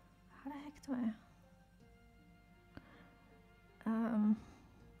 How the heck do I... I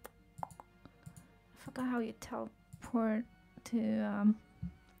forgot how you teleport to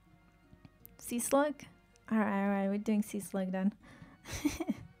Sea Slug. Alright, we're doing Sea Slug then.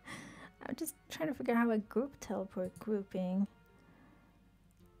 I'm just trying to figure out how I group teleport grouping.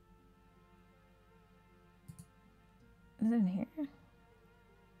 Is it in here?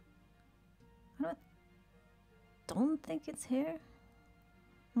 I don't think it's here.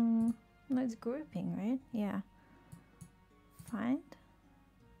 No, it's grouping, right? Yeah. Find?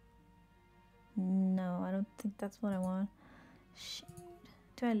 No, I don't think that's what I want. Shit.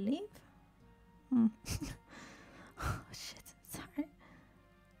 Do I leave? Oh, shit. Sorry.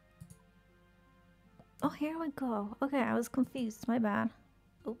 Oh, here we go. Okay, I was confused. My bad.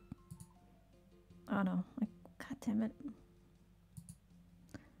 Oh. Oh, no. God damn it.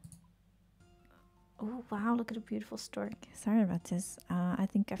 Oh, wow. Look at a beautiful stork. Sorry about this. I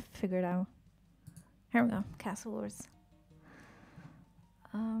think I figured out. Here we go. Castle Wars.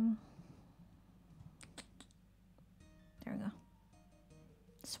 There we go.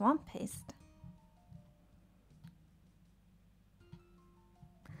 Swamp paste.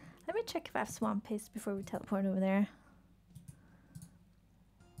 Let me check if I have swamp paste before we teleport over there.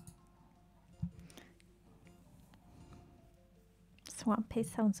 Swamp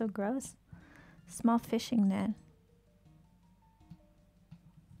paste sounds so gross. Small fishing net.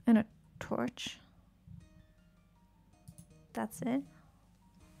 And a torch. That's it.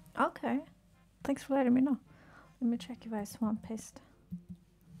 Okay. Thanks for letting me know. Let me check if I have swamp paste.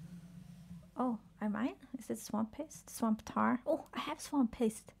 Oh, I might? Is it swamp paste? Swamp tar? Oh, I have swamp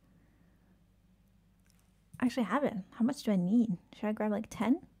paste. I actually have it. How much do I need? Should I grab like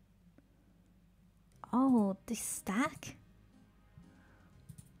 10? Oh, this stack?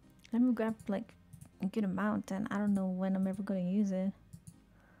 Let me grab like a good amount, and I don't know when I'm ever going to use it.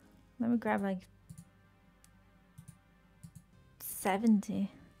 Let me grab like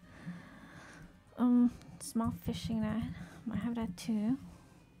 70. Small fishing net. Might have that too.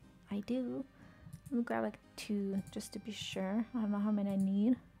 I do. Let me grab like 2 just to be sure. I don't know how many I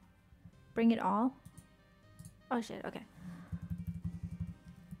need. Bring it all. Oh shit, okay.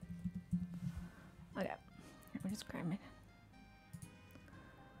 Okay. Let me just grab it.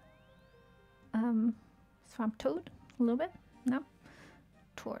 Swamp toad? A little bit? No?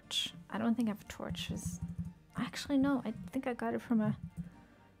 Torch. I don't think I have torches. Actually, no. I think I got it from a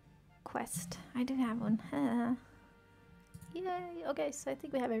quest. I do have one. Yay! Okay, so I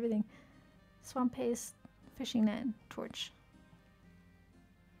think we have everything. Swamp paste, fishing net, torch.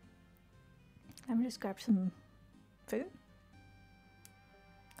 Let me just grab some food.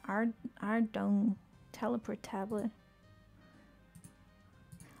 Our dung teleport tablet.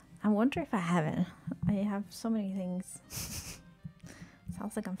 I wonder if I have it. I have so many things.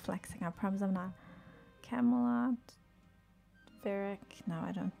 Sounds like I'm flexing. I promise I'm not. Camelot. Varric. No,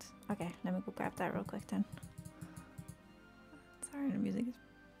 I don't. Okay, let me go grab that real quick then. Sorry, the music is...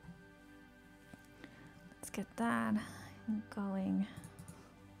 Let's get that going.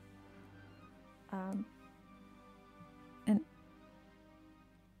 And...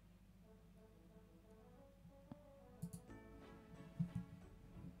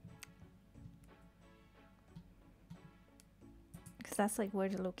 Because that's like where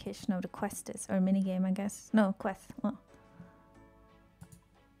the location of the quest is. Or minigame, I guess. No, quest. Well.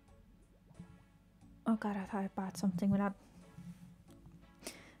 Oh god, I thought I bought something without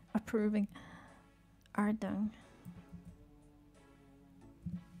approving. Ardung.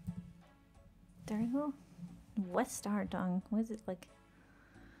 There you go. West Ardung. What is it like?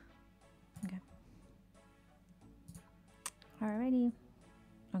 Okay. Alrighty.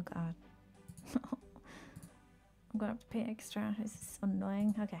 Oh god. I'm gonna have to pay extra. This is so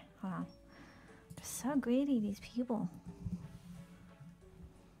annoying. Okay, hold on. They're so greedy, these people.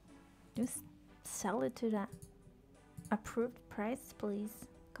 Just sell it to that approved price, please.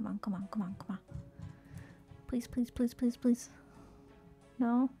 Come on, come on, come on, come on. Please, please, please, please, please.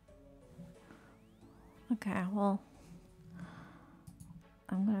 No? Okay, well,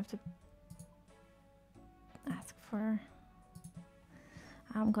 I'm gonna have to ask for...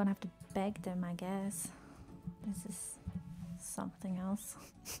 I'm gonna have to beg them, I guess. This is something else.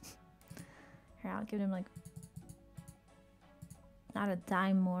 Here, I'll give them like... not a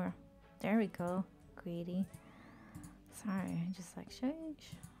dime more. There we go. Greedy. Sorry, just like, shh.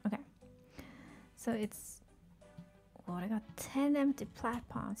 Okay. So it's... god, I got 10 empty plat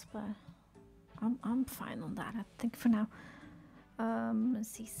pots, but I'm fine on that, I think, for now. Let's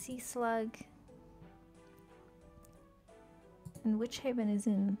see, sea slug. And Witch Haven is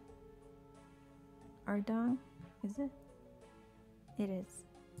in Ardong, is it? It is.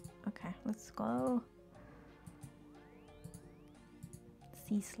 Okay, let's go.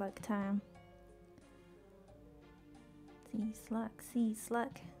 Sea slug time. Sea slug, sea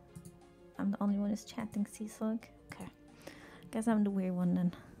slug. I'm the only one who's chanting sea slug. Okay. Guess I'm the weird one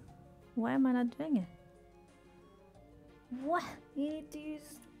then. Why am I not doing it? What? You need to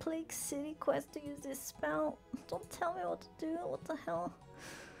use Plague City quest to use this spell? Don't tell me what to do. What the hell?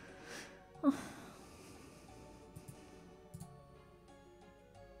 Oh.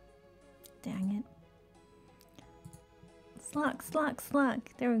 Dang it. Slug, slug, slug.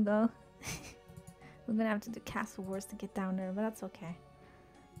 There we go. We're gonna have to do Castle Wars to get down there, but that's okay.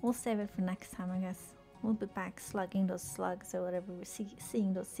 We'll save it for next time, I guess. We'll be back slugging those slugs or whatever. We're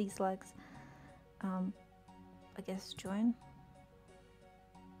seeing those sea slugs. I guess join.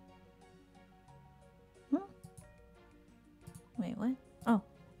 Wait, what? Oh,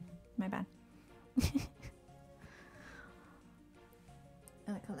 my bad.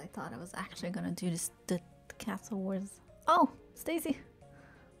 Because I thought I was actually gonna do this, the Castle Wars. Oh, Stacy,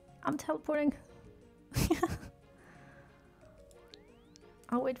 I'm teleporting.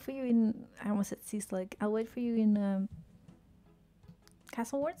 I'll wait for you in. I almost said sea slug. I'll wait for you in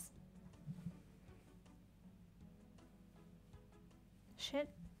Castle Wars. Shit.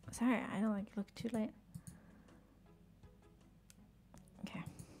 Sorry, I don't like look too late. Okay.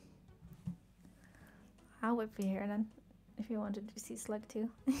 I'll wait for you here then. If you want to do sea slug too.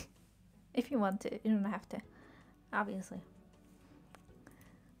 If you want to, you don't have to. Obviously.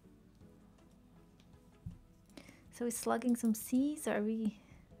 So we're slugging some seas, or are we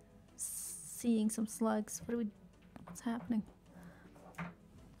seeing some slugs? What's happening?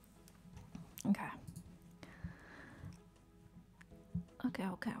 Okay.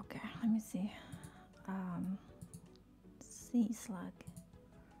 Okay. Let me see. Sea slug.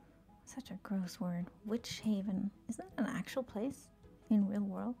 Such a gross word. Witch Haven. Is that an actual place in real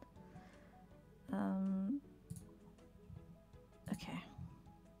world? Okay.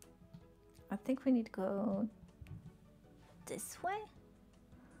 I think we need to go this way?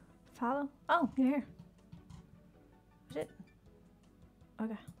 Follow? Oh, you're here. Shit.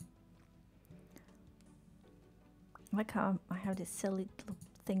 Okay. I like how I have this silly little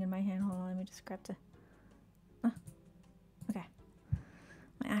thing in my hand. Hold on, let me just grab the... okay.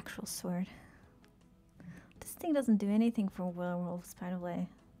 My actual sword. This thing doesn't do anything for werewolves, by the way.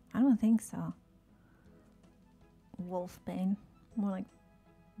 I don't think so. Wolfbane. More like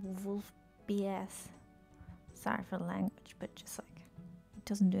wolf BS. Sorry for the language, but just like, it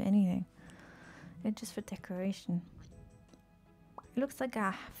doesn't do anything. It's just for decoration. It looks like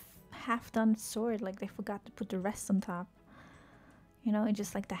a half-done sword, like they forgot to put the rest on top. You know, it's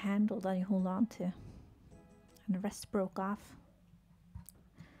just like the handle that you hold on to. And the rest broke off.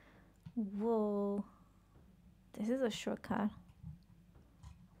 Whoa. This is a shortcut.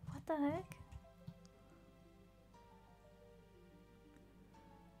 What the heck?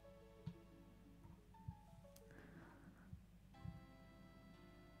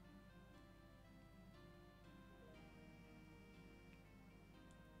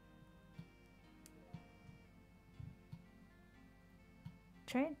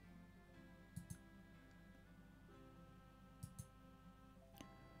 Trade?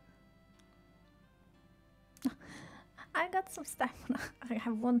 I got some stamina. I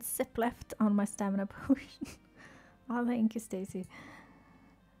have one sip left on my stamina potion. Oh, thank you, Stacy. Do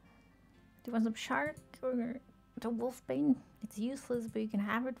you want some shark or the wolfbane? It's useless, but you can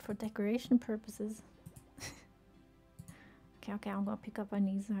have it for decoration purposes. Okay, I'm gonna pick up on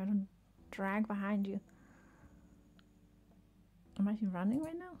these so I don't drag behind you. Am I running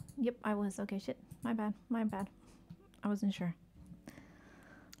right now? Yep, I was. Okay, shit. My bad. I wasn't sure.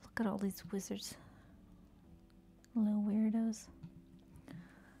 Look at all these wizards. Little weirdos.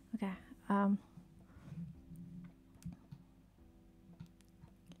 Okay, are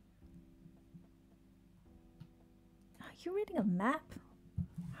you reading a map?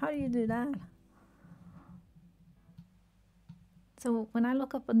 How do you do that? So when I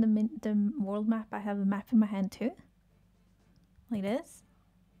look up on the world map, I have a map in my hand too? Like this?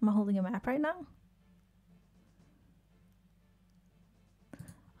 Am I holding a map right now?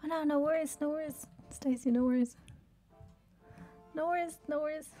 Oh no, no worries. Stacy, no worries. No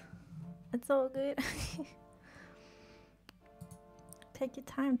worries. It's all good. Take your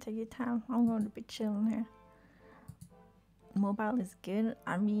time. I'm going to be chilling here. Mobile is good.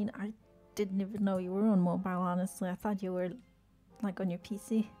 I mean, didn't even know you were on mobile, honestly. I thought you were like on your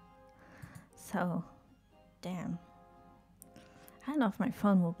PC. So, damn. I don't know if my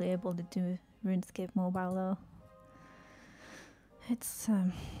phone will be able to do RuneScape mobile though. It's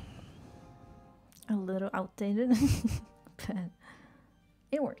a little outdated, but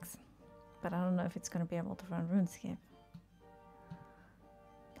it works. But I don't know if it's gonna be able to run RuneScape.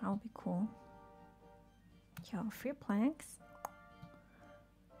 That would be cool. Yo, free planks.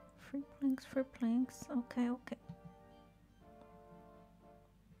 Free planks, free planks. Okay, okay.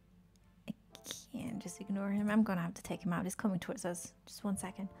 I can't just ignore him. I'm gonna have to take him out. He's coming towards us. Just 1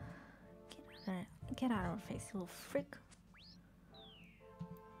 second. Get out of there. Get out of our face, you little freak.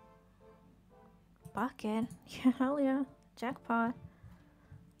 Bucket. Yeah, hell yeah. Jackpot.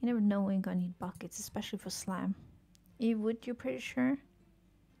 You never know when you're gonna need buckets, especially for slime. You're pretty sure?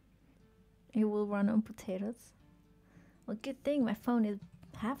 It will run on potatoes. Well, good thing my phone is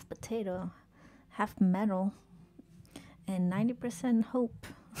half potato, half metal, and 90% hope.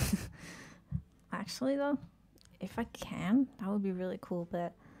 Actually, though, if I can, that would be really cool,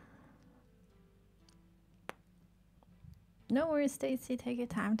 but no worries, Stacy. Take your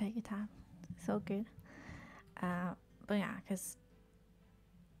time, take your time. So good. But yeah, because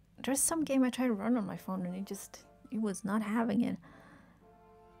there's some game I tried to run on my phone and it was not having it.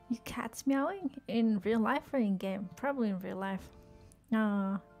 You cats meowing in real life or in game? Probably in real life.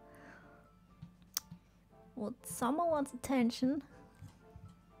 Well, someone wants attention.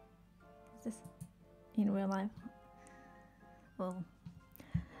 Is this in real life? Well,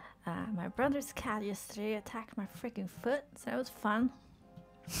 my brother's cat yesterday attacked my freaking foot, so that was fun.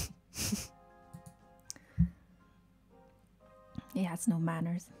 He has no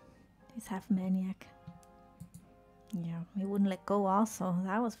manners. He's half maniac. Yeah, he wouldn't let go also.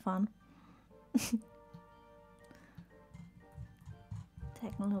 That was fun.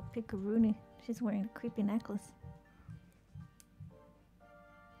 Taking a little pickaroony. She's wearing a creepy necklace.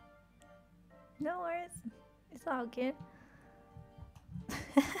 No worries. It's all good.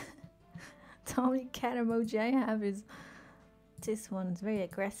 The only cat emoji I have is this one. It's very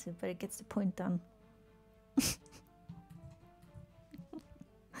aggressive, but it gets the point done.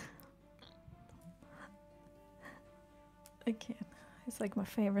 I can't. It's like my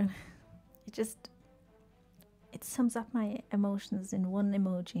favorite. It sums up my emotions in one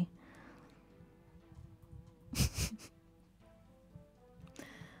emoji.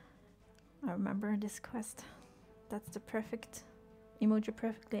 I remember this quest. That's the perfect emoji,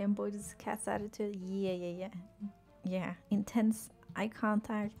 perfectly embodies cat's attitude. Yeah. Intense eye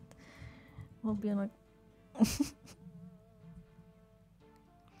contact. We'll be like.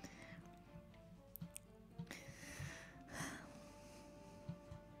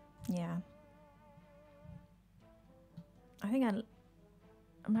 Yeah. I think I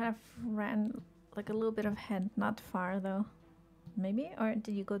might have ran like a little bit ahead, not far though. Maybe? Or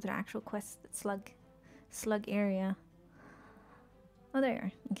did you go to the actual quest slug area? Oh, there you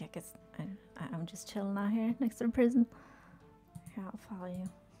are. Okay, I guess I'm just chilling out here next to the prison. Here, I'll follow you.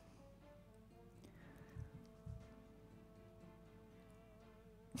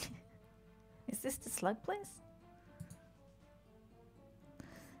 Is this the slug place?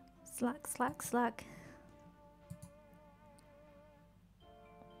 Slug.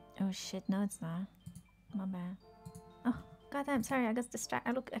 Oh shit, no it's not. My bad. Oh, goddamn, sorry, I got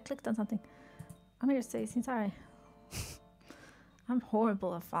distracted. I clicked on something. I'm here, Stacey, sorry. I'm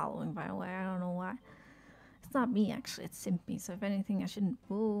horrible at following, by the way, I don't know why. It's not me, actually, it's Simpy, so if anything, I shouldn't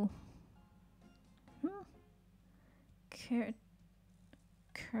boo.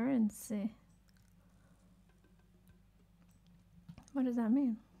 Currency. What does that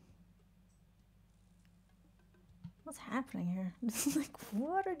mean? What's happening here? Like,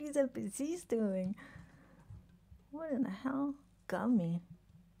 what are these NPCs doing? What in the hell? Gummy.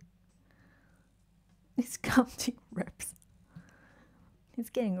 He's counting rips. He's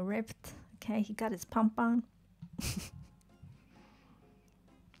getting ripped. Okay, he got his pump on.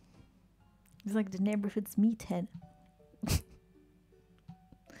 He's like the neighborhood's meathead. I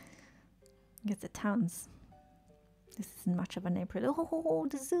guess the town's. This isn't much of a neighborhood. Oh,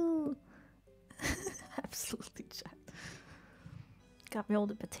 the zoo! Absolutely chat. Got me all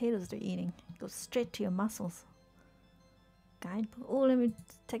the potatoes they're eating. Goes straight to your muscles. Guidebook. Oh, let me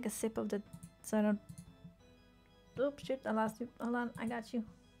take a sip of the. So I don't. Oops, shit, I lost you. Hold on, I got you.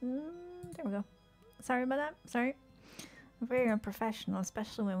 There we go. Sorry about that. Sorry. I'm very unprofessional,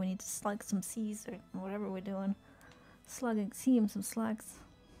 especially when we need to slug some seas or whatever we're doing. Seeing some slugs.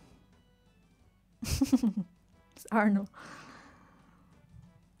 It's Arnold.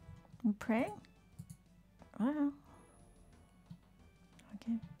 I'm praying? Wow.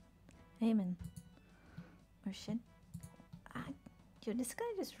 Okay. Amen. Oh shit. Yo, this guy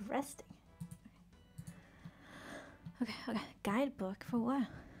just resting. Okay, okay. Guidebook for what?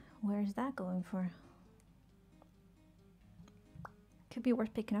 Where is that going for? Could be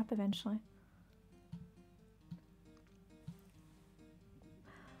worth picking up eventually.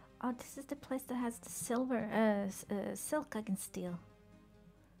 Oh, this is the place that has the silver, silk I can steal.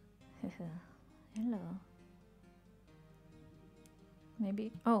 Hello.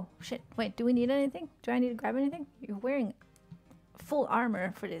 Maybe. Oh, shit. Wait, do we need anything? Do I need to grab anything? You're wearing full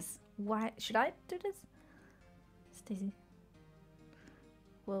armor for this. Why? Should I do this? Stacy.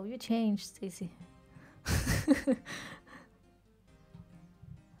 Well, you changed, Stacy.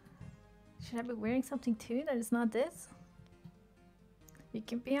 Should I be wearing something too that is not this? You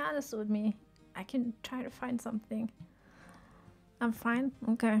can be honest with me. I can try to find something. I'm fine.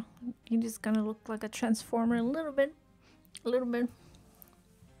 Okay. You're just gonna look like a transformer a little bit. A little bit.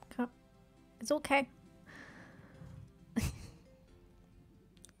 Okay. It's okay.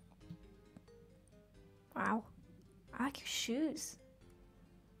 Wow. I like your shoes.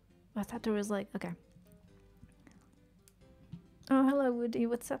 I thought there was like, okay. Oh, hello, Woody.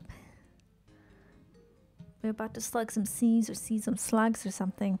 What's up? We're about to slug some seas or see some slugs or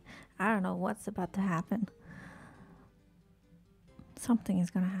something. I don't know what's about to happen. Something is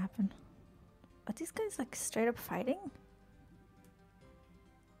gonna happen. Are these guys like straight up fighting?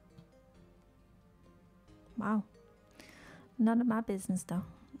 Wow. None of my business though.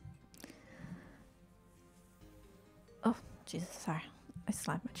 Oh, Jesus, sorry. I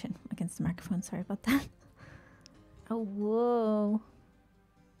slapped my chin against the microphone. Sorry about that. Oh, whoa.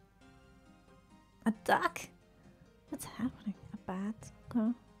 A duck? What's happening? A bat?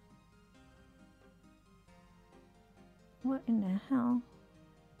 Okay. What in the hell?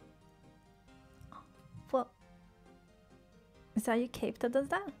 Well, is that your cape that does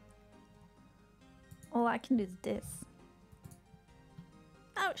that? All I can do is this.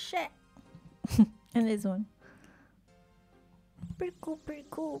 Oh shit! And this one. Pretty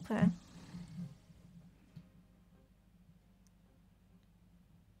cool, but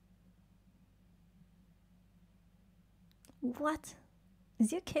what?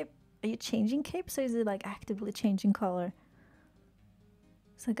 Is your cape? Are you changing capes or is it like actively changing color?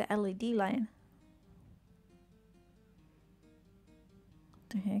 It's like a LED line. What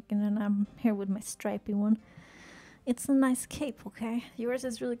the heck? And then I'm here with my stripy one. It's a nice cape, okay? Yours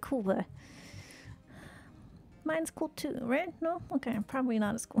is really cool, but mine's cool too, right? No? Okay, probably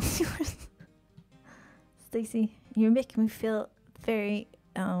not as cool as yours. Stacy, you're making me feel very,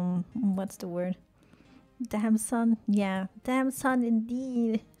 what's the word? Damn son. Yeah, damn son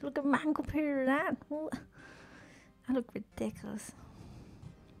indeed. Look at mine compared to that. I look ridiculous.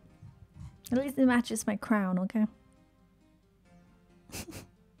 At least it matches my crown, okay?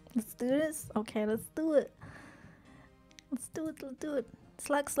 Let's do this? Okay, let's do it. Let's do it.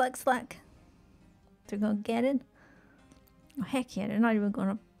 Slug. They're gonna get it? Oh, heck yeah, they're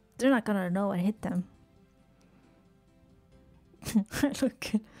not gonna know I hit them. I look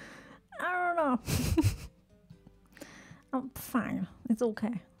good. I don't know. I'm fine. It's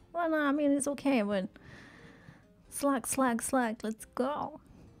okay. Well, no, I mean, it's okay, but slug. Let's go.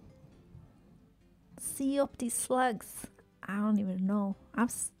 See up these slugs. I don't even know.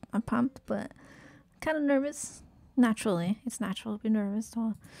 I'm pumped, but kind of nervous. Naturally. It's natural to be nervous,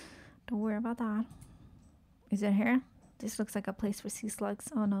 so don't worry about that. Is it here? This looks like a place for sea slugs.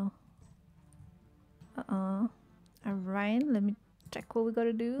 Oh, no. Alright, let me check what we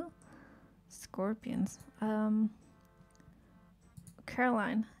gotta do. Scorpions.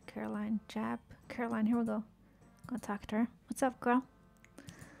 Caroline, Jab. Caroline, here we go. Gonna talk to her. What's up, girl?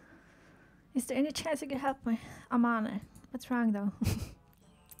 Is there any chance you could help me? I'm on it. What's wrong, though?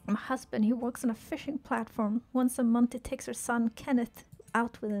 My husband, he works on a fishing platform. Once a month, he takes her son, Kenneth,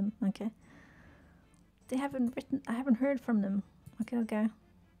 out with him. Okay. I haven't heard from them. Okay.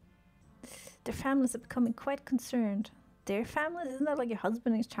 Their families are becoming quite concerned. Their families? Isn't that like your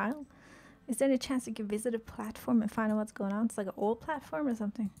husband and his child? Is there any chance you could visit a platform and find out what's going on? It's like an old platform or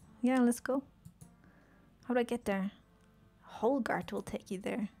something. Yeah, let's go. How do I get there? Holgart will take you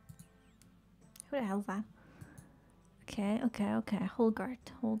there. Who the hell's that? Okay. Holgart.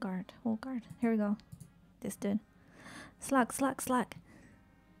 Here we go. This dude. Slug.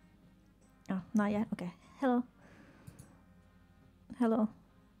 Oh, not yet. Okay. Hello.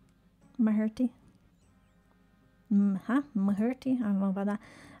 Maherty? Maherty? I don't know about that.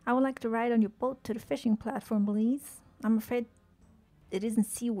 I would like to ride on your boat to the fishing platform, please. I'm afraid it isn't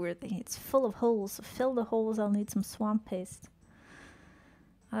seaworthy. It's full of holes. So fill the holes. I'll need some swamp paste.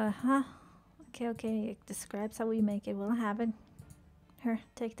 Okay. It describes how we make it. We'll have it. Here,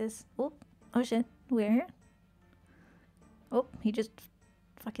 take this. Oh, oh shit, we're here. Oh, he just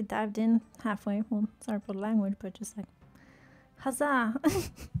fucking dived in halfway. Well, sorry for the language, but just like, huzzah!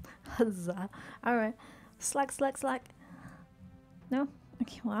 Huzzah! Alright, slack. No?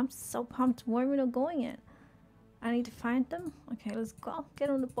 Okay, well, I'm so pumped. Where are we not going yet? I need to find them? Okay, let's go. Get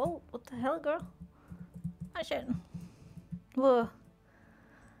on the boat. What the hell, girl? Oh shit. Whoa.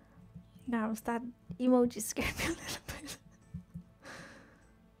 Now, that emoji scared me a little bit.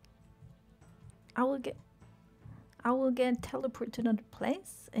 I will get teleported to another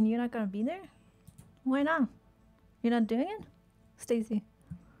place and you're not gonna be there? Why not? You're not doing it? Stacy.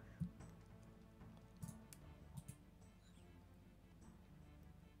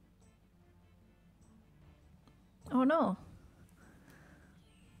 Oh no.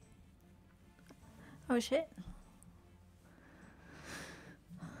 Oh shit.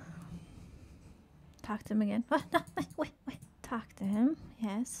 Talk to him again. Oh, no, wait. Talk to him.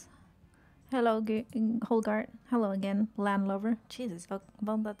 Yes. Hello, Holgart. Hello again, landlover. Jesus,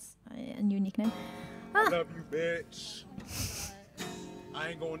 well, that's a unique name. I love you, bitch. I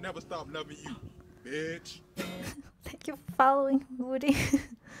ain't gonna never stop loving you, bitch. Thank you for following, Woody.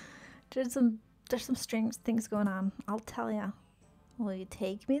 There's some strange things going on. I'll tell ya. Will you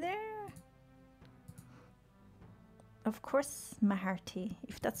take me there? Of course, my hearty.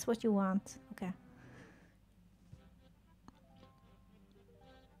 If that's what you want. Okay.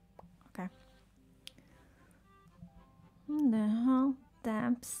 Okay. No,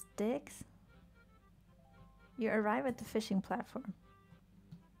 damp sticks. You arrive at the fishing platform.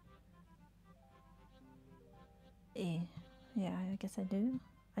 Yeah, I guess I do.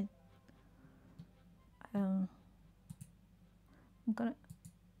 I'm gonna.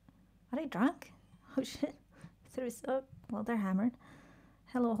 Are they drunk? Oh shit! Oh, well, they're hammered.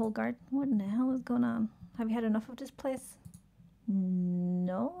 Hello, Holgard. What in the hell is going on? Have you had enough of this place?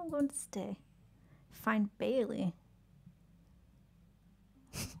 No, I'm going to stay. Find Bailey.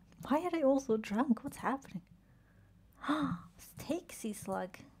 Why are they all so drunk? What's happening? Take sea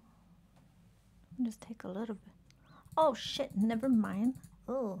slug. Just take a little bit. Oh shit! Never mind.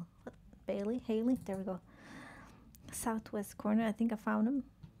 Oh, what? Bailey, Haley. There we go. Southwest corner. I think I found him.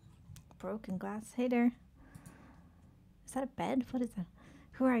 Broken glass. Hey there. Is that a bed? What is that?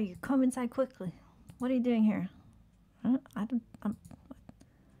 Who are you? Come inside quickly. What are you doing here?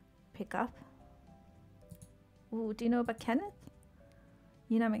 Pick up. Ooh, do you know about Kenneth?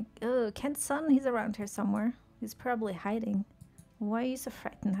 You know, I mean, oh, Kent's son, he's around here somewhere. He's probably hiding. Why are you so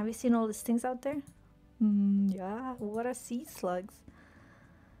frightened? Have you seen all these things out there? Yeah, what are sea slugs?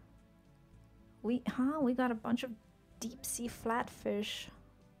 We got a bunch of deep sea flatfish.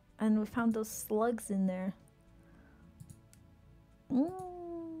 And we found those slugs in there.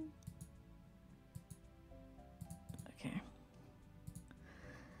 Okay.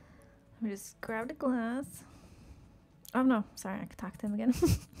 Let me just grab the glass. Oh no, sorry, I could talk to him again.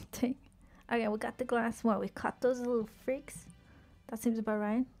 Okay, we got the glass. What, we caught those little freaks? That seems about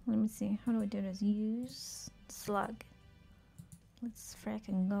right. Let me see. How do we do this? Use slug. Let's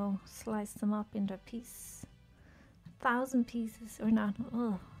frickin' go. Slice them up into a piece. 1,000 pieces or not.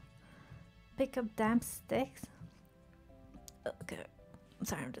 Ugh. Pick up damp sticks. Okay. I'm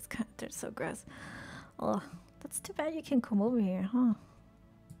sorry, I'm just kind of, they're so gross. Oh, that's too bad you can come over here, huh?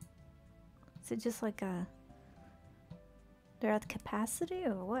 Is it just like a... They're at capacity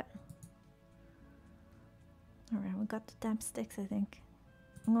or what? Alright, we got the damp sticks, I think.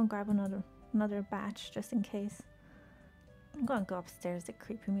 I'm gonna grab another batch just in case. I'm gonna go upstairs. They're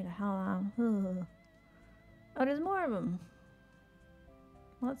creeping me the hell out. Ugh. Oh, there's more of them.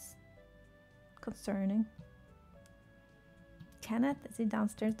 Well, that's concerning. Kenneth, is he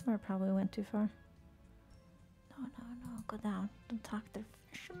downstairs? Or probably went too far. No, go down. Don't talk to the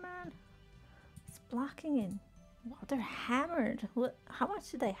fisherman. It's blocking it. Wow, they're hammered. What? How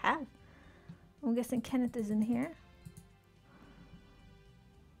much do they have? I'm guessing Kenneth is in here.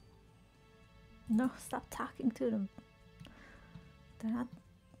 No, stop talking to them. They're not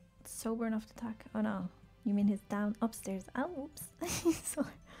sober enough to talk. Oh no, you mean he's down upstairs. Oh, oops. Sorry.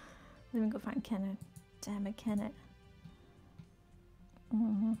 Let me go find Kenneth. Damn it, Kenneth.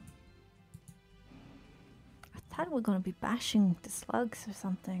 I thought we were gonna be bashing the slugs or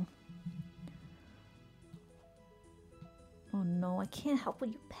something. Oh no, I can't help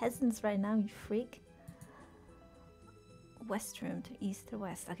with you peasants right now, you freak. West room to east to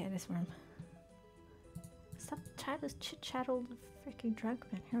west. Okay, this room. Stop trying to chit-chat all the freaking drunk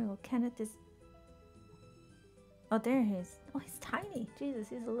man. Here we go. Kenneth is... Oh, there he is. Oh, he's tiny. Jesus,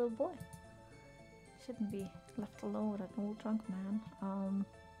 he's a little boy. Shouldn't be left alone with an old drunk man.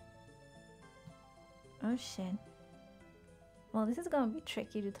 Oh shit. Well, this is gonna be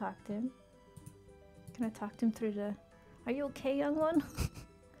tricky to talk to him. Can I talk to him through the... Are you okay, young one?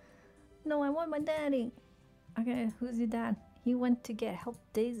 No, I want my daddy. Okay, who's your dad? He went to get help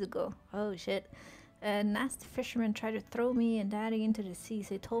days ago. Oh, shit. A nasty fisherman tried to throw me and daddy into the sea,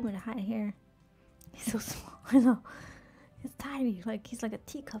 so he told me to hide here. He's so small. I know. He's tiny. Like, he's like a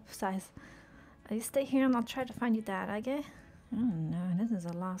teacup size. You stay here and I'll try to find your dad, okay? Oh, no. This is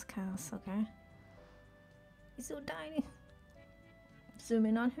a lost cause, okay? He's so tiny. Zoom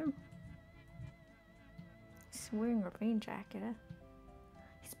in on him. He's wearing a rain jacket, eh?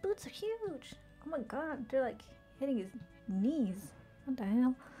 His boots are huge. Oh my god, they're like hitting his knees. What the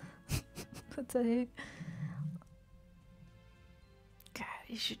hell? What the heck? God,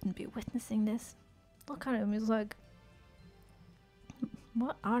 you shouldn't be witnessing this. Look at him, he's like...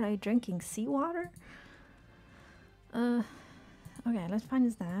 What are they drinking? Seawater? Okay, let's find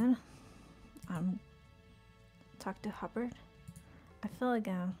his dad. Talk to Hubbard. I feel like,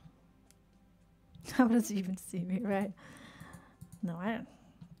 how does he even see me, right? No, I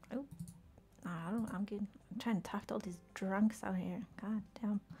don't. Oh, I'm good. I'm trying to talk to all these drunks out here. God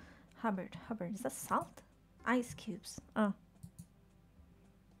damn. Hubbard, is that salt? Ice cubes. Oh.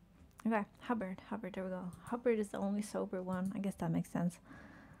 Okay, Hubbard, there we go. Hubbard is the only sober one. I guess that makes sense.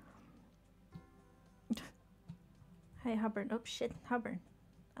 Hey, Hubbard. Oh, shit, Hubbard.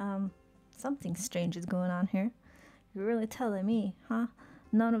 Something strange is going on here. You're really telling me, huh?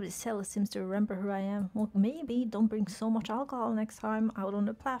 None of the sellers seems to remember who I am. Well, maybe don't bring so much alcohol next time out on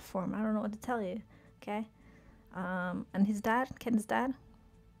the platform. I don't know what to tell you, okay? And his dad, Kent's dad?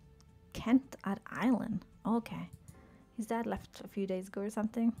 Kent at Island. Okay. His dad left a few days ago or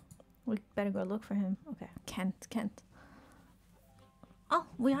something. We better go look for him. Okay, Kent. Oh,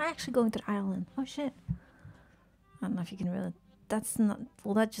 we are actually going to the island. Oh, shit. I don't know if you can really... That's not...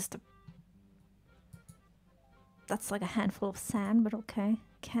 Well, that's just a... That's like a handful of sand, but okay.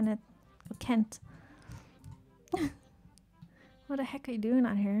 Kent. What the heck are you doing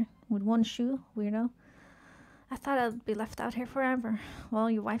out here? With one shoe, weirdo? I thought I'd be left out here forever.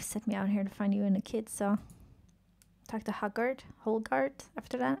 Well, your wife sent me out here to find you and the kids, so... Talk to Holgard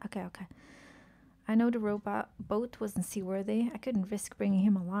after that? Okay. I know the robot boat wasn't seaworthy. I couldn't risk bringing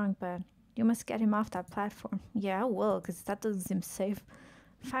him along, but you must get him off that platform. Yeah, I will, because that doesn't seem safe.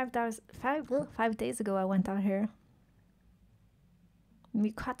 5 days ago I went out here.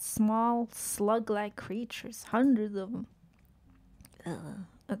 We caught small slug-like creatures, hundreds of them.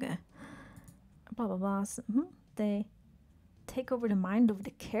 Okay. Blah, blah, blah. So, they take over the mind of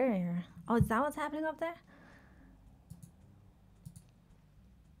the carrier. Oh, is that what's happening up there?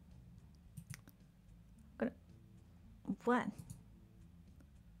 What?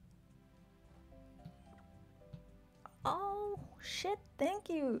 Oh, shit, thank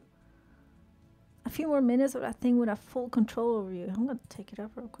you. A few more minutes of that thing would have full control over you. I'm gonna take it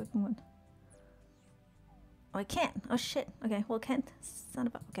up real quick. Oh, I can't. Oh, shit. Okay, well, can't. Son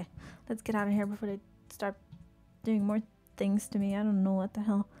of a... Okay, let's get out of here before they start doing more things to me. I don't know what the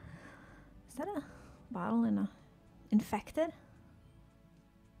hell. Is that a bottle in a... Infected?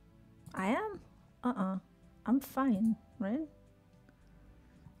 I am? I'm fine, right?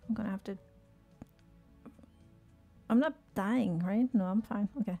 I'm gonna have to... I'm not dying, right? No, I'm fine.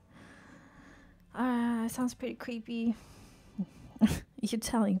 Okay. Sounds pretty creepy. You're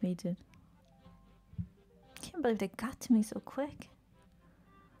telling me, dude. Can't believe they got to me so quick.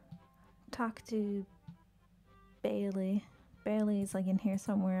 Talk to Bailey. Bailey is like in here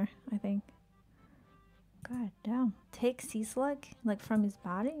somewhere, I think. God damn. Take sea slug? Like from his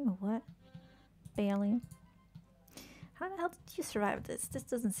body or what? Bailey. How the hell did you survive this? This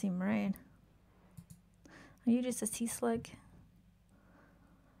doesn't seem right. Are you just a sea slug?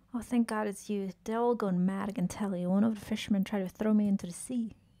 Oh, thank God it's you. They're all going mad, I can tell you. One of the fishermen tried to throw me into the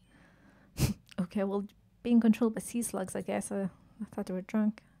sea. Okay, well, being controlled by sea slugs, I guess. I thought they were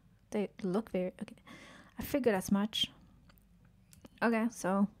drunk. They look very... Okay, I figured as much. Okay,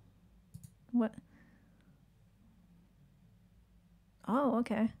 so... What? Oh,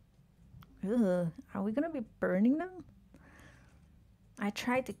 okay. Ugh, are we gonna be burning them? I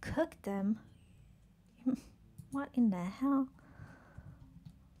tried to cook them. What in the hell?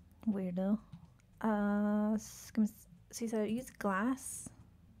 Weirdo. See, so use glass.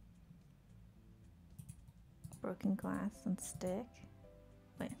 Broken glass and stick.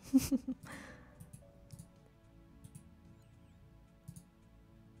 Wait.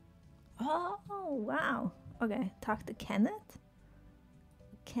 Oh, wow. Okay, talk to Kenneth.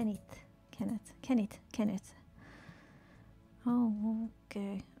 Kenneth. Oh,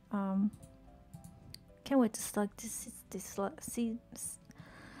 okay. Can't wait to slug up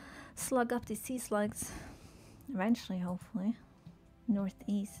these sea slugs. Eventually, hopefully.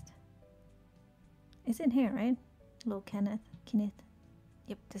 Northeast. It's in here, right? Little Kenneth.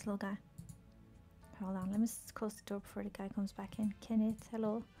 Yep, this little guy. Hold on, let me close the door before the guy comes back in. Kenneth,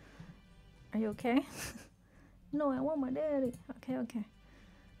 hello. Are you okay? No, I want my daddy. Okay, okay.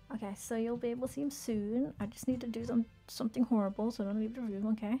 Okay, so you'll be able to see him soon. I just need to do something horrible, so don't leave the room,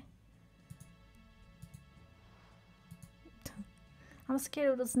 okay? I'm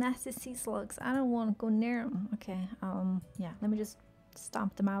scared of those nasty sea slugs. I don't want to go near them. Okay, yeah, let me just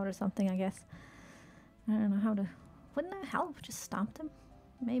stomp them out or something, I guess. I don't know how to... Wouldn't that help? Just stomp them?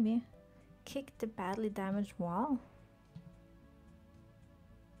 Maybe. Kick the badly damaged wall.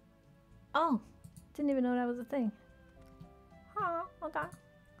 Oh! Didn't even know that was a thing. Oh, okay.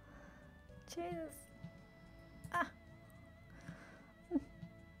 Jesus. Ah.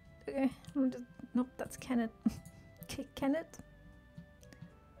 Okay, I'm just... Nope, that's Kenneth. Kick Kenneth.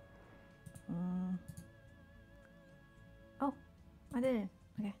 Oh, I didn't.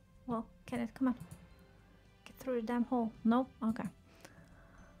 Okay, well, Kenneth, come on. Get through the damn hole. Nope, okay.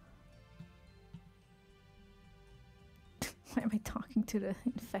 Why am I talking to the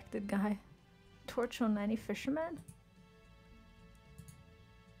infected guy? Torch on any fisherman?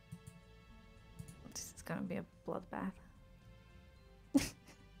 This is gonna be a bloodbath.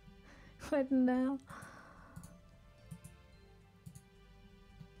 What now?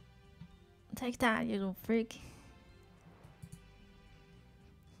 Take that, you little freak.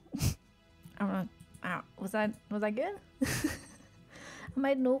 I don't know. Was I good? I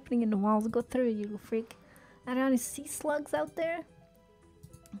made an opening in the walls. Go through, you little freak. Are there any sea slugs out there?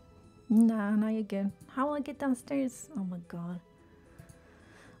 Nah, now you're good. How will I get downstairs? Oh my god.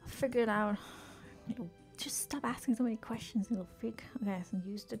 I'll figure it out. Just stop asking so many questions, you little freak. Okay, so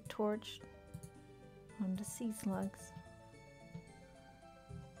use the torch on the sea slugs.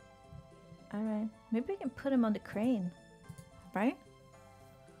 Alright, maybe we can put him on the crane, right?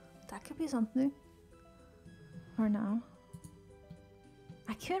 That could be something. Or no.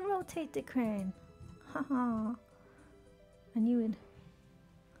 I can rotate the crane. Haha. I knew it.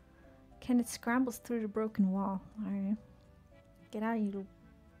 Kenneth scrambles through the broken wall. Alright. Get out, you little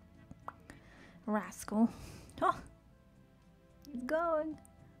rascal. Oh! He's going.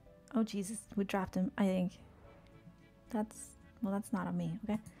 Oh Jesus, we dropped him, I think. That's... well, that's not on me,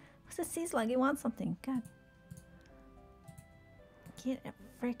 okay? What's the sea slug? He wants something. God. Get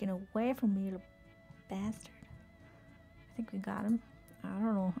freaking away from me, you little bastard. I think we got him. I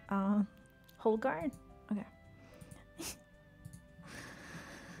don't know. Hold guard? Okay.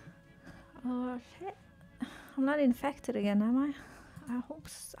 Oh shit. I'm not infected again, am I? I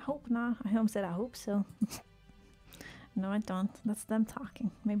hope not. I almost said I hope so. No, I don't. That's them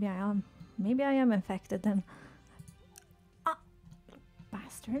talking. Maybe I am. Maybe I am infected then. Ah!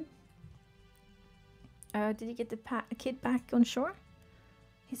 Bastard. Did you get the kid back on shore?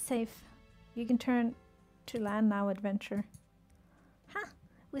 He's safe. You can turn to land now, adventure. Huh?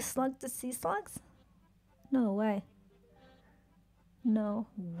 We slugged the sea slugs? No way. No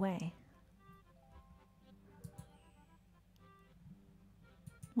way.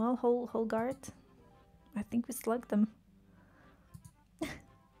 Well, hold guard. I think we slugged them.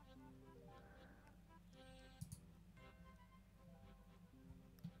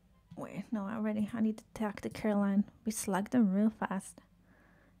 Wait, no, I need to talk to Caroline. We slugged them real fast.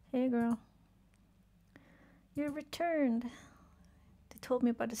 Hey, girl. You returned. They told me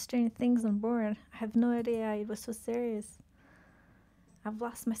about the strange things on board. I have no idea it was so serious. I've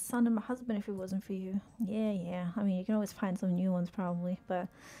lost my son and my husband if it wasn't for you. Yeah. I mean, you can always find some new ones probably, but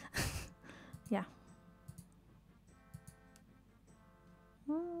yeah.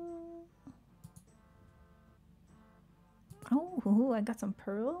 Oh, I got some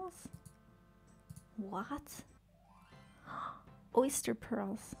pearls. What? Oyster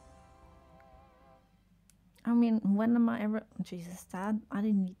pearls. I mean, when am I ever... Jesus, Dad, I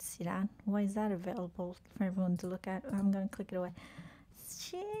didn't need to see that. Why is that available for everyone to look at? I'm gonna click it away.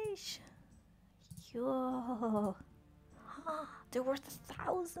 Sheesh. Yo. They're worth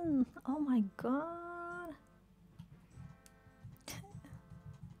 1,000. Oh my god.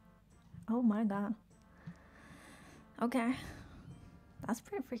 Oh my god. Okay. That's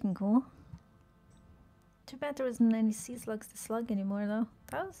pretty freaking cool. Too bad there wasn't any sea slugs to slug anymore though.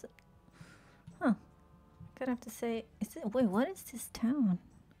 That was... Huh. Gonna have to say... Is it... Wait, what is this town?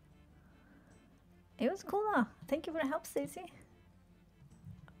 It was cool though. Thank you for the help, Stacey.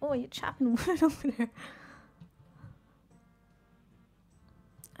 Oh, you're chopping wood over there.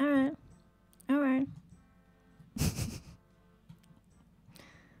 Alright. Alright.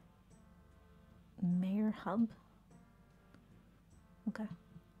 Mayor Hub. Okay.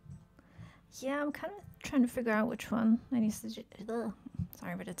 Yeah, I'm kind of trying to figure out which one.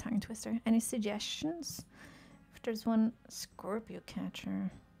 Sorry for the tongue twister. Any suggestions? If there's one Scorpio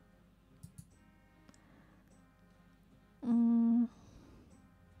catcher. Oh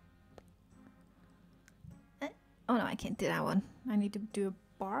no, I can't do that one. I need to do a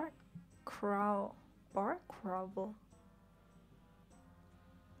bar crawl. Bar crawble.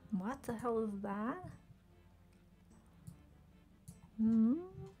 What the hell is that?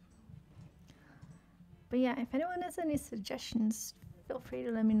 But yeah, if anyone has any suggestions, feel free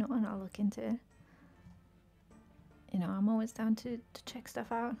to let me know and I'll look into it. You know, I'm always down to check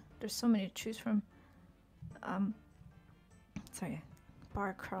stuff out. There's so many to choose from. Sorry,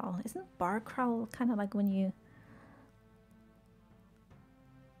 bar crawl. Isn't bar crawl kind of like when you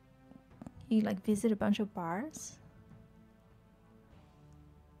like visit a bunch of bars?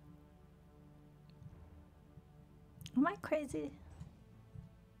 Am I crazy?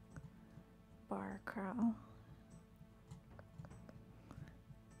 Bar crawl.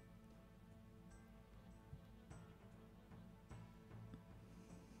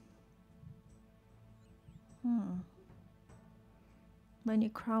 When you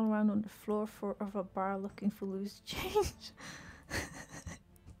crawl around on the floor of a bar looking for loose change.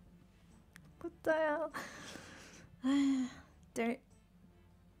 What the hell?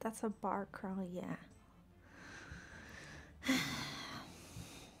 That's a bar crawl, yeah.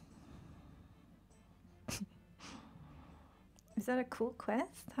 Is that a cool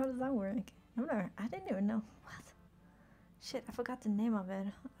quest? How does that work? I didn't even know. What? Shit, I forgot the name of it.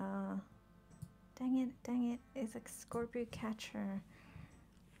 Dang it. It's like Scorpio catcher.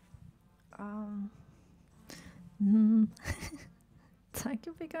 That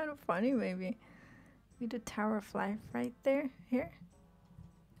could be kind of funny, maybe. We do Tower of Life right there. Here.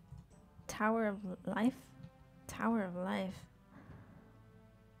 Tower of Life. Tower of Life.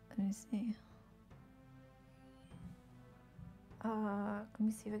 Let me see. Let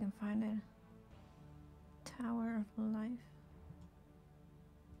me see if I can find it. Tower of Life.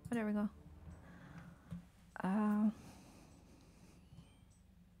 Oh, there we go.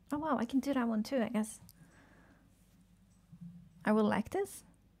 Oh wow, I can do that one too, I guess. I will like this.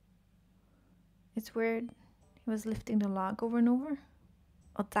 It's weird. He was lifting the log over and over.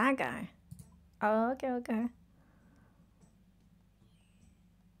 Oh, that guy. Oh, okay.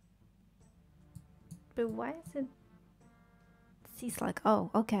 But why is it... He's like,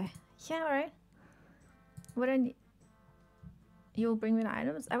 oh, okay. Yeah, alright. What I need... You'll bring me the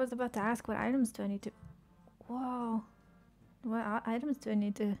items? I was about to ask, what items do I need to... Whoa. What items do I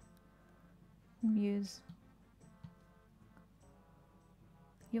need to use?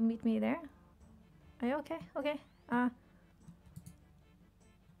 You'll meet me there? Are you okay? Okay.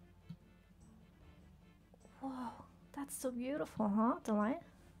 Whoa. That's so beautiful, huh? The light?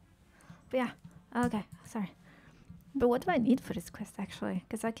 But yeah. Okay. Sorry. But what do I need for this quest, actually?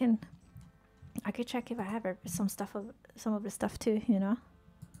 Because I could check if I have some of the stuff too, you know?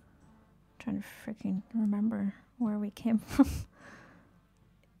 I'm trying to freaking remember where we came from.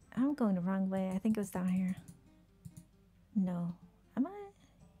 I'm going the wrong way. I think it was down here. No. Am I?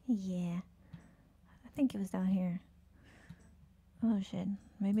 Yeah. I think it was down here. Oh shit.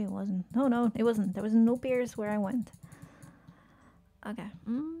 Maybe it wasn't. No, it wasn't. There was no bears where I went. Okay.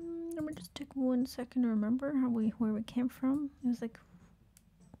 Let me just take 1 second to remember where we came from. It was like...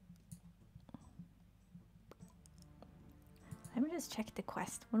 Let me just check the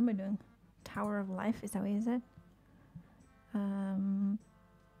quest. What am I doing? Tower of Life? Is that what you said?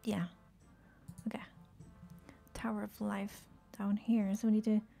 Yeah. Okay. Tower of Life down here. So we need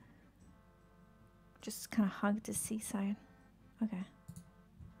to just kind of hug the seaside. Okay.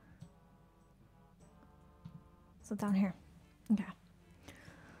 So down here. Okay.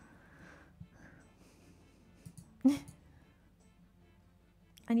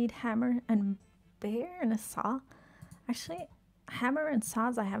 I need hammer and bear and a saw. Actually, hammer and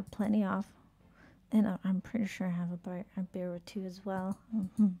saws I have plenty of. And I'm pretty sure I have a bear or two as well.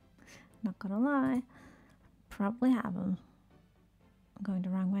 Not gonna lie. Probably have them. I'm going the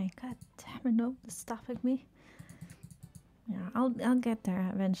wrong way. God damn it, no, it's stopping me. Yeah, I'll get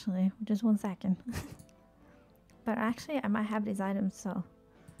there eventually. Just 1 second. But actually, I might have these items, so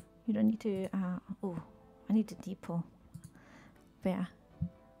you don't need to... oh, I need to depot. But yeah,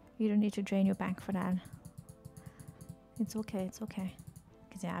 you don't need to drain your bank for that. It's okay, it's okay.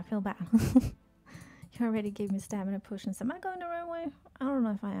 Because yeah, I feel bad. You already gave me stamina potions. Am I going the right way? I don't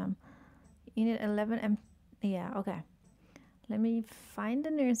know if I am. You need 11 yeah, okay. Let me find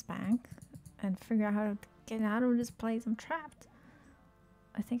the nearest bank and figure out how to get out of this place. I'm trapped.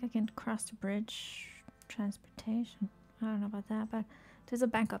 I think I can cross the bridge. Transportation. I don't know about that, but there's a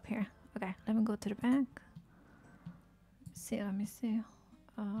bank up here. Okay, let me go to the back. Let me see.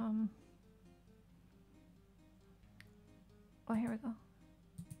 Oh, here we go.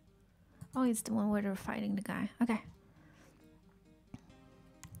 Oh, it's the one where they're fighting the guy. Okay.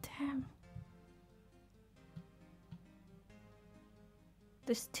 Damn.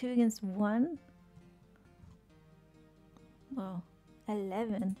 There's 2 against 1. Whoa.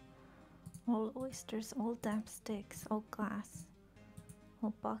 11. All oysters, all damp sticks, all glass,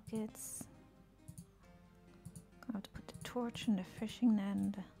 all buckets. I have to put the torch in the fishing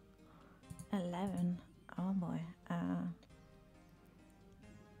net. 11. Oh boy. I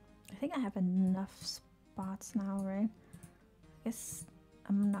think I have enough spots now, right? I guess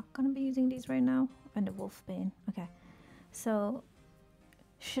I'm not gonna be using these right now. And the wolf bane. Okay. So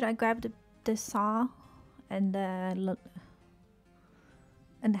should I grab the saw and the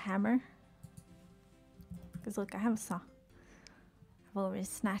hammer? Because look, I have a saw. I've already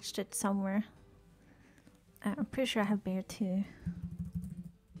snatched it somewhere. I'm pretty sure I have bear too.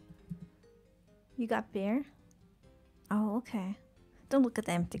 You got bear? Oh, okay. Don't look at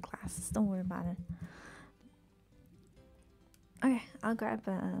the empty glasses. Don't worry about it. Okay, I'll grab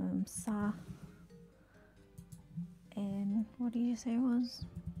a saw. And what did you say it was?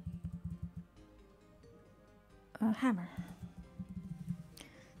 A hammer.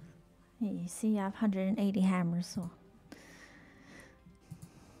 You see, I have 180 hammers, so.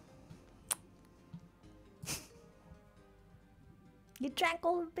 You drank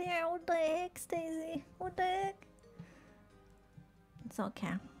all the beer? What the heck, Stacy? What the heck? It's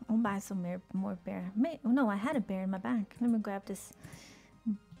okay. I'll buy some more beer. No, I had a beer in my bank. Let me grab this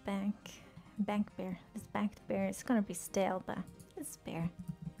bank beer. This banked beer. It's gonna be stale, but it's beer.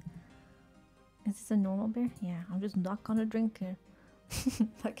 Is this a normal beer? Yeah, I'm just not gonna drink it.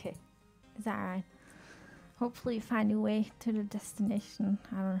 Okay. Is that alright? Hopefully you find your way to the destination.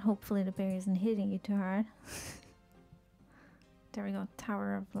 I don't know, hopefully the bear isn't hitting you too hard. There we go,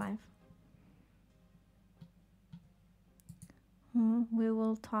 Tower of Life. We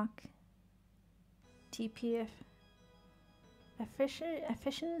will talk TPF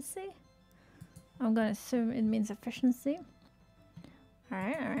efficiency. I'm gonna assume it means efficiency.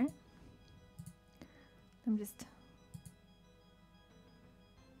 Alright, alright.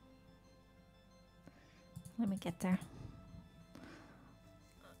 Let me get there.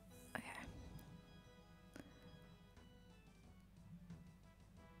 Okay.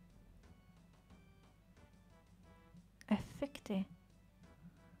 Effecti.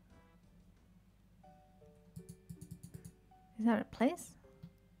 Is that a place?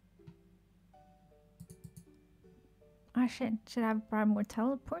 Oh shit, should I have brought more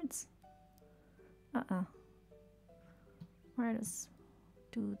teleports? Where are those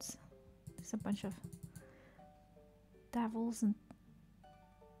dudes? There's a bunch of devils and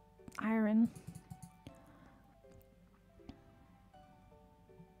iron.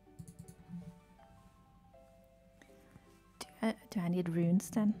 Do I need runes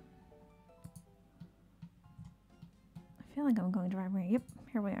then? I feel like I'm going the right way. Yep,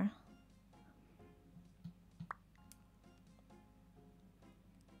 here we are.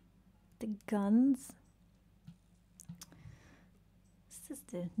 The guns. Is this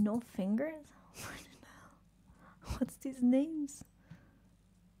the no fingers? What's these names?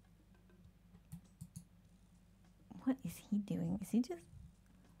 What is he doing? Is he just...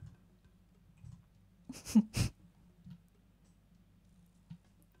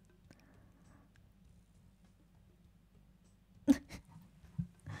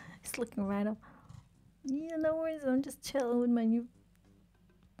 He's looking right up. Yeah, no worries. I'm just chilling with my new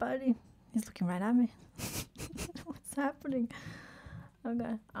buddy. He's looking right at me. What's happening?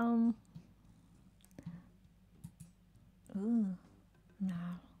 Okay. Ooh. No.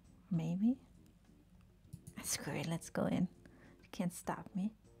 Maybe. Screw it. Let's go in. You can't stop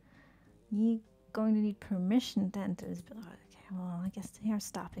me. You're going to need permission to enter this building. Okay. Well, I guess they are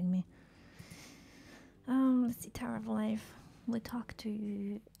stopping me. Let's see. Tower of Life. We talk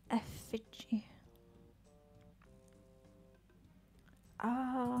to Effigy.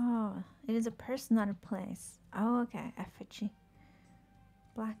 Oh, it is a person, not a place. Oh, okay. Effigy.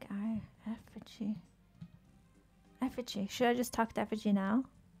 Black eye. Effigy. Effigy. Should I just talk to Effigy now?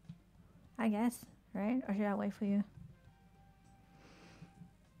 I guess, right? Or should I wait for you?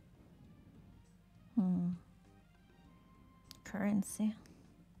 Currency.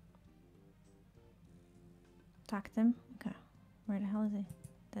 Talk to him? Okay. Where the hell is he?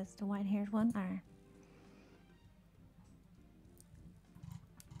 That's the white-haired one? Alright.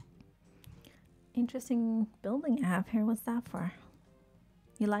 Interesting building app here. What's that for?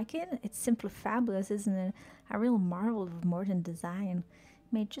 You like it? It's simply fabulous, isn't it? A real marvel of modern design.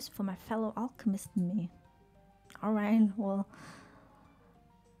 made just for my fellow alchemist and me. Alright, well.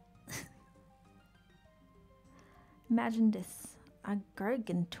 Imagine this. A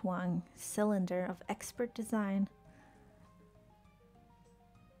gargantuan cylinder of expert design.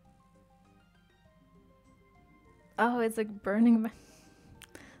 Oh, it's like Burning Man.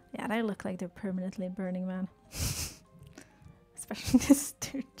 Yeah, they look like they're permanently Burning Man. Especially this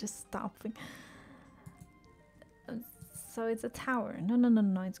dude just stopping. So it's a tower.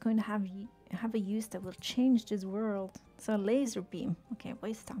 No. It's going to have a use that will change this world. So a laser beam. Okay, what are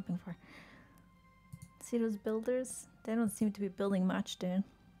you stopping for? See those builders? They don't seem to be building much, dude.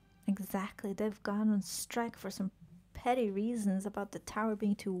 Exactly. They've gone on strike for some petty reasons about the tower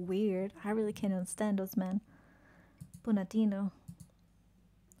being too weird. I really can't understand those men. Bonadino.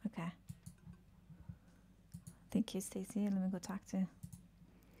 Okay. Thank you, Stacy. Let me go talk to...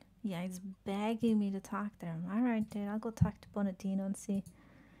 Yeah, he's begging me to talk to him. Alright, dude. I'll go talk to Bonadino and see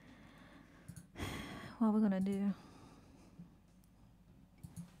what we're gonna do.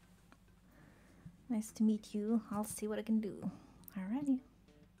 Nice to meet you. I'll see what I can do. Alrighty.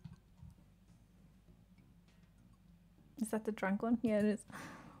 Is that the drunk one? Yeah, it is.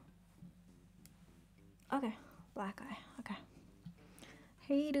 Okay. Black eye. Okay.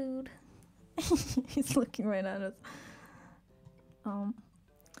 Hey, dude. He's looking right at us.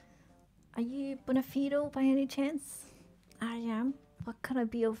 Are you Bonafido by any chance? I am. What could I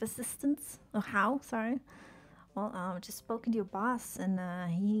be of assistance? Oh, how? Sorry. Well, just spoken to your boss, and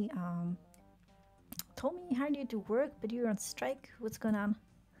he told me he hired you to work, but you're on strike. What's going on?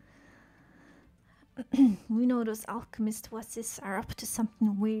 We know those alchemist what's are up to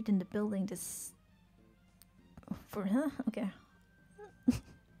something weird in the building. This okay.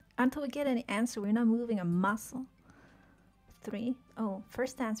 Until we get any answer, we're not moving a muscle. 3. Oh,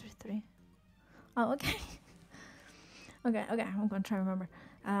 first answer 3. Oh, okay. okay, I'm gonna try to remember.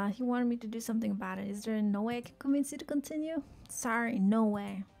 He wanted me to do something about it. Is there no way I can convince you to continue? Sorry, no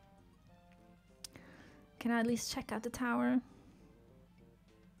way. Can I at least check out the tower?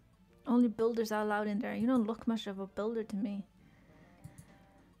 Only builders are allowed in there. You don't look much of a builder to me.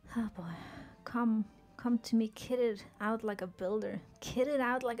 Oh boy. Come to me kitted out like a builder. Kitted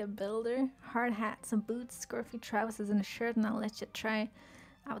out like a builder? Hard hat, some boots, scruffy trousers, and a shirt, and I'll let you try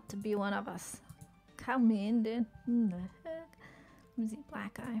out to be one of us. Come in, dude. The heck? Let me see,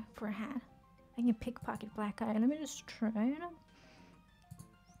 black eye for a hat. I can pickpocket black eye. Let me just try it.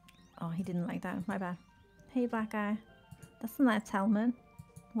 Oh, he didn't like that. My bad. Hey, black eye. That's a nice helmet.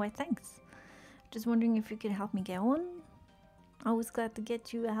 Why, thanks. Just wondering if you could help me get one. Always glad to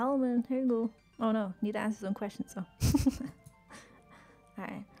get you a helmet. Here you go. Oh no, need to answer some questions though.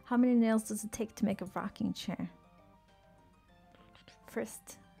 Alright, how many nails does it take to make a rocking chair?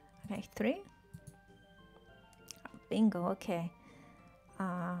 First, okay, 3? Bingo, okay.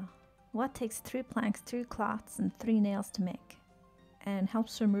 What takes 3 planks, 3 cloths, and 3 nails to make? And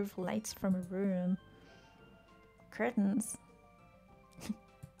helps remove lights from a room. Curtains.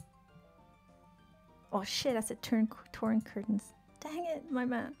 Oh shit, I said torn curtains. Dang it, my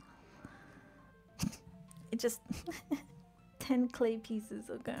man. It just 10 clay pieces.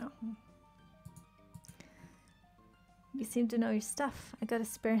 Okay. You seem to know your stuff. I got a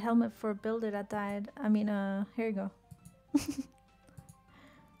spare helmet for a builder that died. I mean, here you go.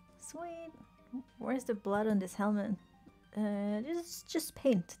 Sweet. Where's the blood on this helmet? It's just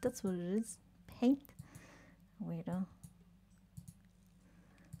paint. That's what it is. Paint. Weirdo.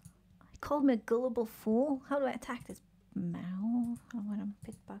 He called me a gullible fool. How do I attack this mouth? I want to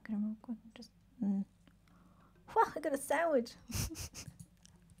pickpocket him real quick. Just. Wow, I got a sandwich.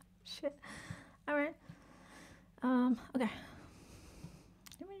 Shit. Alright. Okay.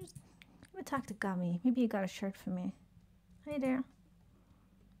 Let me talk to Gummy. Maybe you got a shirt for me. Hey there.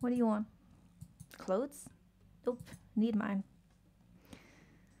 What do you want? Clothes? Nope. Need mine.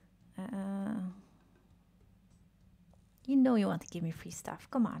 You know you want to give me free stuff.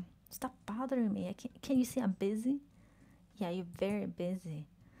 Come on. Stop bothering me. Can't you see I'm busy? Yeah, you're very busy.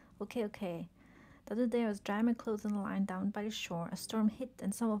 Okay. The other day I was drying my clothes on the line down by the shore. A storm hit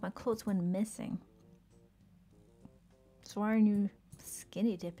and some of my clothes went missing. So why aren't you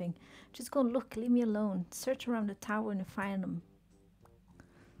skinny dipping? Just go look, leave me alone. Search around the tower and find them.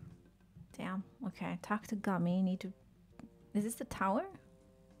 Damn. Okay, talk to Gummy. Need to... Is this the tower?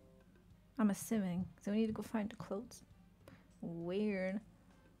 I'm assuming. So we need to go find the clothes. Weird.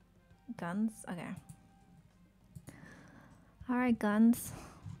 Guns? Okay. Alright, guns.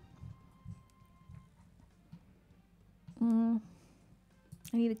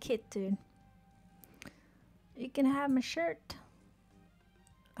 I need a kit, dude. You can have my shirt.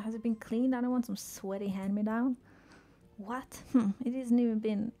 Has it been cleaned? I don't want some sweaty hand-me-down. What? It hasn't even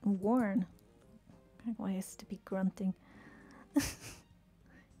been worn. Why is to be grunting?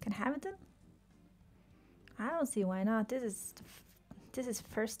 Can I have it then? I don't see why not. This is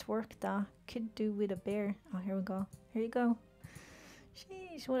first work though. Could do with a bear. Oh, here we go. Here you go.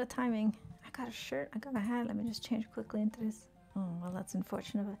 Sheesh, what a timing. I got a shirt. I got a hat. Let me just change quickly into this. Oh, well, that's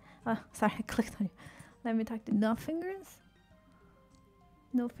unfortunate. But, oh, sorry, I clicked on you. Let me talk to no fingers.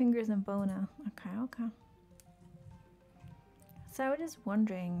 No fingers and bow now. Okay, okay. So I was just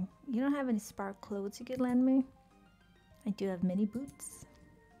wondering, you don't have any spark clothes you could lend me? I do have many boots.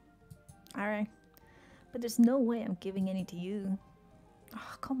 Alright. But there's no way I'm giving any to you.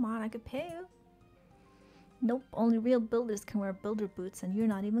 Oh, come on, I could pay you. Nope, only real builders can wear builder boots and you're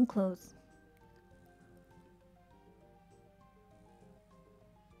not even close.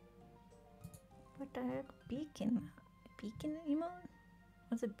 What the heck? Beacon? Beacon emote?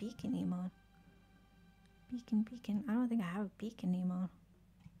 What's a beacon emote? Beacon. I don't think I have a beacon emote.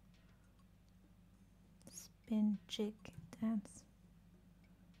 Spin, jig, dance.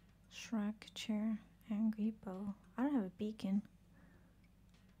 Shrug, chair, angry bow. I don't have a beacon.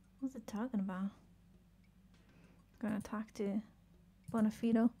 What's it talking about? Gonna talk to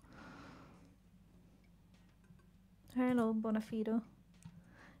Bonafito. Hello, Bonafito.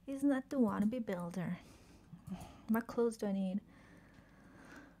 Isn't that the wannabe builder? What clothes do I need?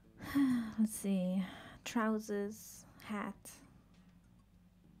 Let's see. Trousers, hat,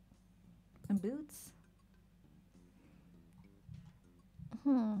 and boots.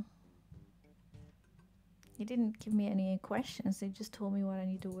 He didn't give me any questions. He just told me what I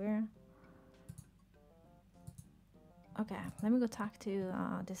need to wear. Okay, let me go talk to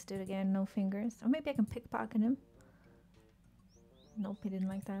this dude again. No fingers. Or maybe I can pickpocket him. Nope, he didn't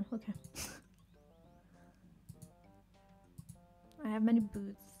like that. Okay. I have many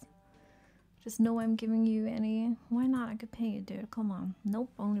boots. Just know I'm giving you any. Why not? I could pay you, dude. Come on. Nope,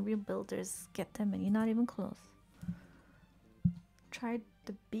 only real builders get them and you're not even close. Try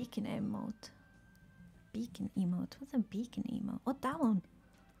the beacon emote. Beacon emote? What's a beacon emote? Oh, that one.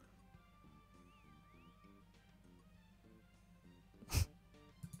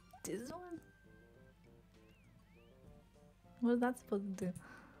 This one? What is that supposed to do?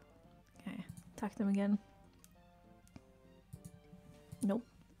 Okay, talk to him again. Nope.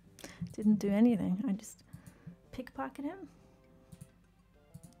 Didn't do anything. I just pickpocket him.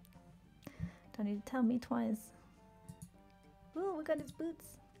 Don't need to tell me twice. Ooh, we got his boots.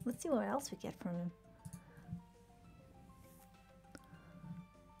 Let's see what else we get from him.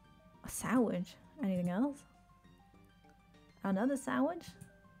 A sandwich. Anything else? Another sandwich?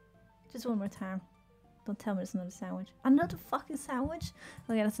 Just one more time. Don't tell me there's another sandwich. Another fucking sandwich?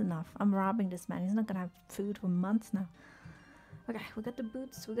 Okay, that's enough. I'm robbing this man. He's not gonna have food for months now. Okay, we got the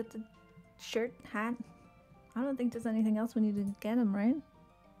boots. We got the shirt, hat. I don't think there's anything else we need to get him, right?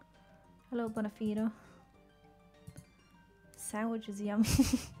 Hello, Bonafito. Sandwich is yummy.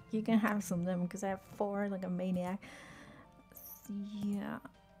 You can have some of them because I have 4 like a maniac. Yeah.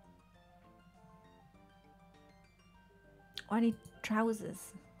 Oh, I need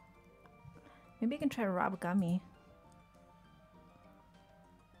trousers. Maybe I can try to rob a gummy.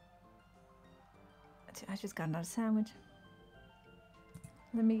 I just got another sandwich.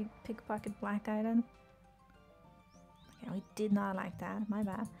 Let me pickpocket black eye then. Yeah, we did not like that. My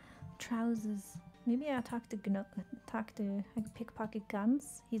bad. Trousers. Maybe I'll talk to I can pickpocket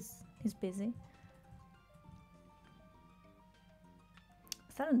guns. He's busy.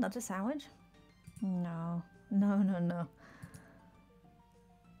 Is that another sandwich? No. No.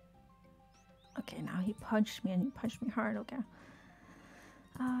 Okay, now he punched me and he punched me hard. Okay.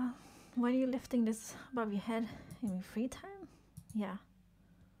 Why are you lifting this above your head in your free time? Yeah.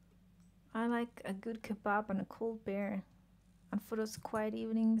 I like a good kebab and a cold beer. And for those quiet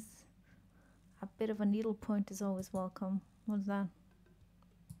evenings, a bit of a needlepoint is always welcome. What's that?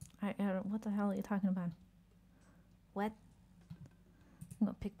 I don't, what the hell are you talking about? What? I'm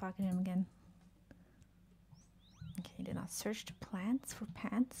gonna pickpocket him again. Okay, he did not search the plants for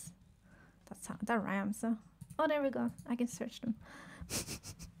pants. That rhymes, so. Oh, there we go. I can search them.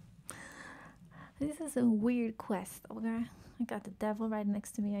 This is a weird quest, okay? I got the devil right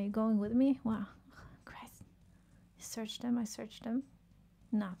next to me. Are you going with me? Wow. Christ. You searched them, I searched them.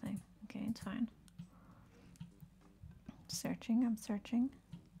 Nothing. Okay, it's fine. Searching, I'm searching.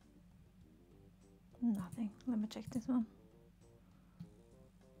 Nothing. Let me check this one.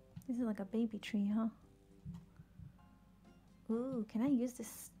 This is like a baby tree, huh? Ooh, can I use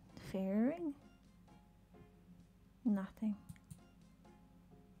this fairing? Nothing.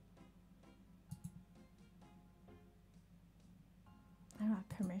 I don't have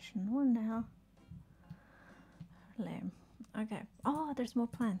permission. What the hell? Lame. Okay. Oh, there's more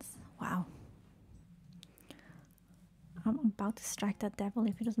plants. Wow. I'm about to strike that devil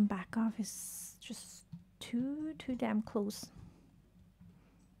if he doesn't back off. He's just too damn close.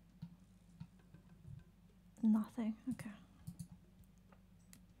 Nothing. Okay.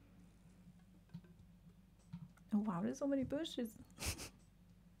 Oh wow, there's so many bushes.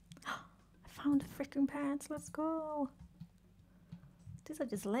 I found the freaking pants. Let's go. These are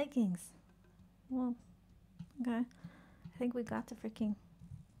just leggings. Well, okay. I think we got to freaking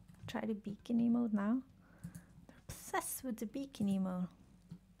try the bikini mode now. They're obsessed with the bikini mode.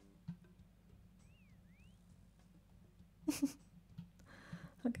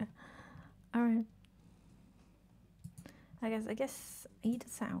 Okay. Alright. I guess eat a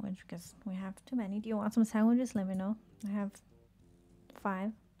sandwich because we have too many. Do you want some sandwiches? Let me know. I have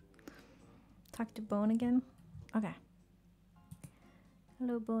 5. Talk to Bone again. Okay.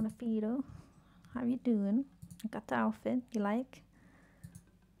 Hello, Bonafido. How you doing? I got the outfit you like.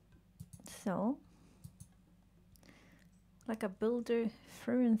 So, like a builder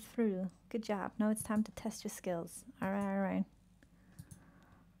through and through. Good job. Now it's time to test your skills. Alright, alright.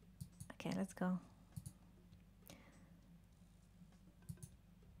 Okay, let's go.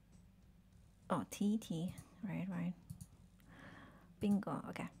 Oh, TT. Right, right. Bingo.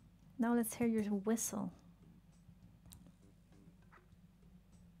 Okay. Now let's hear your whistle.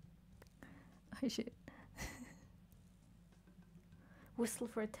 Oh shit. Whistle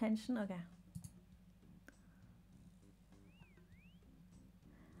for attention. Okay.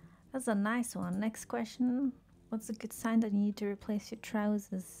 That's a nice one. Next question. What's a good sign that you need to replace your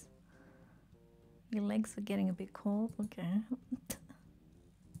trousers? Your legs are getting a bit cold. Okay.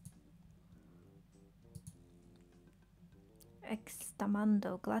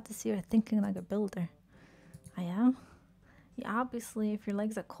 Extamando. Glad to see you're thinking like a builder. I am. Yeah, obviously, if your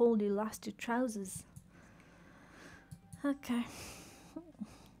legs are cold, you lost your trousers. Okay.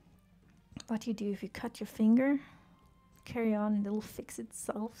 What do you do if you cut your finger? Carry on and it'll fix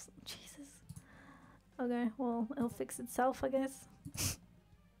itself. Jesus. Okay, well, it'll fix itself, I guess.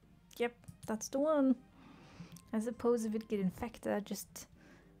 Yep, that's the one. I suppose if it get infected, just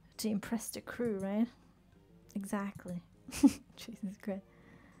to impress the crew, right? Exactly. Jesus Christ.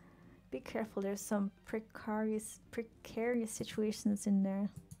 Be careful, there's some precarious situations in there.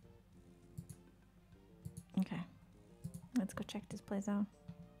 Okay. Let's go check this place out.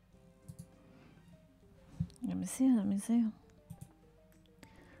 Let me see.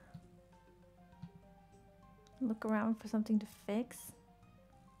 Look around for something to fix.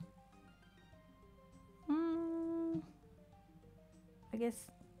 I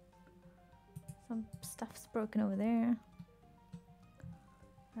guess some stuff's broken over there.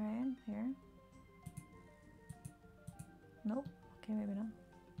 Right here. Nope. Okay, maybe not.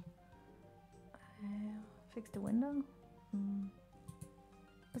 Fix the window.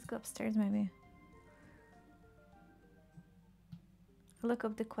 Let's go upstairs, maybe. Look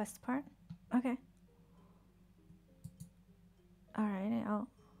up the quest part. Okay. Alright, I'll...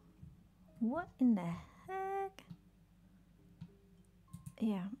 What in the heck?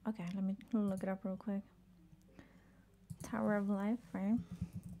 Yeah, okay, let me look it up real quick. Tower of Life, right?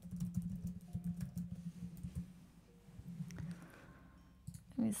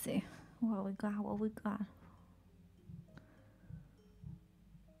 Let me see what we got.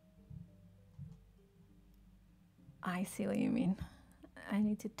 I see what you mean. I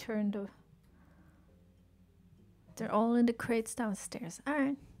need to turn the... They're all in the crates downstairs.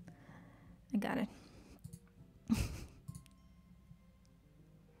 Alright. I got it.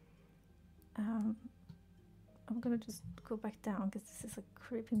 I'm gonna just go back down because this is like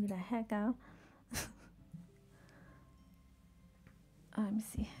creeping me the heck out. Let me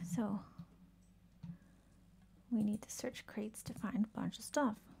see. So we need to search crates to find a bunch of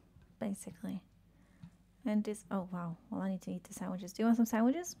stuff, basically. And this, oh wow, well I need to eat the sandwiches. Do you want some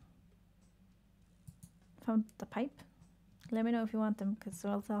sandwiches? Found the pipe. Let me know if you want them, because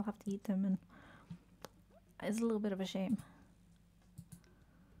else I'll have to eat them, and it's a little bit of a shame.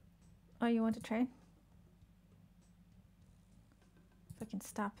 Oh, you want to try? If I can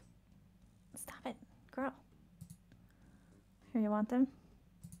stop. Stop it, girl. Here, you want them?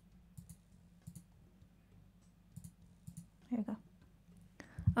 Here you go.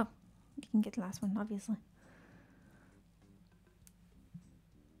 Oh, you can get the last one, obviously.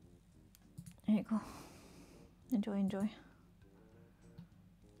 There you go. Enjoy, enjoy.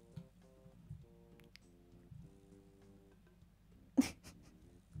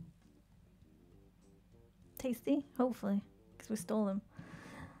 Tasty? Hopefully, because we stole them.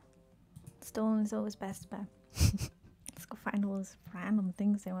 Stolen is always best bet. Let's go find all those random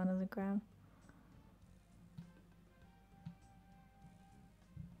things they want us to grab.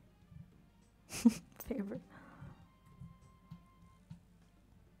 Favorite.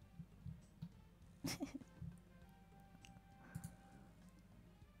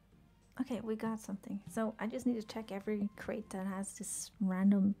 Okay, we got something. So I just need to check every crate that has this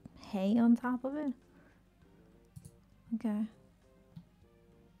random hay on top of it. Okay.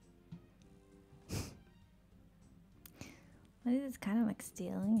 This is kind of like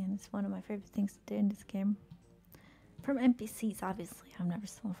stealing, and it's one of my favorite things to do in this game. From NPCs, obviously. I've never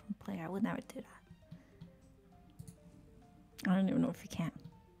stolen from a player. I would never do that. I don't even know if you can.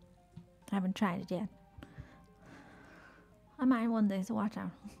 I haven't tried it yet. I might one day, so watch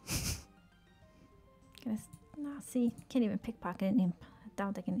out. Nah, see, can't even pickpocket an imp. I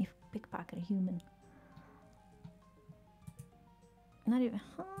doubt they can pickpocket a human. Not even,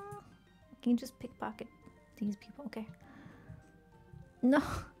 huh? Can you just pickpocket these people? Okay. No.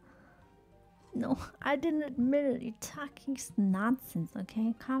 No, I didn't admit it. You're talking nonsense,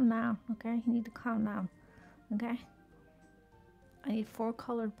 okay? Calm down, okay? You need to calm down, okay? I need 4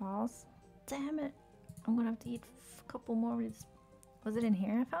 colored balls. Damn it. I'm gonna have to eat a couple more of these. Was it in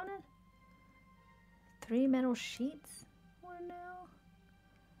here I found it? 3 metal sheets? What now?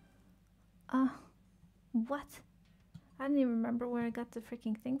 What? I didn't even remember where I got the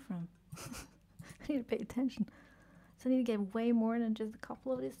freaking thing from. I need to pay attention. So I need to get way more than just a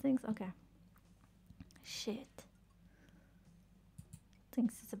couple of these things? Okay. Shit.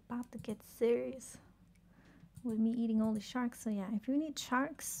 Things is about to get serious with me eating all the sharks. So yeah, if you need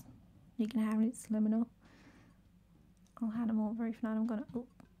sharks, you can have it. Let me know. I'll hand them over. If not, I'm gonna. Oh,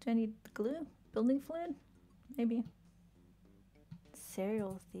 do I need the glue? Building fluid? Maybe.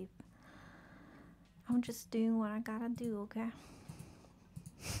 Serial thief. I'm just doing what I gotta do, okay?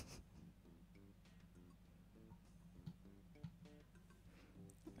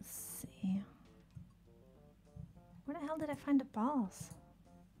 Let's see. Where the hell did I find the balls?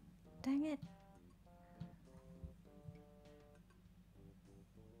 Dang it.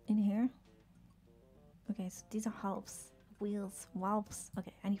 In here? Okay, so these are halves. Wheels. Walps.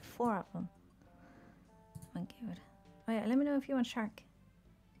 Okay, I need 4 of them. Okay, good. Oh yeah, let me know if you want shark.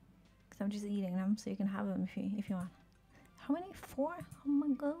 Because I'm just eating them, so you can have them if you want. How many? 4? Oh my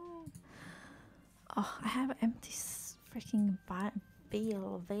god. Oh, I have an empty freaking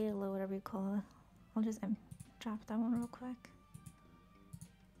veil or whatever you call it. I'll just drop that one real quick.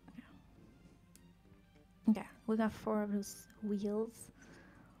 Okay, we got 4 of those wheels.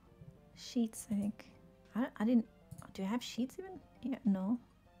 Sheets, I think. I didn't. Do you have sheets even? Yeah, no.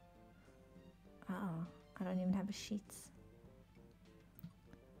 Uh-oh. I don't even have a sheets.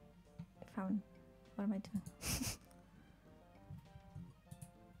 Found. What am I doing?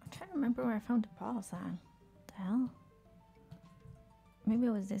 I'm trying to remember where I found the balls at. What the hell? Maybe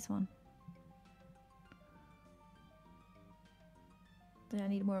it was this one. Do I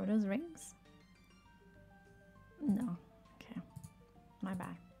need more of those rings? No. Okay. My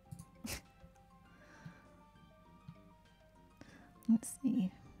bad. Let's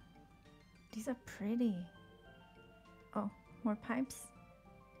see. These are pretty. Oh, more pipes?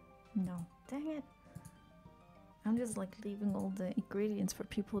 No. Dang it. I'm just like leaving all the ingredients for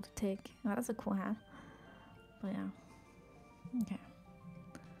people to take. Oh, that's a cool hat. But yeah. Okay.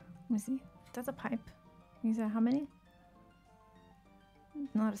 Let me see. That's a pipe. You said how many?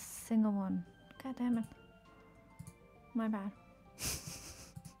 Not a single one. God damn it. My bad.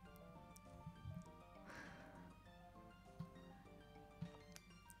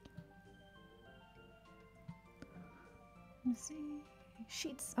 Let's see.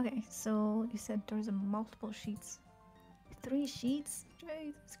 Sheets. Okay, so you said there's a multiple sheets. 3 sheets?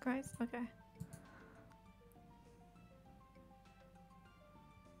 Jesus Christ. Okay.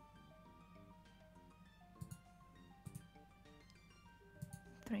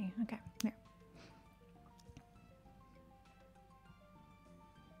 Three. Okay. Yeah.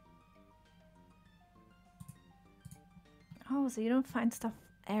 Oh, so you don't find stuff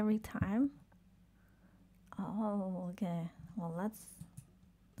every time? Oh, okay. Well,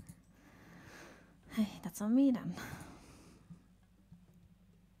 that's on me then.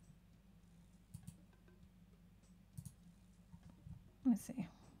 Let me see.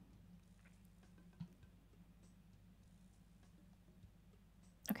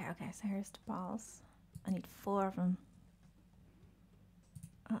 Okay, so here's the balls. I need 4 of them.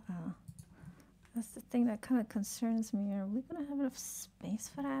 That's the thing that kind of concerns me. Are we gonna have enough space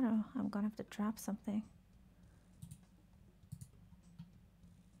for that, or I'm gonna have to drop something?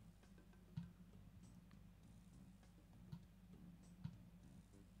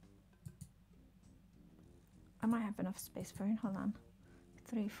 I might have enough space for it. Hold on.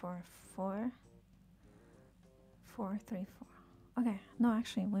 3, 4, 4, 3, 4. Okay, no,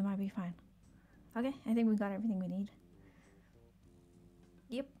 actually, we might be fine. Okay, I think we got everything we need.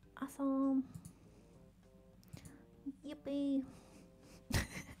 Yep, awesome. Yippee.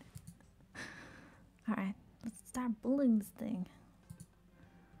 Alright, let's start building this thing.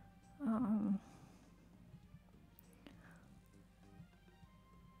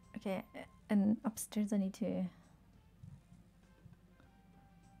 Okay, and upstairs I need to...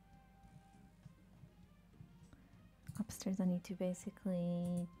 Upstairs I need to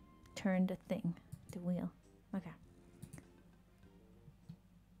basically turn the thing, the wheel. Okay.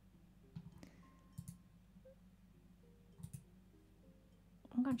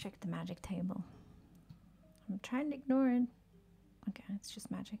 I'm gonna check the magic table. I'm trying to ignore it. Okay, it's just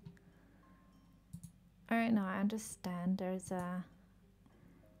magic. Alright, now I understand there's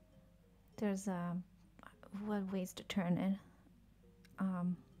what ways to turn it.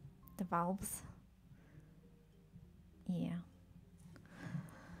 The valves. Yeah.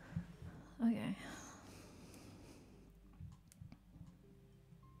 Okay.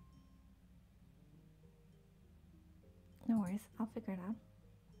 No worries, I'll figure it out.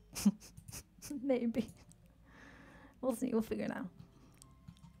 Maybe. We'll see, we'll figure it out.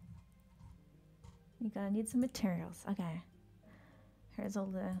 You're gonna need some materials. Okay. Here's all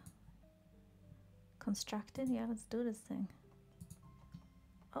the constructed. Yeah, let's do this thing.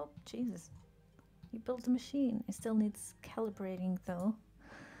 Oh, Jesus. You built a machine. It still needs calibrating though.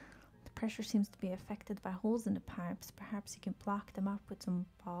 The pressure seems to be affected by holes in the pipes. Perhaps you can block them up with some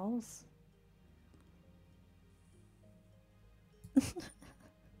balls.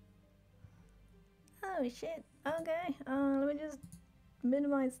 Oh shit. Okay. Let me just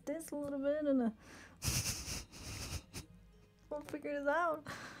minimize this a little bit and we'll figure this out.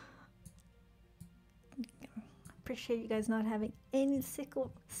 Appreciate you guys not having any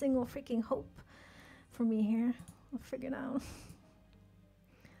single freaking hope for me here. I'll figure it out.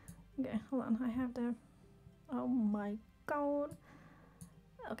 Okay, hold on. I have to... Oh my god.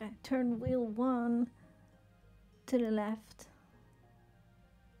 Okay, turn wheel 1 to the left.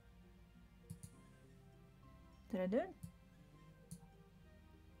 Did I do it?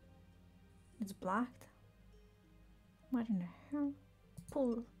 It's blocked. What in the hell?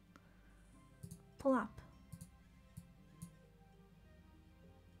 Pull up.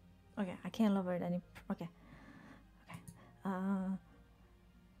 Okay, I can't lower it any. Okay.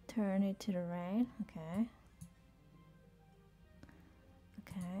 Turn it to the right. Okay.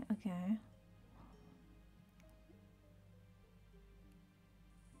 Okay.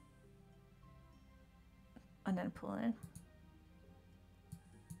 And then pull it.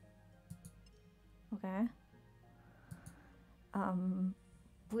 Okay.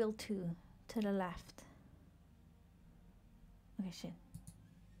 Wheel 2 to the left. Okay, shit.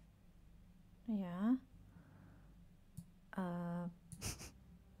 Yeah.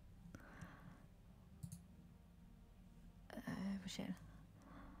 Shit.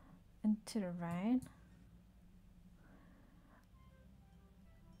 And to the right.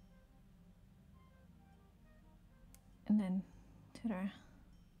 And then to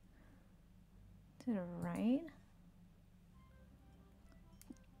the right.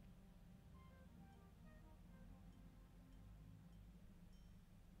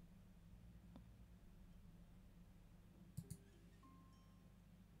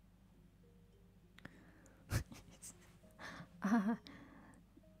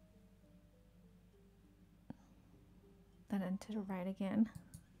 And then to the right again.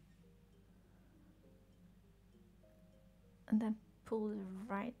 And then pull the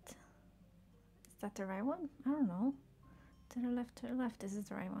right. Is that the right one? I don't know. To the left. This is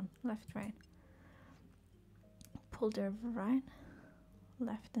the right one. Left, right. Pull the right,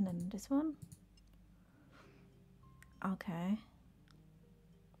 left, and then this one. Okay.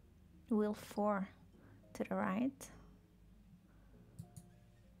 Wheel 4 to the right.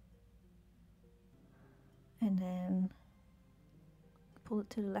 And then pull it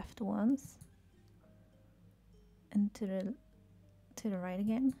to the left once. And to the right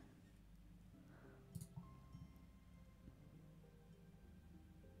again.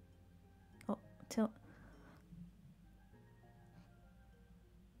 Oh, tilt.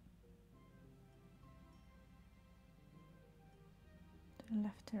 To the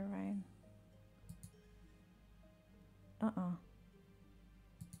left, to the right.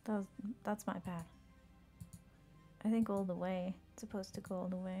 That's my bad. I think all the way. It's supposed to go all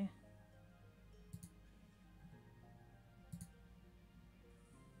the way.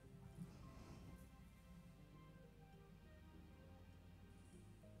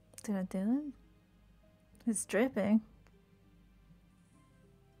 Did I do it? It's dripping.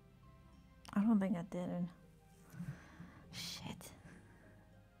 I don't think I did it. Shit.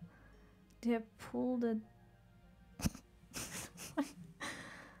 Do I pull the...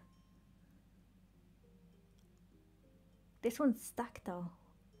 This one's stuck though.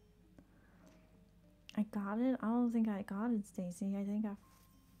 I got it? I don't think I got it, Stacy. I think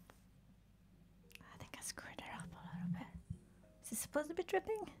I screwed it up a little bit. Is it supposed to be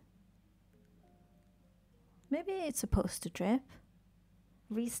dripping? Maybe it's supposed to drip.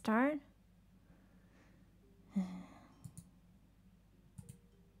 Restart.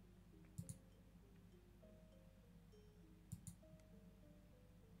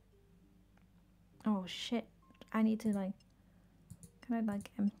 Oh shit. I need to like... Can I like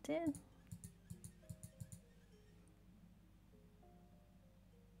empty it?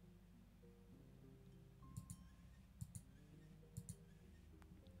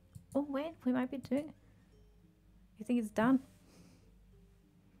 Oh wait, we might be doing... You think it's done?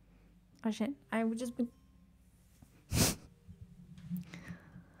 Oh shit, I would just be...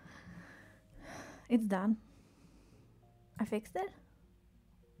 It's done. I fixed it?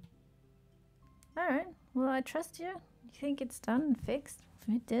 Alright, well I trust you. You think it's done and fixed?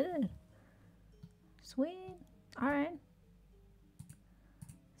 We did it. Sweet. Alright.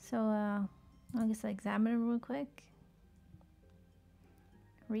 So, I'll just examine it real quick.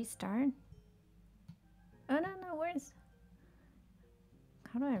 Restart. Oh no, where's...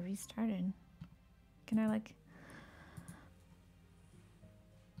 How do I restart it? Can I like...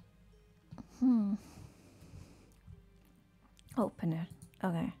 Open it.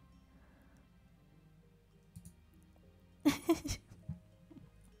 Okay.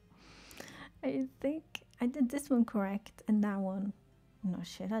 I think I did this one correct and that one... No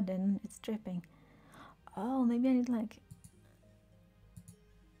shit, I didn't. It's dripping. Oh, maybe I need like...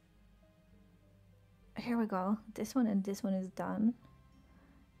 Here we go. This one and this one is done.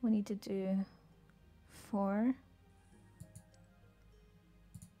 We need to do 4.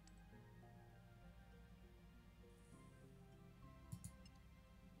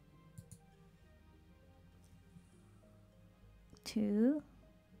 Two.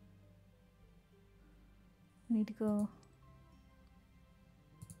 We need to go.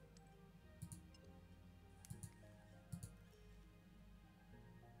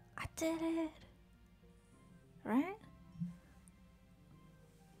 I did it. Right?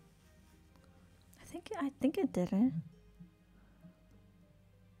 I think I did it.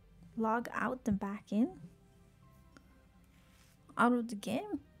 Log out and back in. Out of the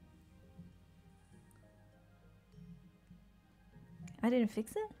game. I didn't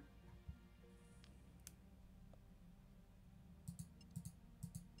fix it.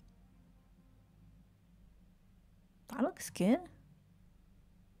 That looks good.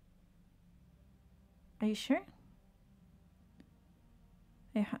 Are you sure?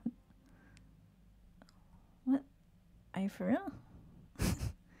 What? Are you for real?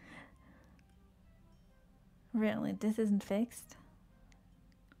 Really? This isn't fixed?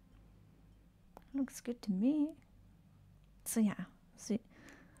 Looks good to me. So yeah. So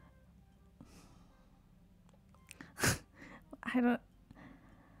I don't...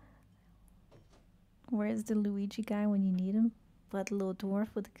 Where's the Luigi guy when you need him? That little dwarf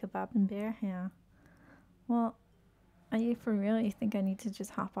with the kebab and bear? Yeah. Well, are you for real? You think I need to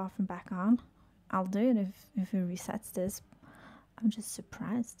just hop off and back on? I'll do it if it resets this. I'm just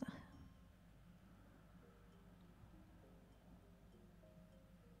surprised.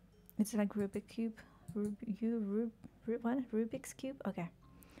 It's like Rubik's Cube. What? Rubik's Cube? Okay.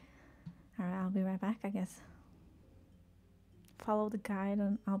 Alright, I'll be right back, I guess. Follow the guide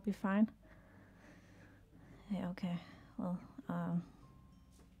and I'll be fine. Yeah, okay. Well,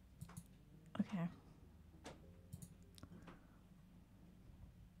 okay.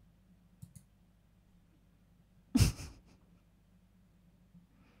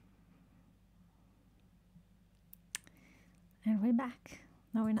 And we're back.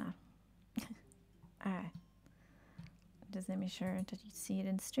 No, we're not. Alright. Just let me sure that you see it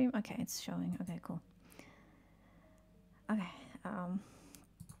in the stream. Okay, it's showing. Okay, cool. Okay,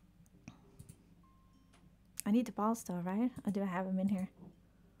 I need the balls though, right? Or do I have them in here?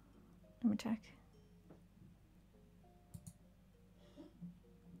 Let me check.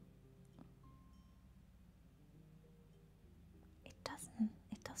 It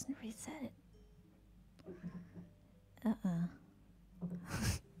doesn't reset it.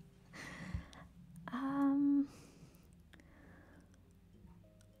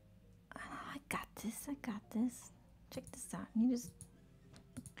 I got this. Check this out. You just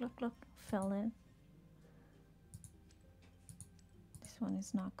look, fill it. This one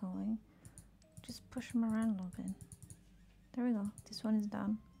is not going. Just push them around a little bit. There we go. This one is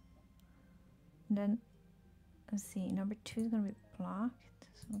done. And then, let's see, number 2 is gonna be blocked.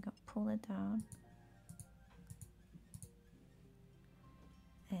 So we got pull pull it down.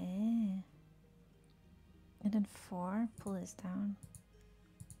 And then 4, pull this down.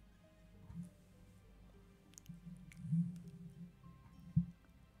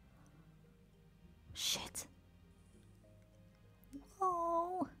 Shit.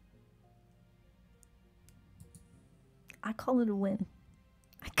 Whoa. I call it a win.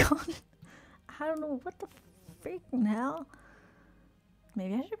 I don't know what the freaking hell.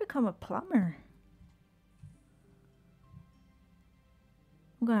 Maybe I should become a plumber.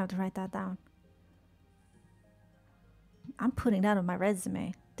 I'm gonna have to write that down. I'm putting that on my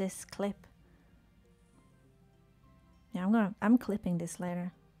resume. This clip. Yeah, I'm clipping this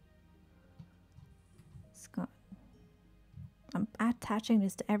later. I'm attaching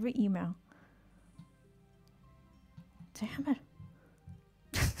this to every email. Damn it.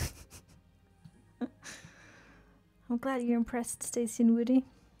 I'm glad you're impressed, Stacy and Woody.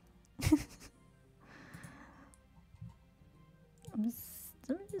 Let me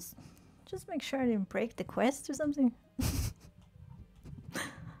just make sure I didn't break the quest or something.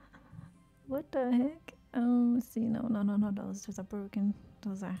 What the heck? Let's see. No, those are broken.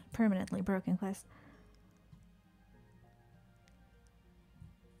 Those are permanently broken quests.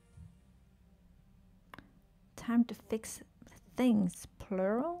 Time to fix things,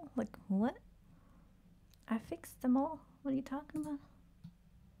 plural? Like what? I fixed them all. What are you talking about?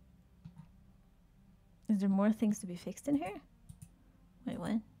 Is there more things to be fixed in here? Wait,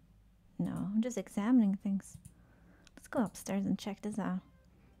 what? No, I'm just examining things. Let's go upstairs and check this out.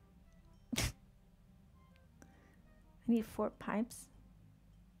 I need 4 pipes.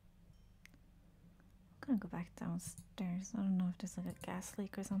 I'm gonna go back downstairs. I don't know if there's like a gas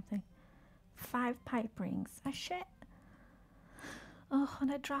leak or something. 5 pipe rings. Ah, shit. Oh,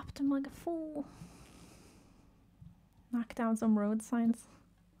 and I dropped them like a fool. Knock down some road signs.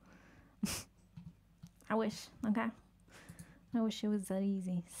 I wish. Okay. I wish it was that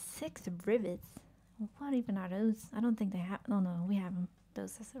easy. 6 rivets. What even are those? I don't think they have. No, we have them.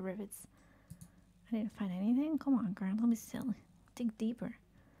 Those are the rivets. I didn't find anything. Come on, girl. Don't be silly. Dig deeper.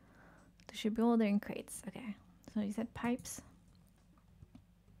 They should be all there in crates. Okay. So you said pipes.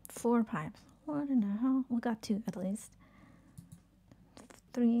 4 pipes. What in the hell? We got 2 at least.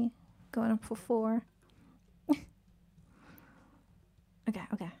 3. Going up for 4.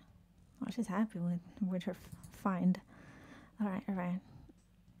 Okay. Oh, she's happy with her find. Alright.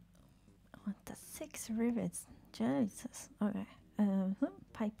 What the 6 rivets? Jesus. Okay.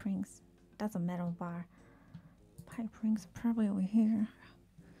 Pipe rings. That's a metal bar. Pipe rings are probably over here.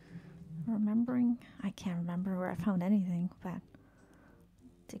 Remembering? I can't remember where I found anything, but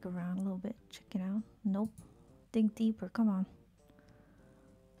dig around a little bit. Check it out. Nope. Dig deeper. Come on.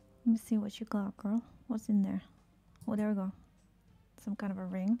 Let me see what you got, girl. What's in there? Oh, there we go. Some kind of a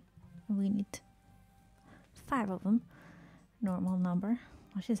ring. We need 5 of them. Normal number.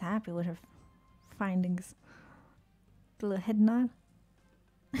 Oh, she's happy with her findings. The little head nod.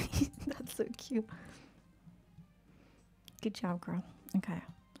 That's so cute. Good job, girl. Okay.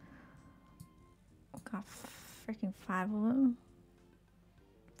 We got freaking 5 of them.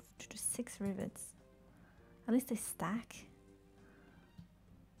 6 rivets. At least they stack.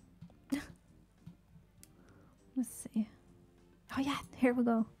 Let's see. Oh yeah, here we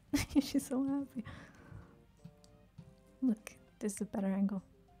go. She's so happy. Look, this is a better angle.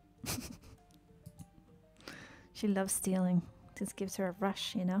 She loves stealing. This gives her a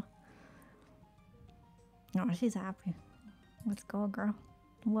rush, you know? Oh, she's happy. Let's go, girl.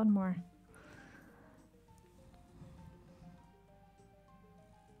 1 more.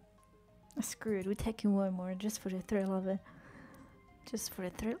 Screw it, we're taking 1 more just for the thrill of it. Just for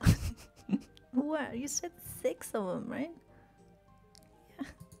the thrill. What? You said 6 of them, right? Yeah.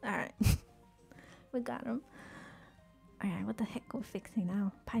 Alright. We got them. Alright, what the heck are we fixing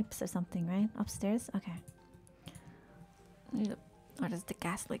now? Pipes or something, right? Upstairs? Okay. Or does the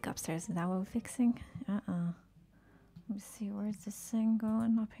gas leak upstairs? Is that what we're fixing? Let me see, where's this thing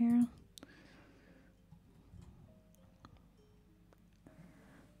going up here?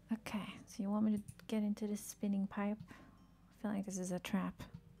 Okay, so you want me to get into this spinning pipe? I feel like this is a trap.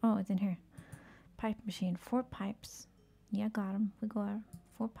 Oh, it's in here. Pipe machine, 4 pipes. Yeah, got them. We got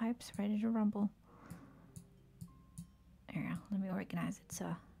 4 pipes ready to rumble. Here, let me organize it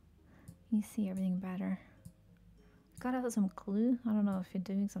so you see everything better. Gotta have some glue. I don't know if you're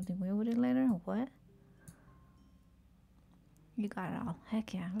doing something weird with it later or what. You got it all.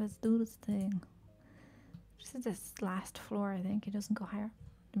 Heck yeah, let's do this thing. This is this last floor, I think. It doesn't go higher.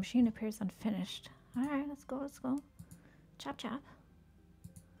 The machine appears unfinished. Alright, let's go. Chop chop.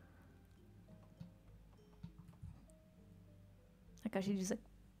 Like I should just like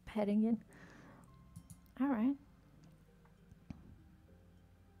petting it. Alright.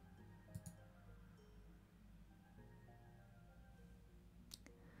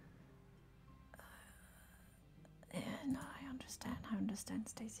 No, I understand,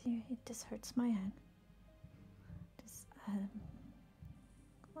 Stacy. This hurts my head. This,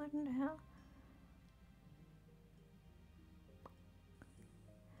 what in the hell?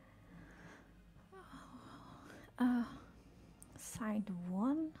 Side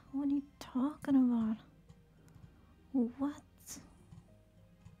 1? What are you talking about? What?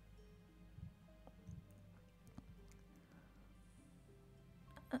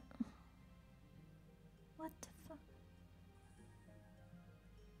 What the fuck?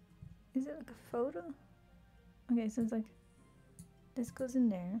 Is it like a photo? Okay, so it's like this goes in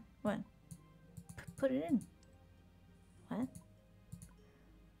there. What? Put it in. What?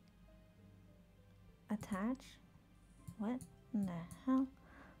 Attach? What in the hell?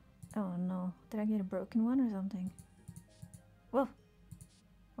 Oh no, did I get a broken one or something? Whoa!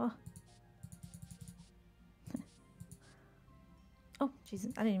 Whoa! Oh,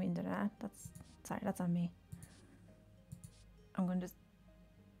 Jesus, I didn't mean to do that. Sorry, that's on me. I'm gonna just...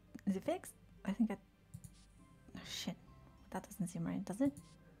 Is it fixed? I think I... Oh, shit. That doesn't seem right, does it?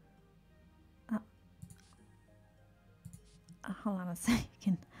 Hold on a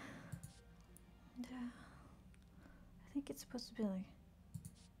second. I think it's supposed to be like...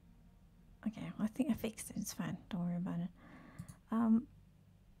 Okay, well, I think I fixed it. It's fine. Don't worry about it.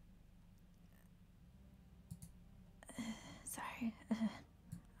 Sorry.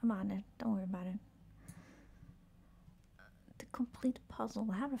 I'm on it. Don't worry about it. The complete puzzle.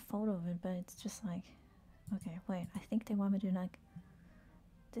 I have a photo of it, but it's just like... Okay, wait. I think they want me to like...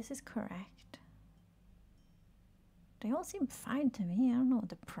 This is correct. They all seem fine to me. I don't know what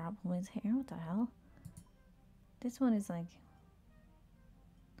the problem is here. What the hell? This one is like...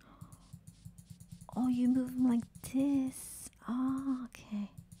 Oh, you move them like this. Oh,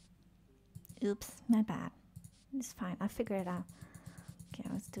 okay. Oops, my bad. It's fine. I'll figure it out. Okay,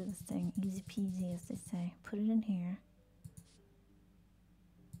 let's do this thing. Easy peasy, as they say. Put it in here.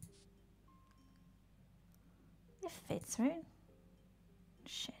 It fits, right?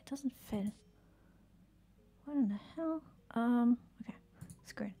 Shit, it doesn't fit. What in the hell? Okay.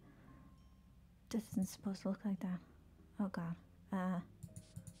 Screw it. This isn't supposed to look like that. Oh god.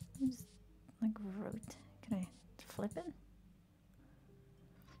 Just like root. Can I flip it?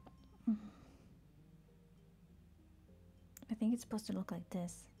 I think it's supposed to look like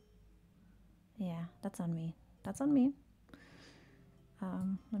this. Yeah, that's on me. That's on me.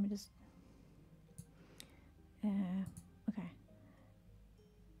 Let me just... okay.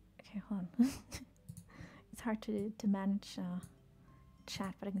 Okay, hold on. It's hard to manage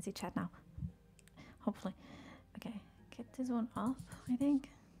chat, but I can see chat now. Hopefully. Okay, get this one up, I think.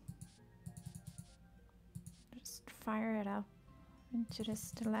 Just fire it up into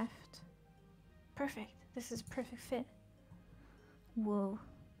this to the left. Perfect. This is a perfect fit. Whoa.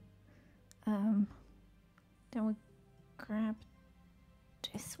 Then we grab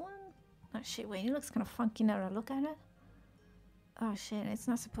this one. Oh shit, wait, it looks kind of funky now that I look at it. Oh shit, it's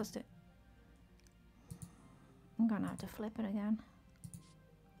not supposed to... I'm gonna have to flip it again.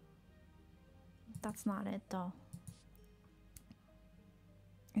 That's not it though.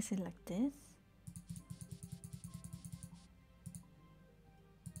 Is it like this?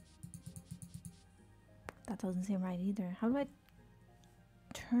 That doesn't seem right either. How do I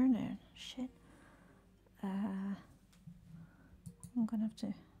turn it? Shit. I'm gonna have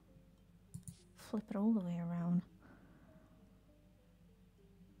to flip it all the way around.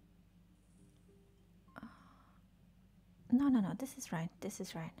 No, this is right. This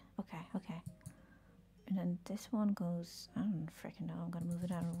is right. Okay, okay. And then this one goes, I don't freaking know. I'm gonna move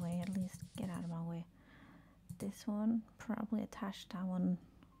it out of the way, at least get out of my way. This one, probably attach that one.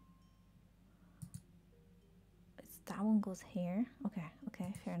 That one goes here. Okay,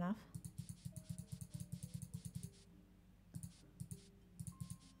 okay, fair enough.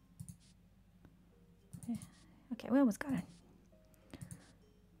 Okay, okay, we almost got it.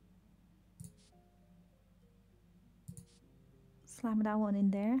 Slam that one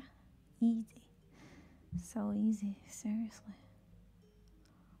in there. Easy. So easy, seriously.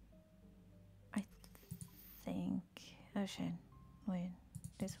 I think... Oh shit. Wait.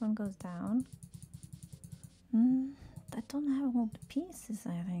 This one goes down. I don't have all the pieces,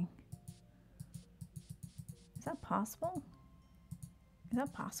 I think. Is that possible? Is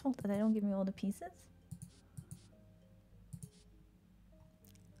that possible that they don't give me all the pieces?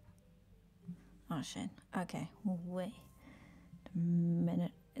 Oh shit. Okay, wait a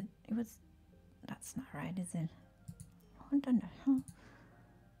minute. It was... That's not right, is it? What the hell?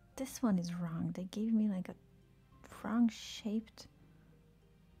 this one is wrong. They gave me like a wrong shaped.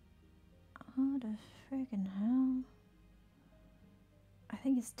 Oh, the friggin' hell. I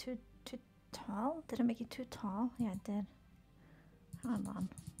think it's too tall. Did I make it too tall? Yeah, I did. Hold on.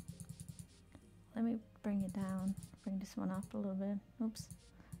 Let me bring it down. Bring this one up a little bit. Oops.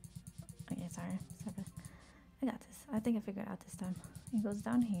 Okay, sorry. I got this. I think I figured it out this time. It goes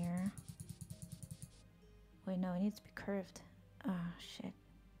down here. Wait, no, it needs to be curved. Ah, shit.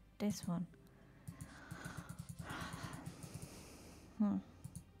 This one.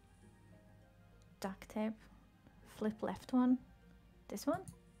 Duct tape. Flip left one. This one?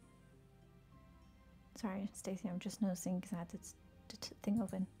 Sorry, Stacy, I'm just noticing because I had this thing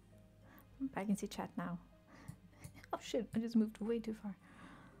open. I can see chat now. Oh shit, I just moved way too far.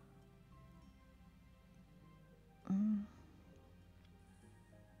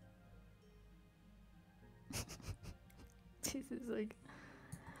 Jesus, like...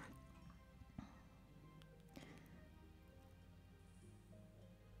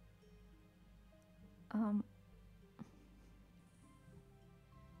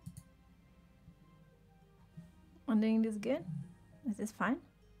 I'm doing this good? Is this fine?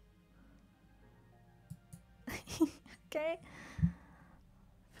 Okay.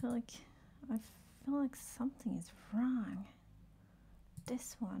 I feel like something is wrong.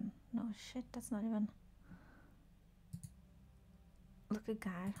 This one. No shit, that's not even... Look at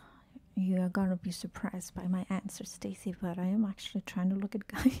guide. You are gonna be surprised by my answer, Stacy, but I am actually trying to look at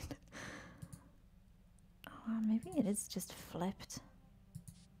guide. Oh, maybe it is just flipped.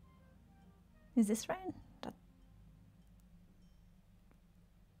 Is this right?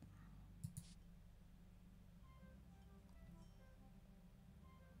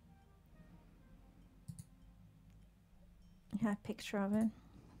 Yeah, a picture of it.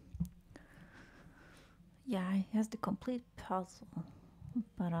 Yeah, he has the complete puzzle.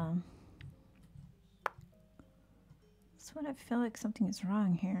 But that's what I feel like something is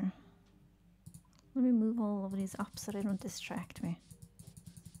wrong here. Let me move all of these up so they don't distract me.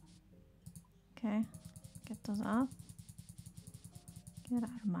 Okay, get those up. Get out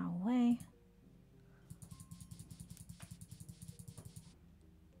of my way.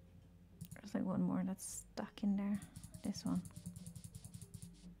 There's like one more that's stuck in there. This one.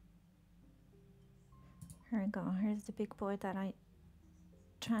 Here we go. Here's the big boy that I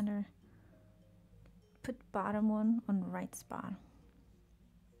trying to put bottom one on the right spot.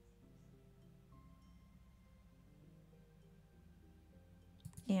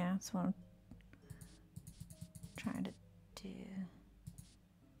 Yeah, that's what I'm trying to do.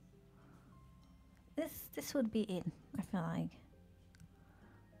 This would be it, I feel like.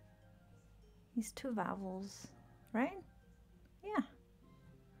 These two vowels, right? Yeah.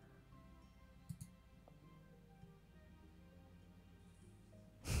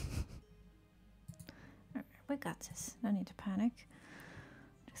 Alright, we got this. No need to panic.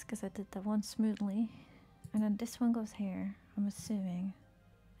 Just because I did that one smoothly. And then this one goes here, I'm assuming.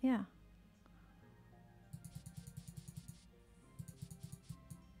 Yeah.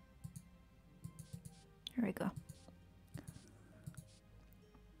 Here we go.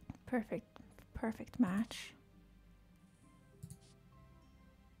 Perfect match.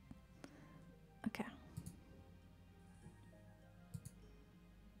 Okay.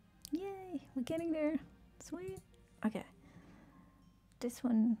 Yay, we're getting there. Sweet. Okay. This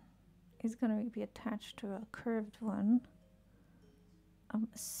one is gonna be attached to a curved one. I'm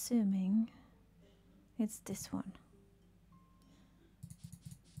assuming it's this one.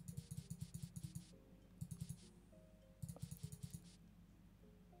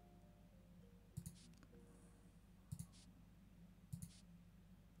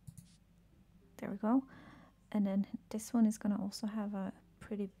 There we go. And then this one is gonna also have a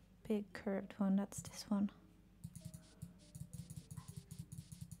pretty big curved one. That's this one.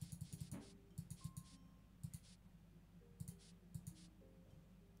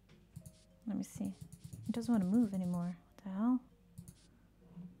 Let me see. It doesn't want to move anymore. What the hell?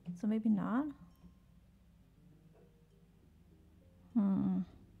 So maybe not?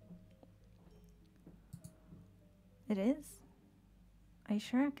 It is? Are you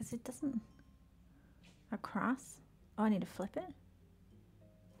sure? Because it doesn't... Across? Oh, I need to flip it?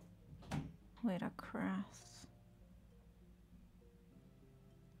 Wait, across.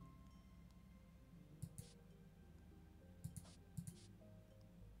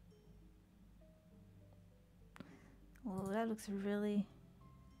 Oh, that looks really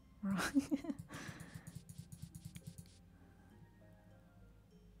wrong.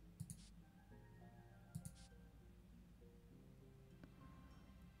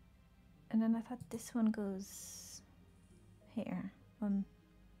 And then I thought this one goes here on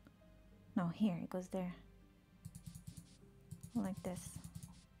No, here, it goes there. Like this.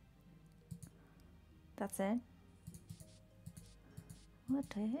 That's it? What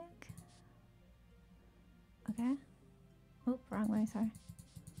the heck? Okay. Oh, wrong way, sorry.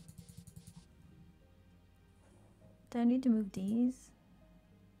 Do I need to move these?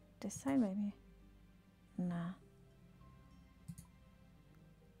 This side, maybe? Nah.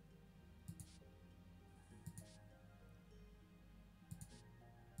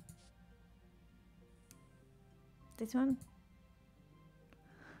 This one?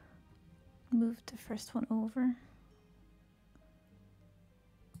 Move the first one over.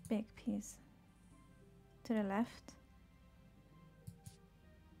 Big piece. To the left.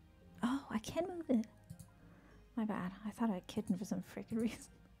 Oh, I can move it. My bad. I thought I couldn't for some freaking reason.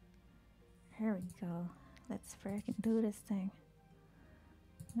 Here we go. Let's freaking do this thing.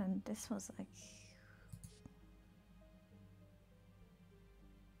 And this was like...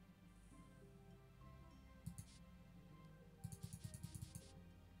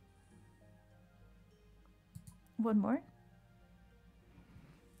 One more?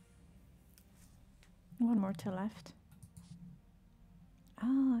 One more to left.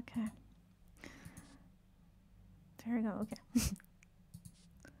 Oh, okay. There we go, okay.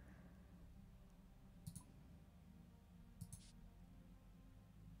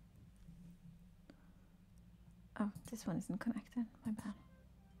 Oh, this one isn't connected. My bad.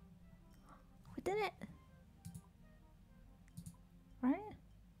 We did it! Right?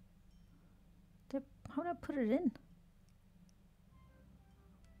 How did I put it in?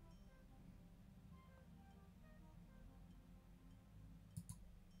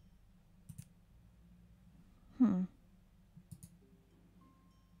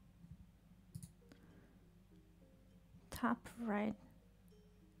 Top right.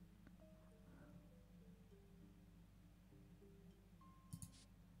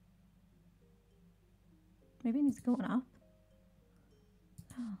 Maybe it needs going up.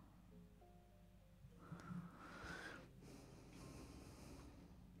 Oh.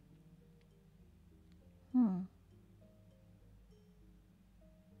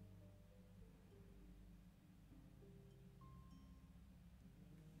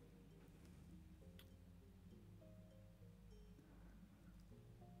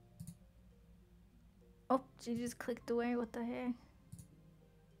 Oh, she just clicked away. What the heck?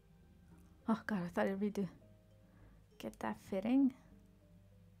 Oh god, I thought I'd redo. Get that fitting.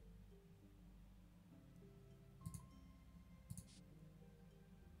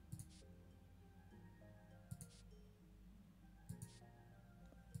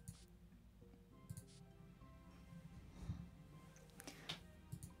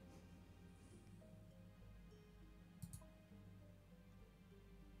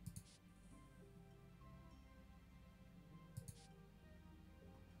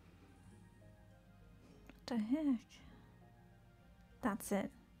 What the heck? That's it.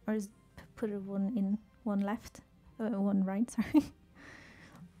 Or is put it one in, one left, one right, sorry.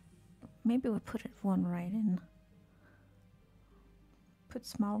 Maybe we'll put it one right in. Put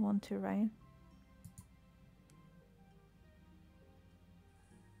small one to right.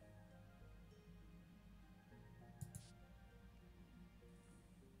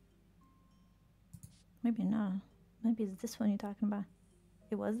 Maybe not. Maybe it's this one you're talking about.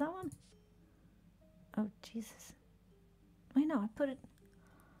 It was that one? Oh, Jesus. Wait, no, I put it...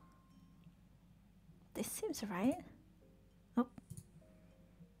 This seems right. Oh.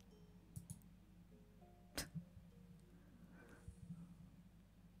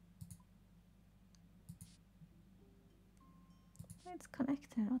 It's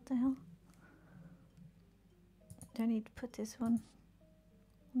connected. What the hell? Do I need to put this one?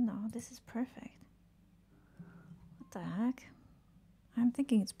 No, this is perfect. What the heck? I'm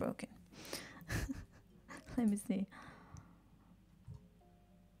thinking it's broken. Let me see.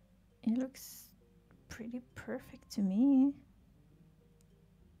 It looks pretty perfect to me.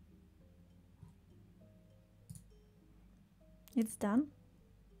 It's done.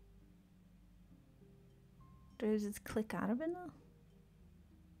 Do I just click out of it now?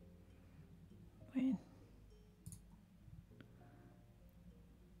 Wait.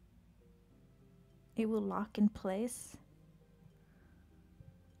 It will lock in place.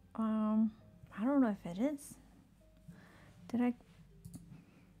 I don't know if it is. Did I?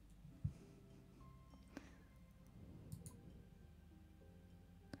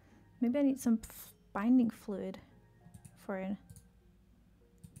 Maybe I need some binding fluid for it.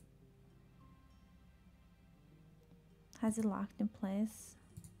 Has it locked in place?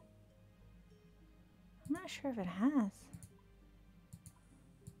 I'm not sure if it has.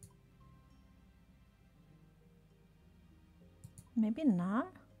 Maybe not.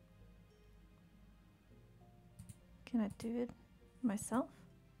 Can I do it myself?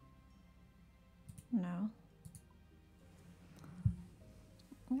 No.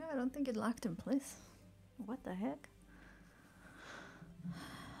 Yeah, I don't think it locked in place. What the heck?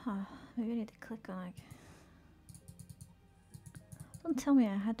 Maybe I need to click on like... Don't tell me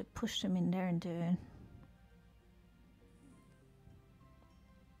I had to push them in there and do it.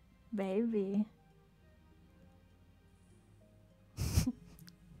 Baby.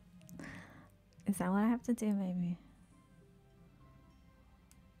 Is that what I have to do, maybe?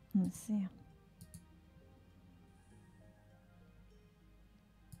 Let's see.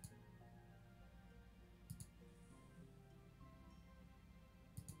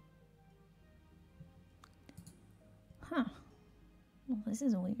 Huh. Well, this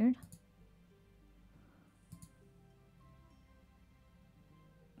is weird.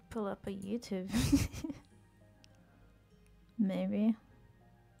 Pull up a YouTube. Maybe.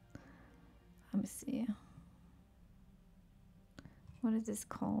 Let me see. What is this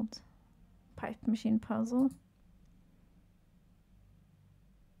called? Pipe machine puzzle?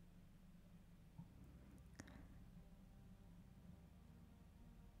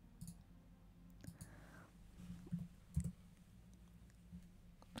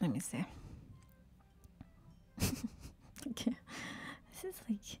 Let me see. Okay. This is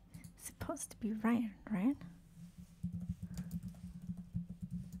like supposed to be right?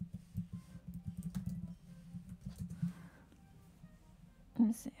 Let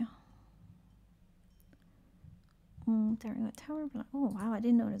me see. During a tower block. Oh wow, I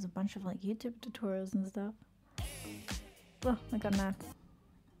didn't know there's a bunch of like YouTube tutorials and stuff. Oh, I got that.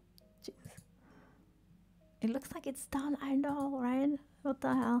 Jeez. It looks like it's done, I know, right? What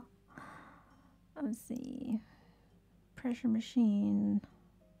the hell? Let's see. Pressure machine.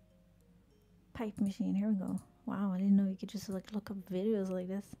 Pipe machine, here we go. Wow, I didn't know you could just like look up videos like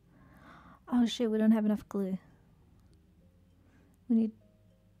this. Oh shit, we don't have enough glue.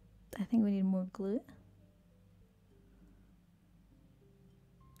 I think we need more glue.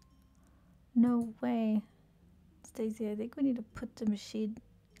 No way. Stacey, I think we need to put the machine...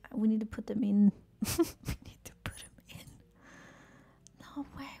 We need to put them in. We need to put them in. No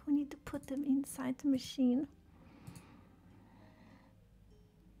way. We need to put them inside the machine.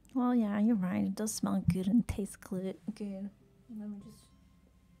 Well, yeah, you're right. It does smell good and taste good. Let me just...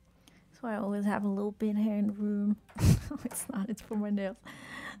 That's why I always have a little bit here in the room. No, it's not. It's for my nails.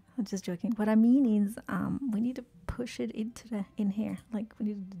 I'm just joking. What I mean is, we need to push it in here. Like, we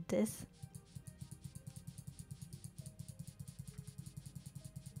need to do this.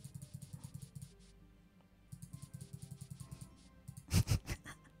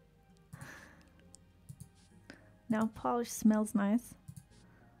 Now polish smells nice.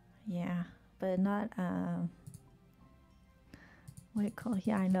 Yeah, but not what do you call it?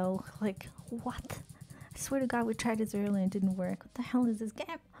 Yeah, I know. Like, what? I swear to God, we tried this earlier and it didn't work. What the hell is this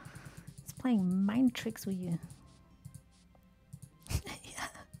game? It's playing mind tricks with you. Yeah.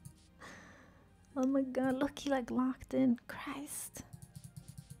 Oh my God, look, he like locked in. Christ.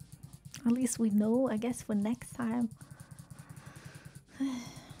 At least we know, I guess, for next time.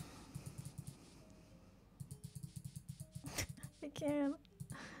 I can't.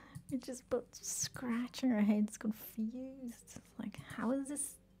 We're just both scratching our heads, confused. It's like, how is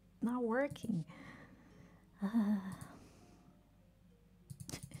this not working? Yeah,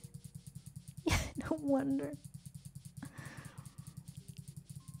 no wonder.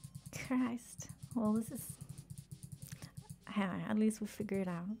 Christ. Well, this is... At least we figured it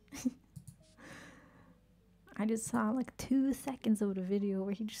out. I just saw like 2 seconds of the video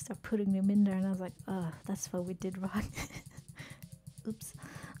where he just started putting them in there and I was like, that's what we did wrong. Oops.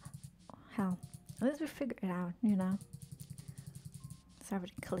 Hell. At least we figured it out, you know. Sorry for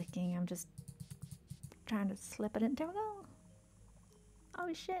the clicking. I'm just trying to slip it in. There we go.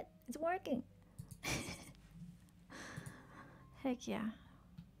 Oh shit. It's working. Heck yeah.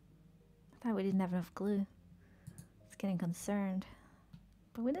 I thought we didn't have enough glue. It's getting concerned.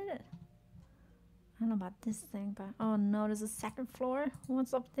 But we did it. I don't know about this thing, but... Oh no, there's a second floor?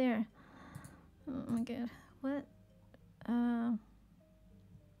 What's up there? Oh my God. What?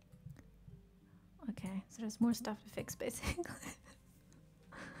 Okay, so there's more stuff to fix, basically.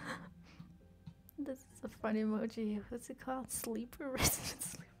 This is a funny emoji. What's it called? Sleeper? Resident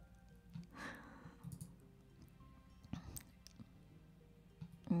sleeper.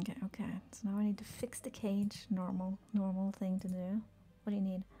 Okay. So now I need to fix the cage. Normal thing to do. What do you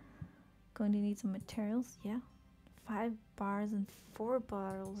need? Going to need some materials. Yeah. 5 bars and 4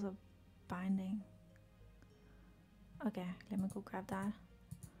 bottles of binding. Okay, let me go grab that.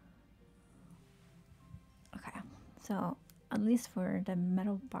 Okay, so at least for the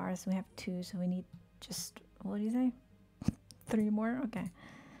metal bars we have 2, so we need just what do you say? 3 more? Okay.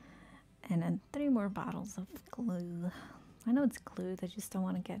 And then 3 more bottles of glue. I know it's glue, they just don't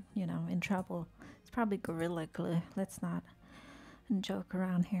want to get, you know, in trouble. It's probably Gorilla Glue. Let's not joke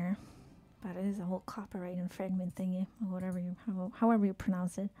around here. But it is a whole copyright infringement thingy, or whatever you, however you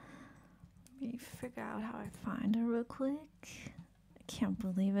pronounce it. Let me figure out how I find it real quick. I can't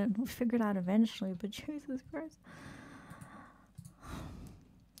believe it. We'll figure it out eventually, but Jesus Christ.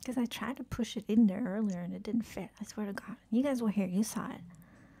 Because I tried to push it in there earlier and it didn't fit. I swear to God. You guys were here. You saw it.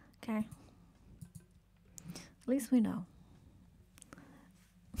 Okay? At least we know.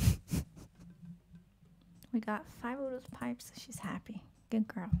 We got 5 of those pipes. She's happy. Good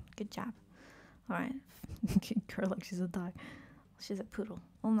girl. Good job. Alright. Good girl like she's a dog. She's a poodle.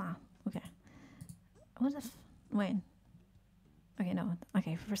 Oh, no. Okay. What if... Wait. Okay, no.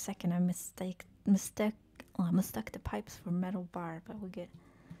 Okay, for a second I mistook the pipes for metal bar, but we get...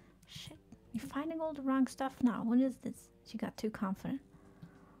 Shit. You're finding all the wrong stuff now. What is this? She got too confident.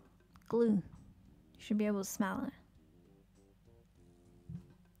 Glue. You should be able to smell it.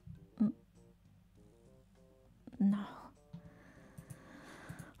 No.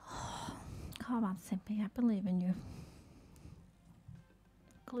 Oh, come on, Simpy. I believe in you.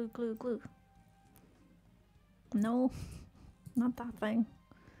 Glue, glue, glue. No. Not that thing.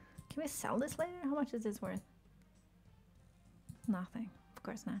 Can we sell this later? How much is this worth? Nothing. Of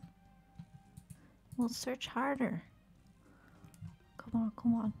course not. We'll search harder. Come on,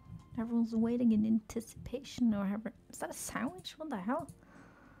 come on. Everyone's waiting in anticipation or whatever. Is that a sandwich? What the hell?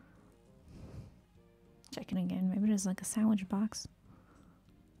 Checking again. Maybe there's like a sandwich box.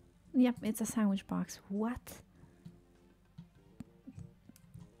 Yep, it's a sandwich box. What?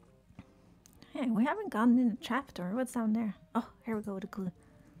 Hey, we haven't gotten in the trapdoor. What's down there? Oh, here we go with the glue.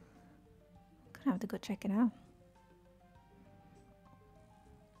 Gonna have to go check it out.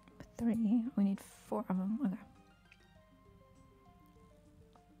 3. We need 4 of them. Okay.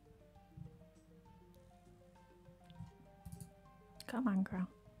 Come on, girl.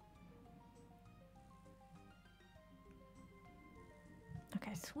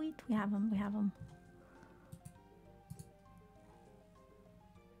 Okay, sweet. We have them. We have them.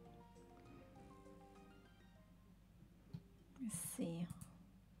 Let's see.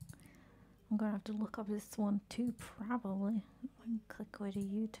 I'm gonna have to look up this one too, probably. I can click away to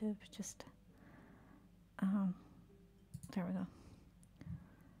YouTube. Just there we go.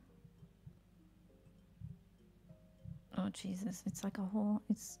 Oh Jesus! It's like a whole.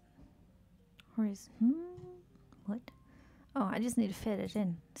 It's what? Oh, I just need to fit it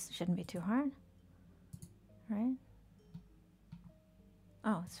in. This shouldn't be too hard, right?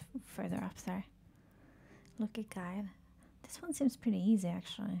 Oh, it's further up. Sorry. Look at guide. This one seems pretty easy,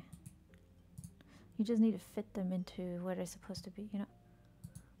 actually. You just need to fit them into where they're supposed to be, you know?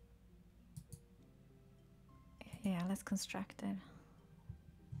 Yeah, let's construct it.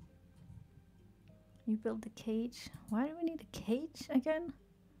 You build the cage. Why do we need a cage again?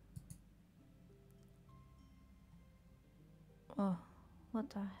 Oh, what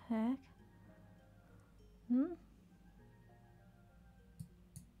the heck?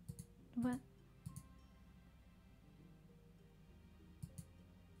 What?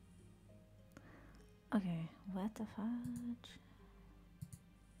 Okay, what the fudge?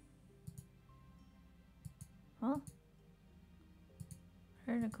 Oh,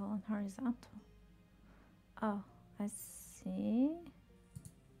 vertical and horizontal. Oh, I see.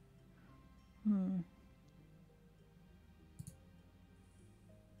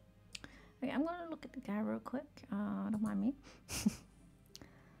 Okay, I'm gonna look at the guy real quick. Don't mind me.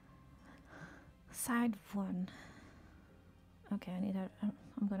 Side 1. Okay, I need a.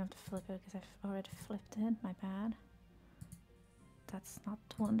 I'm gonna have to flip it because I've already flipped it. My bad. That's not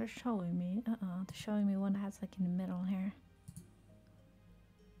the one they're showing me. They're showing me one that has like in the middle here.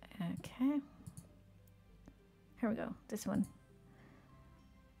 Okay. Here we go. This one.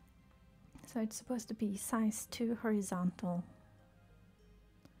 So it's supposed to be size 2 horizontal.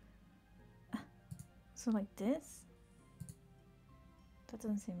 So like this? That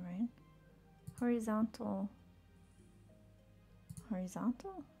doesn't seem right. Horizontal.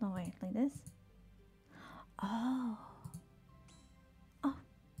 Horizontal? No, wait, like this? Oh. Oh.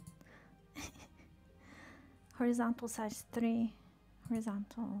 Horizontal size 3.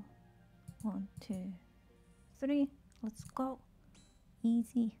 Horizontal. 1, 2, 3. Let's go.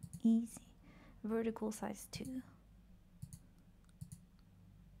 Easy, easy. Vertical size 2.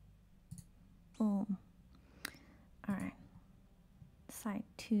 Boom. Alright. Side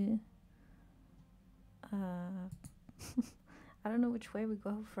 2. I don't know which way we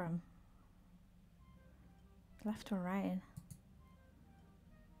go from. Left or right.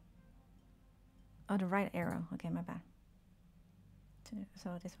 Oh, the right arrow. Okay, my bad. So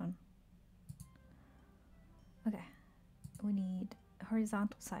this one. Okay. We need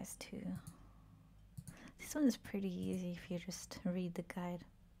horizontal size 2. This one is pretty easy if you just read the guide.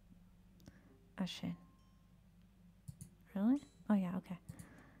 Oh shit. Really? Oh yeah, okay.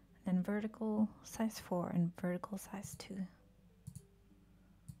 Then vertical size 4 and vertical size 2.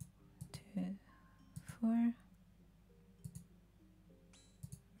 2, 4.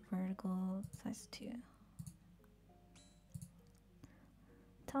 Vertical size 2.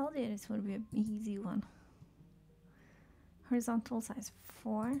 Told you this would be an easy one. Horizontal size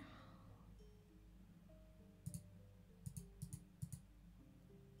 4.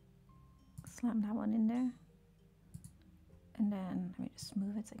 Slam that one in there. And then let me just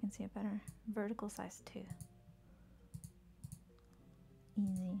move it so I can see it better. Vertical size 2.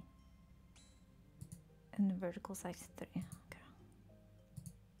 Easy. And the vertical size 3. Okay.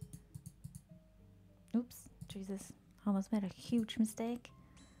 Oops, Jesus. Almost made a huge mistake.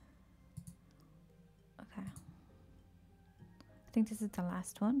 Okay. I think this is the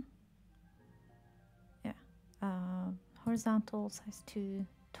last one. Yeah. Horizontal size 2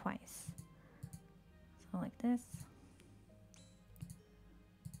 twice. So like this.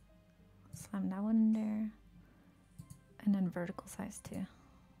 Slam that one in there. And then vertical size 2. There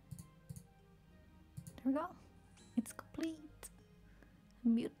we go. It's complete.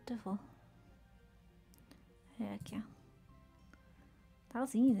 Beautiful. Heck yeah. That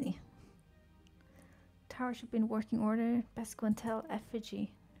was easy. Tower should be in working order. Best go and tell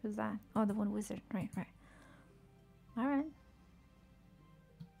effigy. Who's that? Oh, the one wizard. Right. Alright.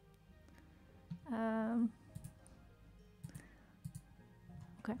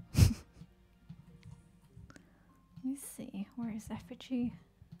 Okay. Let me see. Where is effigy?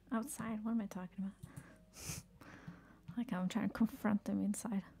 Outside. What am I talking about? Like I'm trying to confront them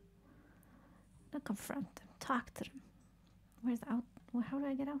inside. Not confront them. Talk to them. Where's the out? Well, how do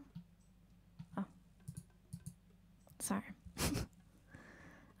I get out? Oh. Sorry.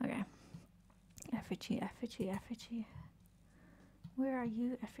 Okay. Effigy. Where are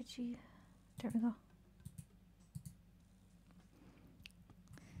you, effigy? There we go.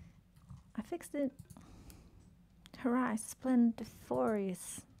 I fixed it. Hurrah,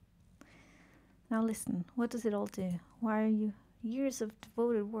 splendiferous. Now listen, what does it all do? Why are you? Years of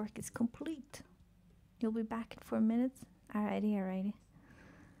devoted work is complete. You'll be back in 4 minutes? Alrighty.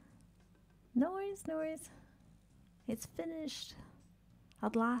 No worries. It's finished.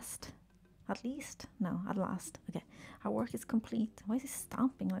 At last. At least? No, at last. Okay. Our work is complete. Why is he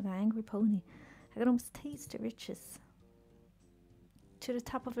stomping like an angry pony? I can almost taste the riches. To the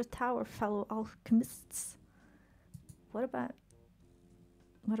top of the tower, fellow alchemists. What about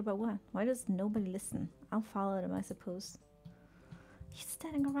what? Why does nobody listen? I'll follow them, I suppose. He's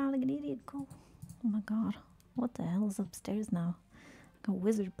standing around like an idiot. Go. Oh my god. What the hell is upstairs now? Like a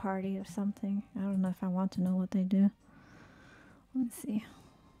wizard party or something. I don't know if I want to know what they do. Let me see.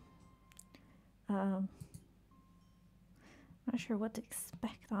 Not sure what to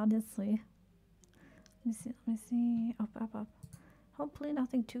expect, honestly. Let me see. Up. Hopefully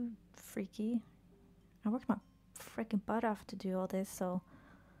nothing too freaky. I worked my freaking butt off to do all this, so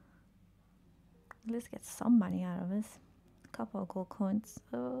at least get some money out of this. A couple of gold coins.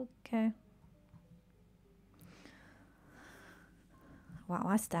 Okay. Wow,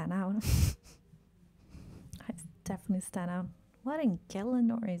 I stand out. I definitely stand out. What in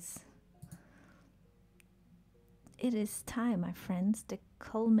Gellenoris? It is time, my friends. The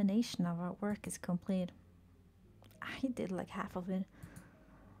culmination of our work is complete. I did like half of it.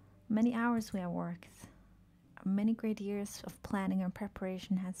 Many hours we have worked. Many great years of planning and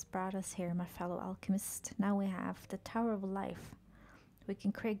preparation has brought us here, my fellow alchemist. Now we have the Tower of Life. We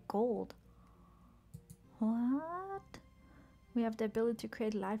can create gold. What? We have the ability to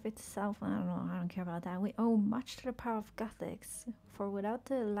create life itself. I don't know, I don't care about that. We owe much to the power of Gothix, for without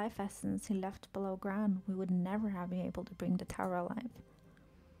the life essence he left below ground, we would never have been able to bring the tower alive.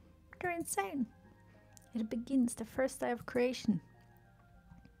 You're insane. It begins the first day of creation.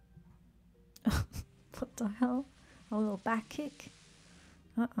 What the hell? A little back kick?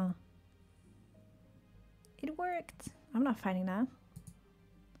 It worked. I'm not fighting that.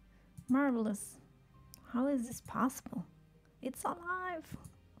 Marvelous. How is this possible? It's alive.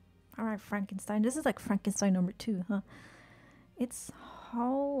 Alright, Frankenstein. This is like Frankenstein number 2, huh? It's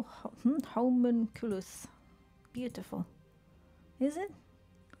homunculus. Beautiful. Is it?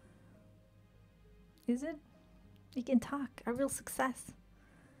 Is it? He can talk. A real success.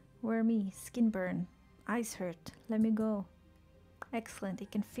 Wear me. Skin burn. Eyes hurt. Let me go. Excellent. He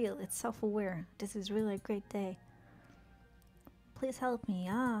can feel. It's self-aware. This is really a great day. Please help me.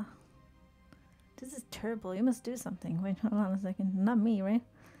 This is terrible. You must do something. Wait, hold on a second. Not me, right?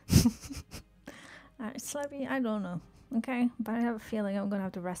 Alright, Slurpee, I don't know. Okay, but I have a feeling I'm gonna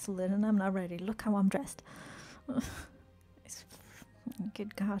have to wrestle it, and I'm not ready. Look how I'm dressed.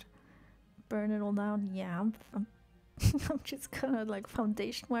 Good God. Burn it all down. Yeah, I'm I'm just gonna like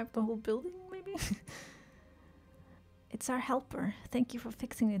foundation wipe the whole building, maybe? It's our helper. Thank you for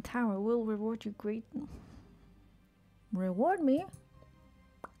fixing the tower. We'll reward you great. Reward me?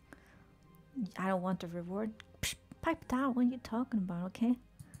 I don't want a reward. Psh, pipe down. What are you talking about, okay?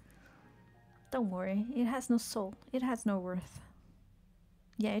 Don't worry. It has no soul. It has no worth.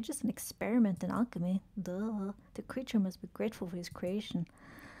 Yeah, it's just an experiment in alchemy. Duh. The creature must be grateful for his creation.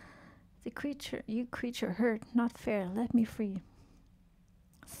 You creature hurt. Not fair. Let me free.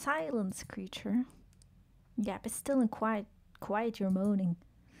 Silence, creature. Yeah, but still and quiet. Quiet your moaning.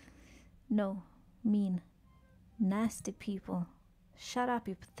 No. Mean. Nasty people. Shut up,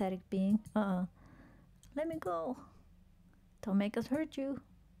 you pathetic being. Let me go. Don't make us hurt you.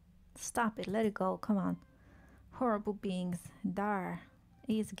 Stop it. Let it go. Come on. Horrible beings. Dar.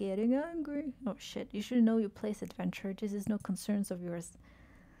 He's getting angry. Oh shit. You should know your place, adventurer. This is no concerns of yours.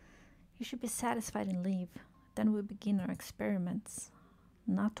 You should be satisfied and leave. Then we'll begin our experiments.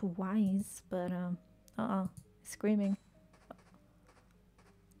 Not wise, but screaming.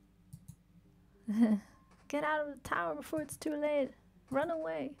 Get out of the tower before it's too late. Run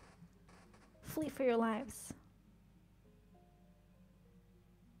away. Flee for your lives.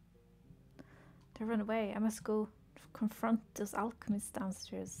 To run away, I must go confront those alchemists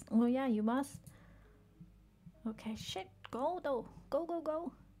downstairs. Oh yeah, you must. Okay, shit. Go though. Go, go,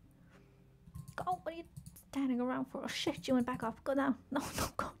 go. Go. What are you standing around for? Oh shit, you went back up. Go down. No, no,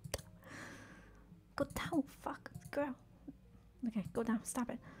 go down. Go down. Fuck, girl. Okay, go down.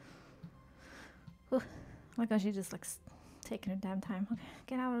 Stop it. Ooh. Oh my gosh, she just like taking her damn time. Okay,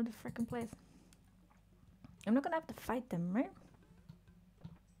 get out of the freaking place. I'm not gonna have to fight them, right?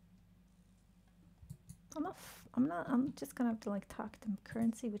 I'm just gonna have to like talk to them.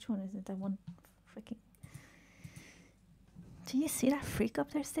 Currency, which one is it? That one freaking. Do you see that freak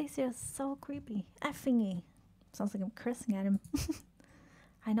up there, Stacey? It's so creepy. Effing. Sounds like I'm cursing at him.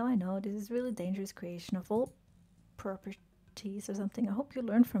 I know. This is really dangerous creation of all properties or something. I hope you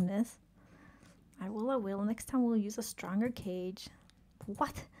learn from this. I will. Next time we'll use a stronger cage.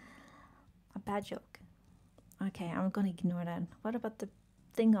 What? A bad joke. Okay, I'm gonna ignore that. What about the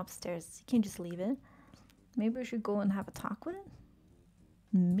thing upstairs? You can't just leave it. Maybe we should go and have a talk with it?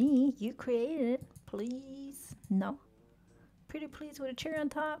 Me? You created it. Please? No. Pretty please with a cherry on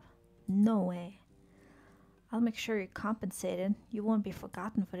top? No way. I'll make sure you're compensated. You won't be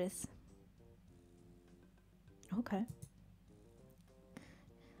forgotten for this. Okay.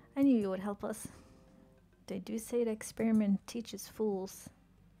 I knew you would help us. They do say the experiment teaches fools.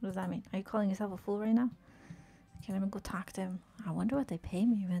 What does that mean? Are you calling yourself a fool right now? Okay, let me go talk to him. I wonder what they pay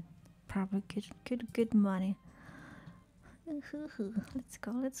me with. Probably good money.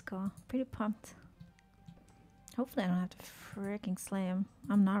 Let's go. Pretty pumped. Hopefully I don't have to freaking slay him.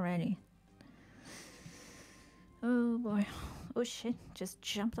 I'm not ready. Oh boy. Oh shit. Just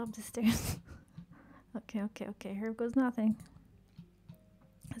jumped up the stairs. Okay. Here goes nothing.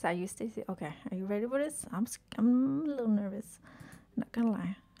 Is that you, Stacey? Okay. Are you ready for this? I'm a little nervous. Not gonna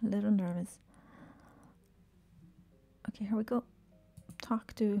lie. A little nervous. Okay, here we go.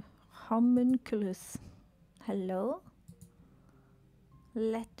 Talk to Homunculus. Hello?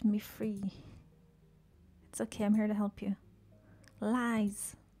 Let me free. It's okay, I'm here to help you.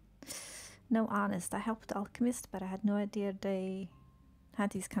 Lies. No, honest. I helped the alchemist, but I had no idea they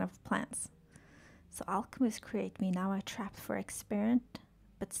had these kind of plans. So alchemists create me. Now I trapped for experiment,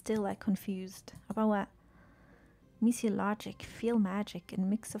 but still I confused. About what? Me see logic, feel magic, and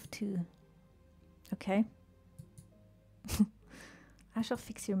mix of two. Okay? I shall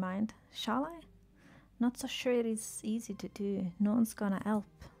fix your mind. Shall I? Not so sure it is easy to do. No one's gonna help.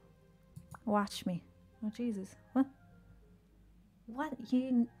 Watch me. Oh, Jesus. What? What?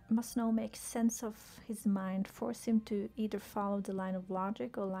 You must now make sense of his mind. Force him to either follow the line of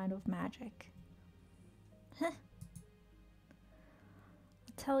logic or line of magic. Huh?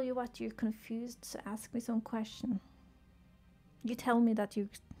 I'll tell you what, you're confused, so ask me some question. You tell me that you...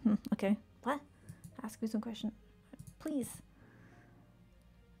 okay. What? Ask me some question. Please.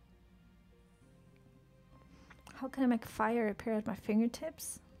 How can I make fire appear at my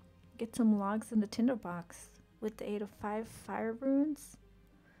fingertips? Get some logs in the tinderbox with the aid of 5 fire runes?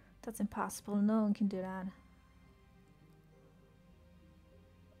 That's impossible. No one can do that.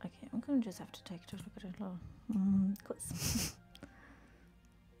 Okay, I'm gonna just have to take a look at it. Quiz.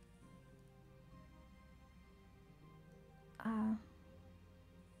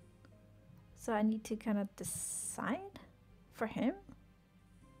 So I need to kind of decide for him.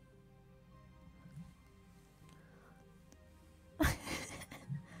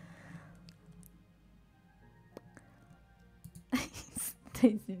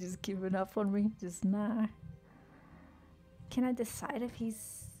 Stacy just giving up on me. Just nah. Can I decide if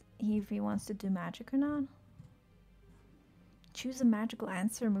he wants to do magic or not? Choose a magical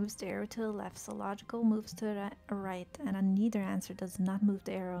answer moves the arrow to the left, so logical moves to the right, and a neither answer does not move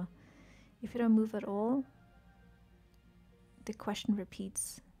the arrow. If you don't move at all, the question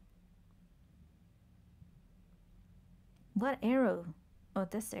repeats. What arrow? Oh,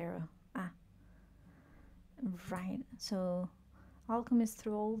 this arrow. Ah. Right, so alchemist,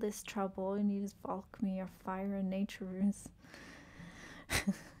 through all this trouble, all you need is alchemy or fire and nature runes.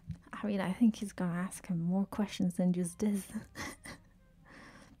 I mean, I think he's gonna ask him more questions than just this.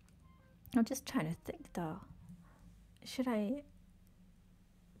 I'm just trying to think though.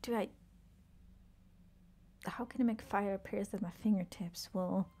 How can I make fire appear at my fingertips?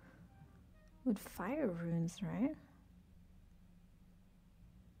 Well, with fire runes, right?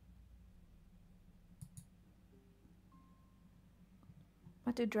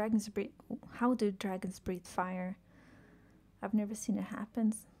 What do dragons breathe? How do dragons breathe fire? I've never seen it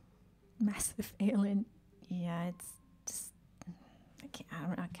happen. Massive alien. Yeah, it's just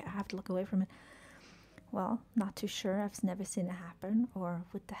I have to look away from it. Well, not too sure. I've never seen it happen. Or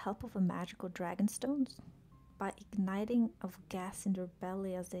with the help of a magical dragon stones, by igniting of gas in their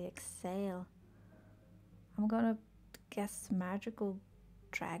belly as they exhale. I'm gonna guess magical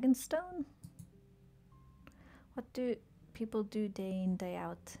dragon stone. What do people do day in, day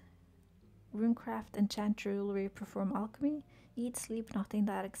out? Runecraft, enchant jewelry, perform alchemy, eat, sleep, nothing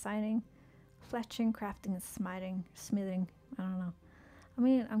that exciting. Fletching, crafting, and smithing. I don't know. I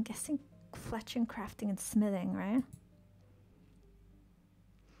mean, I'm guessing fletching, crafting, and smithing, right?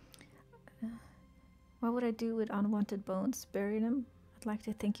 What would I do with unwanted bones? Bury them? I'd like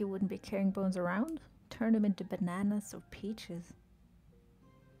to think you wouldn't be carrying bones around. Turn them into bananas or peaches.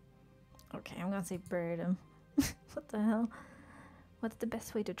 Okay, I'm gonna say bury them. What the hell? What's the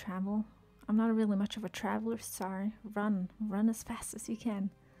best way to travel? I'm not really much of a traveler, sorry. Run as fast as you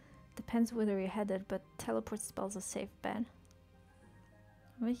can. Depends where you're headed, but teleport spells a safe bet.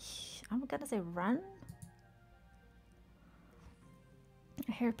 I'm gonna say run.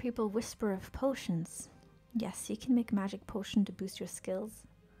 I hear people whisper of potions. Yes, you can make magic potion to boost your skills.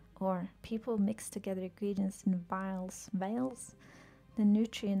 Or people mix together ingredients in vials. The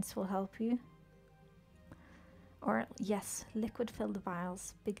nutrients will help you. Or yes, liquid-filled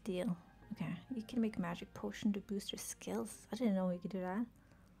vials. Big deal. Okay, you can make magic potion to boost your skills. I didn't know you could do that.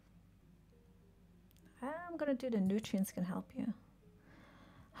 I'm gonna do the nutrients can help you.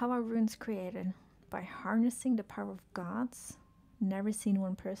 How are runes created? By harnessing the power of gods. Never seen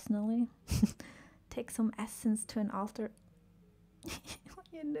one personally. Take some essence to an altar. What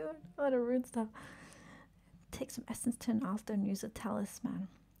are you doing? All the rune stuff. Take some essence to an altar and use a talisman.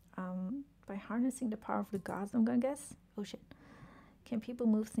 By harnessing the power of the gods, I'm gonna guess. Oh shit. Can people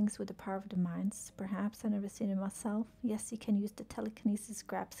move things with the power of the minds? Perhaps. I've never seen it myself. Yes, you can use the telekinesis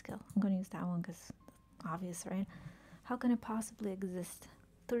grab skill. I'm gonna use that one because obvious, right? How can it possibly exist?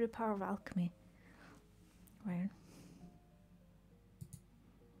 Through the power of alchemy. Right.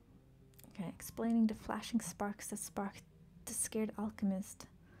 Okay, explaining the flashing sparks that sparked the scared alchemist.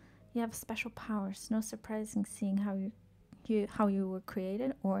 You have special powers. No surprising seeing how you were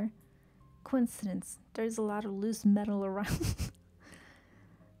created, or coincidence. There's a lot of loose metal around.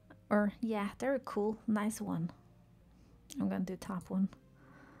 Or yeah, they're cool, nice one. I'm gonna do top one.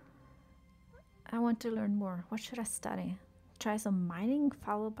 I want to learn more. What should I study? Try some mining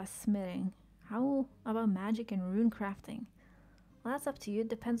followed by smithing. How about magic and rune crafting? Well, that's up to you. It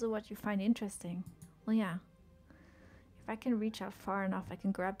depends on what you find interesting. Well, yeah. If I can reach out far enough, I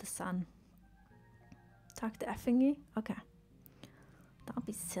can grab the sun. Talk to effing. Okay. Don't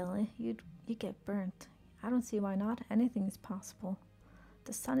be silly. You get burnt. I don't see why not. Anything is possible.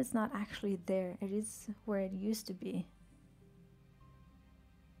 The sun is not actually there. It is where it used to be.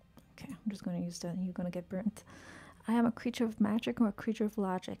 Okay, I'm just going to use that. You're going to get burnt. I am a creature of magic or a creature of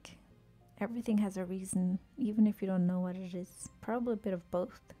logic. Everything has a reason, even if you don't know what it is. Probably a bit of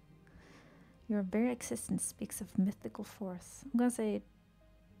both. Your very existence speaks of mythical force. I'm going to say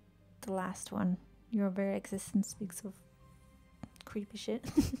the last one. Your very existence speaks of creepy shit.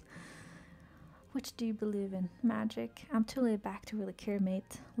 Which do you believe in? Magic? I'm too laid back to really care,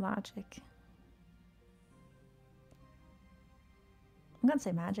 mate. Logic. I'm gonna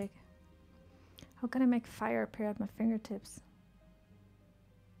say magic. How can I make fire appear at my fingertips?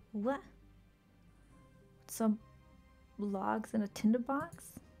 What? Some logs in a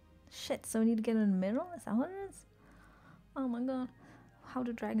tinderbox? Shit, so we need to get in the middle? Is that what it is? Oh my god. How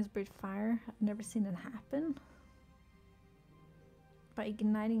do dragons breathe fire? I've never seen it happen. By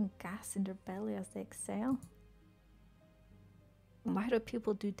igniting gas in their belly as they exhale. Why do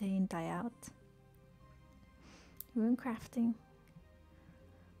people do day in, day out? Rune crafting.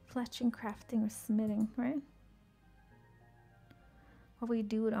 Fletching, crafting, or smithing, right? What will you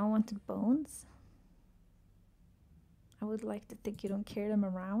do with unwanted bones? I would like to think you don't carry them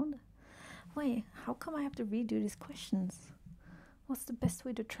around. Wait, how come I have to redo these questions? What's the best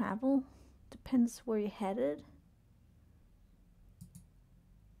way to travel? Depends where you're headed.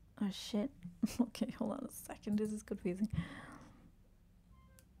 Oh shit. Okay, hold on a second. This is confusing.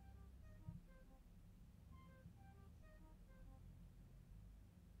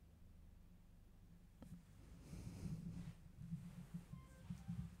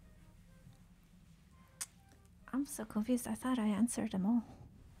 I'm so confused. I thought I answered them all.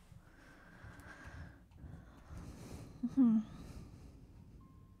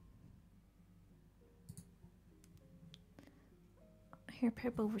 Here,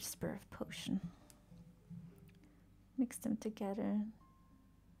 purple whisper of potion. Mix them together.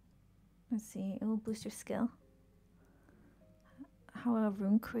 Let's see. It will boost your skill. How a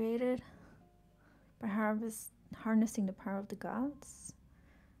rune created by harnessing the power of the gods.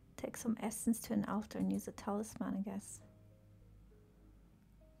 Take some essence to an altar and use a talisman, I guess.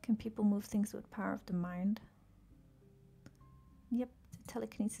 Can people move things with power of the mind? Yep, the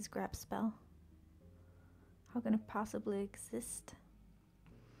telekinesis grab spell. How can it possibly exist?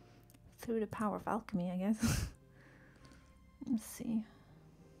 Through the power of alchemy, I guess. Let's see.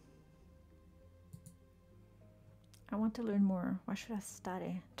 I want to learn more. What should I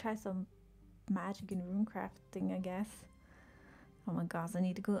study? Try some magic and rune crafting, I guess. Oh my gosh, I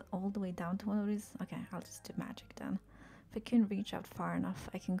need to go all the way down to one of these. Okay, I'll just do magic then. If I can reach out far enough,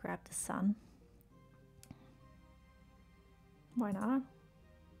 I can grab the sun. Why not?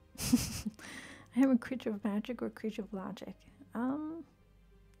 I am a creature of magic or creature of logic.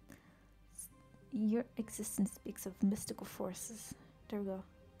 Your existence speaks of mystical forces. There we go.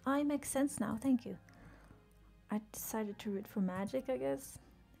 Oh, it makes sense now. Thank you. I decided to root for magic, I guess.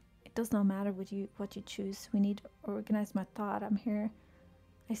 It does not matter what you choose. We need to organize my thought. I'm here.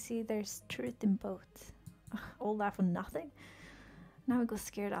 I see there's truth in both. All that for nothing? Now we go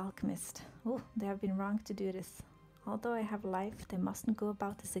scared alchemist. Oh, they have been wrong to do this. Although I have life, they mustn't go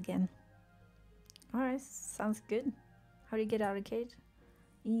about this again. Alright, sounds good. How do you get out of the cage?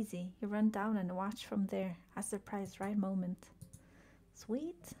 Easy. You run down and watch from there. A surprise right moment.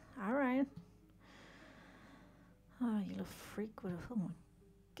 Sweet. Alright. Oh, you little freak with a... Oh my...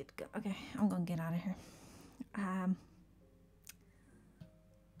 Okay, I'm gonna get out of here.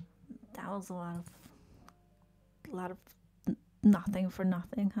 That was a lot of nothing for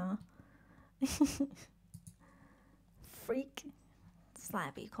nothing, huh? Freak.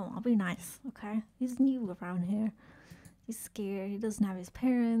 Slappy, come on, be nice, okay? He's new around here. He's scared. He doesn't have his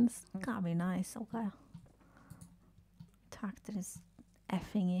parents. Gotta be nice, okay? Talk to this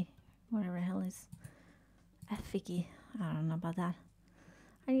effingy, whatever the hell is effigy. I don't know about that.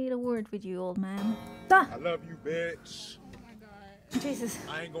 I need a word with you, old man. Ah! I love you, bitch. Jesus.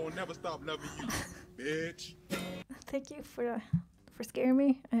 I ain't gonna never stop loving you, bitch. Thank you for scaring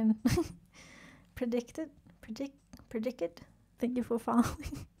me and predict it. Thank you for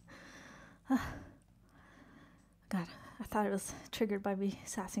following. God, I thought it was triggered by me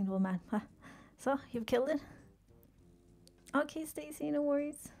sassing the old man. So, you've killed it? Okay, Stacy, no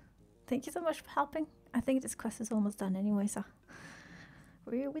worries. Thank you so much for helping. I think this quest is almost done anyway, so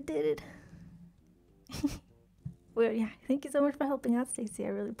we did it. Well, yeah, thank you so much for helping out, Stacy. I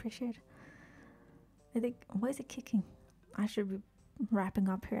really appreciate it. I think, why is it kicking? I should be wrapping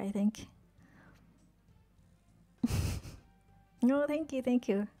up here, I think. No, thank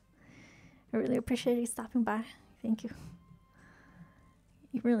you. I really appreciate you stopping by. Thank you.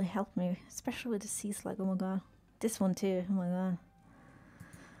 You really helped me, especially with the sea slug. Oh my god. This one too. Oh my god.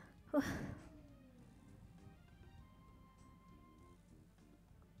 Whew.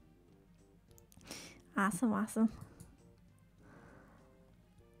 Awesome. Oh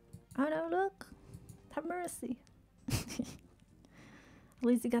no, look. Have mercy. At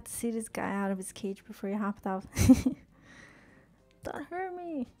least you got to see this guy out of his cage before he hopped off. Don't hurt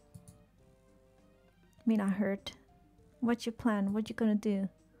me. Me not hurt. What's your plan? What you gonna do?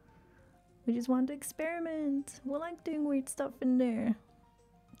 We just want to experiment. We like doing weird stuff in there.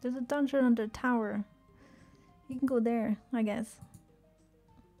 There's a dungeon under the tower. You can go there, I guess.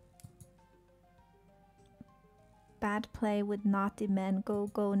 Bad play with naughty men.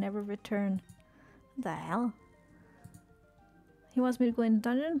 Go, never return. What the hell? He wants me to go in the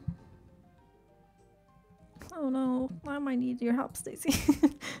dungeon? Oh no, I might need your help, Stacy.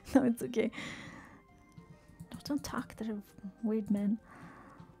 No, it's okay. No, don't talk to the weird man.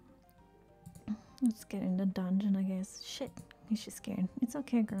 Let's get in the dungeon, I guess. Shit, he's just scared. It's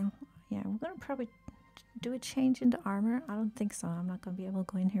okay, girl. Yeah, we're gonna probably do a change into armor. I don't think so. I'm not gonna be able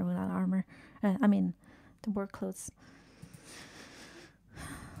to go in here without armor. I mean, the work clothes.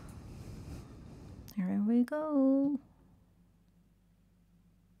 Here we go.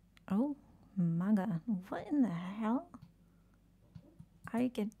 Oh my god, what in the hell? I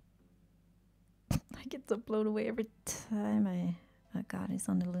get so blown away every time oh god, he's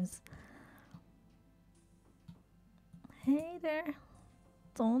on the loose. Hey there,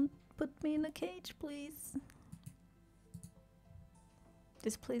 don't put me in a cage, please.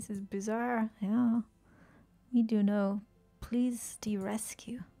 This place is bizarre. Yeah, we do know. Please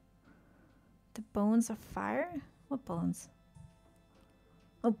de-rescue. The bones of fire? What bones?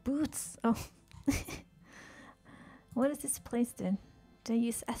 Oh, boots. Oh. What is this place then? They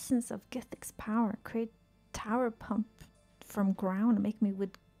use essence of Githic's power. Create tower pump from ground and make me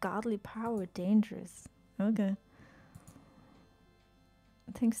with godly power dangerous. Okay.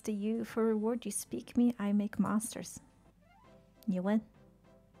 Thanks to you. For reward you speak me, I make monsters. You win.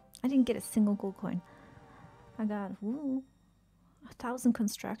 I didn't get a single gold coin. I got, woo, 1,000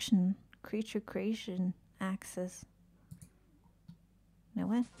 construction, creature creation access. No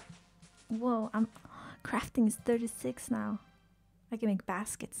what? Whoa, crafting is 36 now. I can make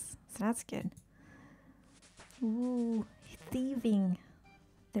baskets, so that's good. Ooh, thieving,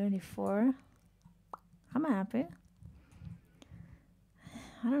 34. I'm happy.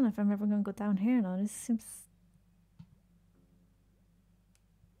 I don't know if I'm ever gonna go down here now. This seems.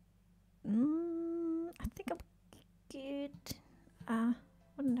 I think I'm good.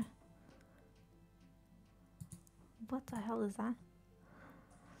 What in the? What the hell is that?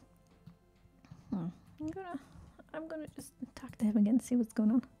 I'm gonna just talk to him again, see what's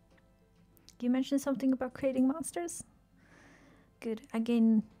going on. You mentioned something about creating monsters? Good.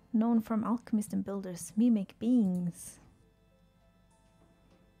 Again, known from alchemists and builders. Me make beings.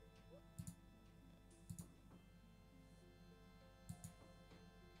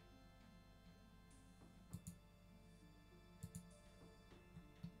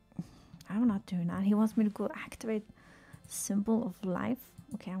 I'm not doing that. He wants me to go activate symbol of life.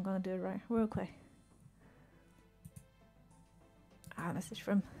 Okay, I'm gonna do it right real quick. Ah, message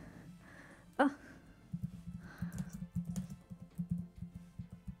from. Oh.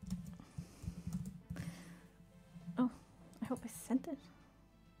 Oh, I hope I sent it.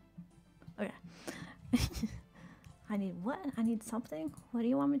 Oh yeah. I need what? I need something. What do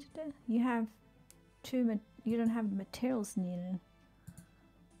you want me to do? You have you don't have the materials needed.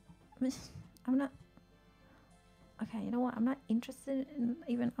 I'm not. Okay, you know what? I'm not interested in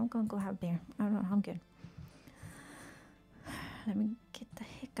even. I'm gonna go have beer. I don't know. I'm good. Let me get the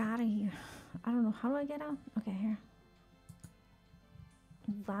heck out of here. I don't know. How do I get out? Okay, here.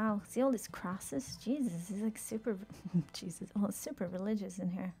 Wow. See all these crosses? Jesus, he's like super. Jesus. Oh, it's super religious in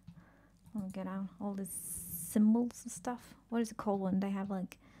here. Let me get out. All these symbols and stuff. What is it called when they have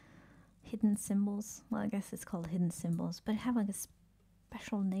like hidden symbols? Well, I guess it's called hidden symbols, but it have like a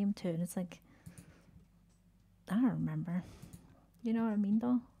special name to it. It's like, I don't remember. You know what I mean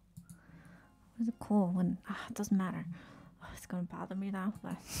though? What is it called when it doesn't matter. Oh, it's gonna bother me now,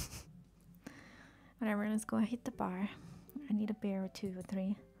 but whatever. Let's go hit the bar. I need a beer or 2 or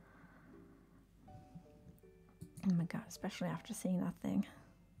 3. Oh my god, especially after seeing that thing.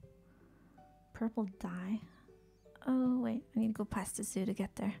 Purple dye. Oh wait, I need to go past the zoo to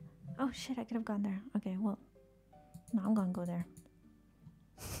get there. Oh shit, I could have gone there. Okay, well, no, I'm gonna go there.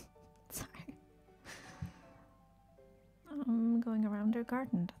 Sorry. I'm going around their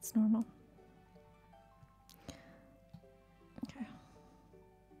garden. That's normal. Okay.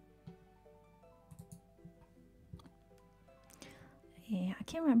 Yeah, I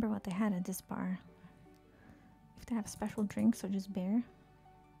can't remember what they had at this bar. If they have special drinks or just beer.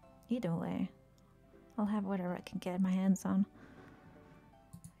 Either way, I'll have whatever I can get my hands on.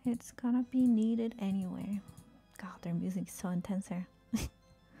 It's gonna be needed anyway. God, their music is so intense here.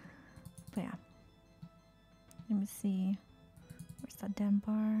 But yeah. Let me see. Where's that damn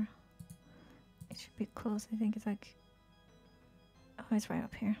bar? It should be close. I think it's like. Oh, it's right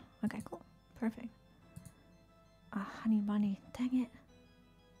up here. Okay, cool. Perfect. Ah, honey bunny. Dang it.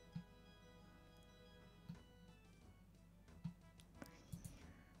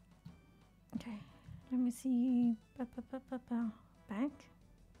 Okay. Let me see. Bank?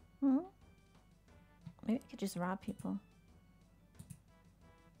 Maybe I could just rob people.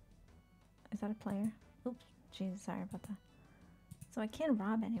 Is that a player? Oops. Jesus, sorry about that. So I can't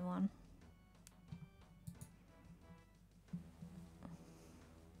rob anyone.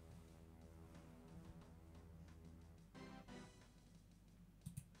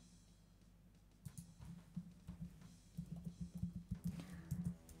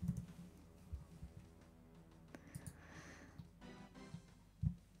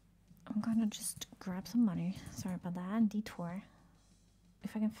 I'm gonna just grab some money. Sorry about that. And detour.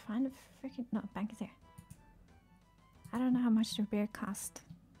 If I can find a freaking no bank is there. I don't know how much their beer cost.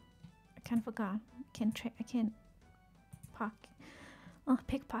 I kind of forgot. I can't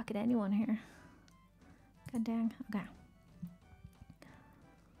pickpocket anyone here. God dang. Okay.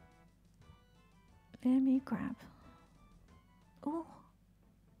 Let me grab. Oh,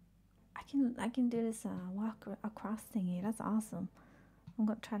 I can do this walk across thingy. That's awesome. I'm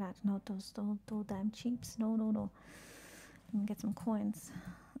gonna try that. No, those damn cheaps. No. Let me get some coins.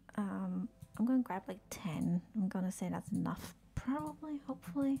 I'm gonna grab like 10. I'm gonna say that's enough. Probably,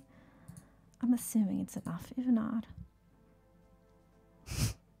 hopefully. I'm assuming it's enough. If not,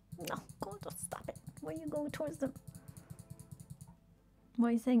 no, don't stop it. Where are you going towards them? What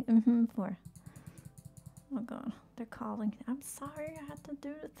are you saying for? Oh god, they're calling. I'm sorry, I had to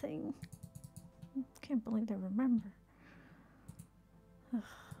do the thing. Can't believe they remember. Ugh.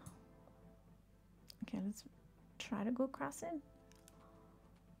 Okay, let's try to go across it.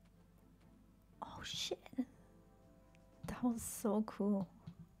 Oh shit. That was so cool.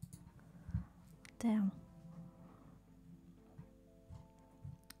 Damn.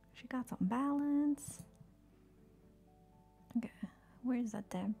 She got some balance. Okay, where's that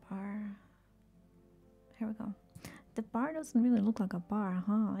damn bar? Here we go. The bar doesn't really look like a bar,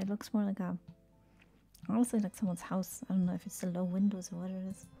 huh? It looks more like a, honestly, like someone's house. I don't know if it's the low windows or what it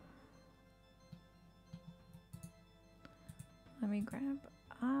is. Let me grab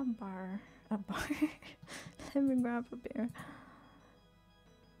a bar. Let me grab a beer.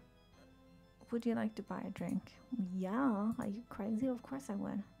 Would you like to buy a drink? Yeah, are you crazy? Of course I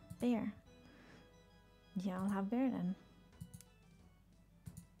would. Beer. Yeah, I'll have beer then.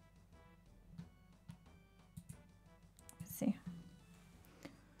 Let's see.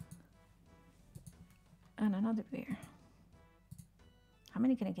 And another beer. How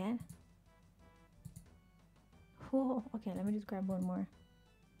many can I get? Oh, okay, let me just grab one more.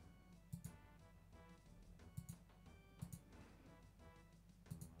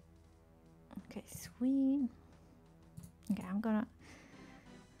 Okay, sweet. Okay,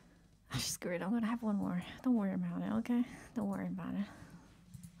 screw it, I'm gonna have one more. Don't worry about it, okay? Don't worry about it.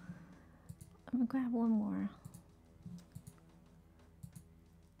 I'm gonna grab one more.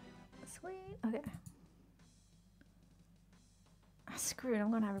 Sweet, okay. Screw it,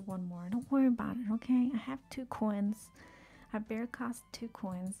 I'm gonna have one more. Don't worry about it, okay? I have 2 coins. I bear cost 2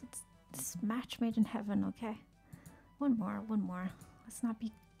 coins. It's match made in heaven, okay? One more. Let's not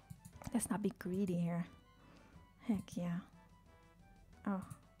be greedy here. Heck yeah. Oh.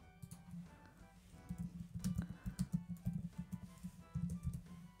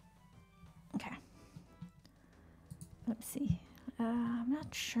 Okay. Let's see. I'm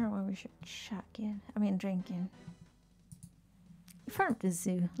not sure where we should chuck it. I mean, drink in. In front of the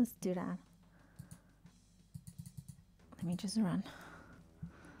zoo. Let's do that. Let me just run.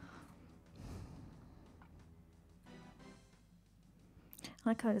 I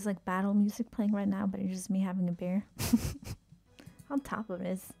like how there's like battle music playing right now, but it's just me having a beer. On top of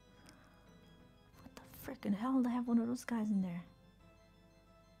this. What the frickin' hell? They have one of those guys in there.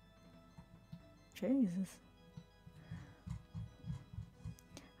 Jesus.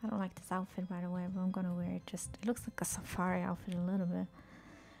 I don't like this outfit, by the way, but I'm gonna wear it. It looks like a safari outfit a little bit.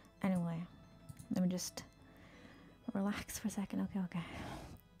 Anyway, let me just relax for a second. Okay.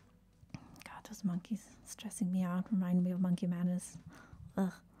 God, those monkeys stressing me out, reminding me of Monkey Madness.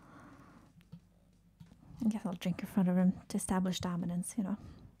 Ugh. I guess I'll drink in front of him to establish dominance, you know.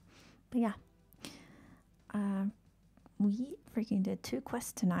 But yeah. We freaking did 2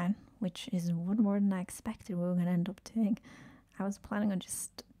 quests tonight, which is one more than I expected we were gonna end up doing. I was planning on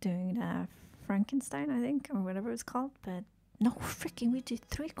just doing the Frankenstein, I think, or whatever it's called, but no, freaking, we did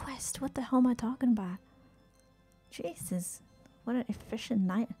 3 quests. What the hell am I talking about? Jesus, what an efficient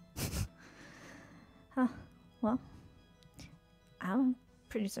night. Huh, well, I'm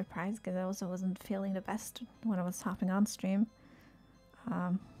pretty surprised because I also wasn't feeling the best when I was hopping on stream.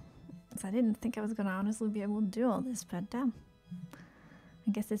 So I didn't think I was gonna honestly be able to do all this, but damn.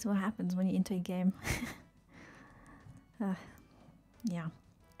 I guess this is what happens when you're into a game. Yeah.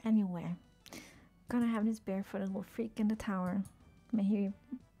 Anyway, gonna have this barefooted little freak in the tower. May he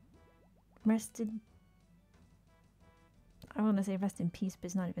rested. I want to say rest in peace, but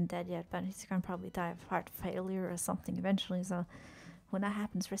he's not even dead yet. But he's gonna probably die of heart failure or something eventually. So when that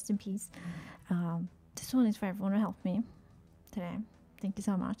happens, rest in peace. This one is for everyone who helped me today. Thank you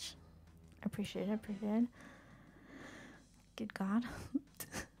so much. I appreciate it. Good God.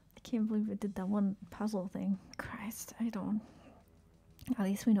 I can't believe we did that one puzzle thing. Christ, I don't. At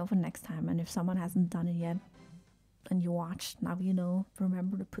least we know for next time. And if someone hasn't done it yet and you watched, now you know.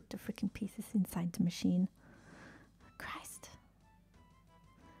 Remember to put the freaking pieces inside the machine. Christ.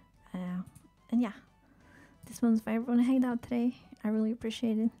 And yeah, this one's for everyone who hanged out today. I really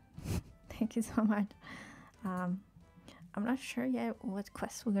appreciate it. Thank you so much. I'm not sure yet what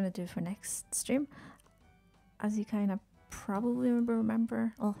quest we're gonna do for next stream. As you kind of probably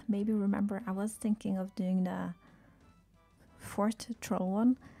remember, or maybe remember, I was thinking of doing the 4th troll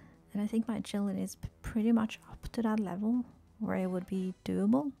one, and I think my agility is pretty much up to that level where it would be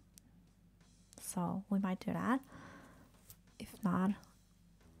doable. So we might do that. If not,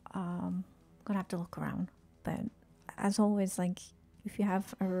 gonna have to look around. But as always, like, if you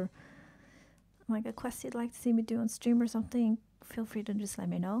have a quest you'd like to see me do on stream or something, feel free to just let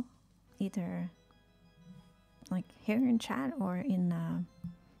me know, either like here in chat or in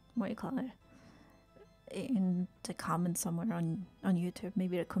what do you call it, in the comments somewhere on YouTube,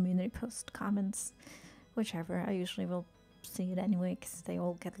 maybe the community post comments, whichever. I usually will see it anyway because they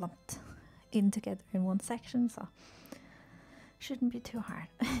all get lumped in together in one section, so shouldn't be too hard.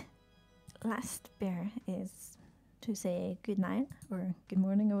 Last bear is to say good night or good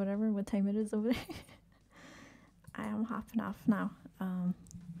morning or whatever, what time it is over there. I am hopping off now.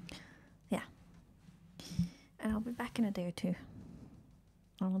 Yeah, and I'll be back in a day or two.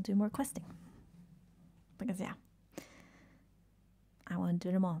 I will do more questing because yeah, I want to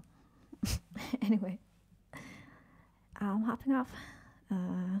do them all. Anyway, I'm hopping off.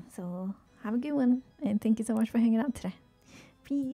 So have a good one, and thank you so much for hanging out today. Peace.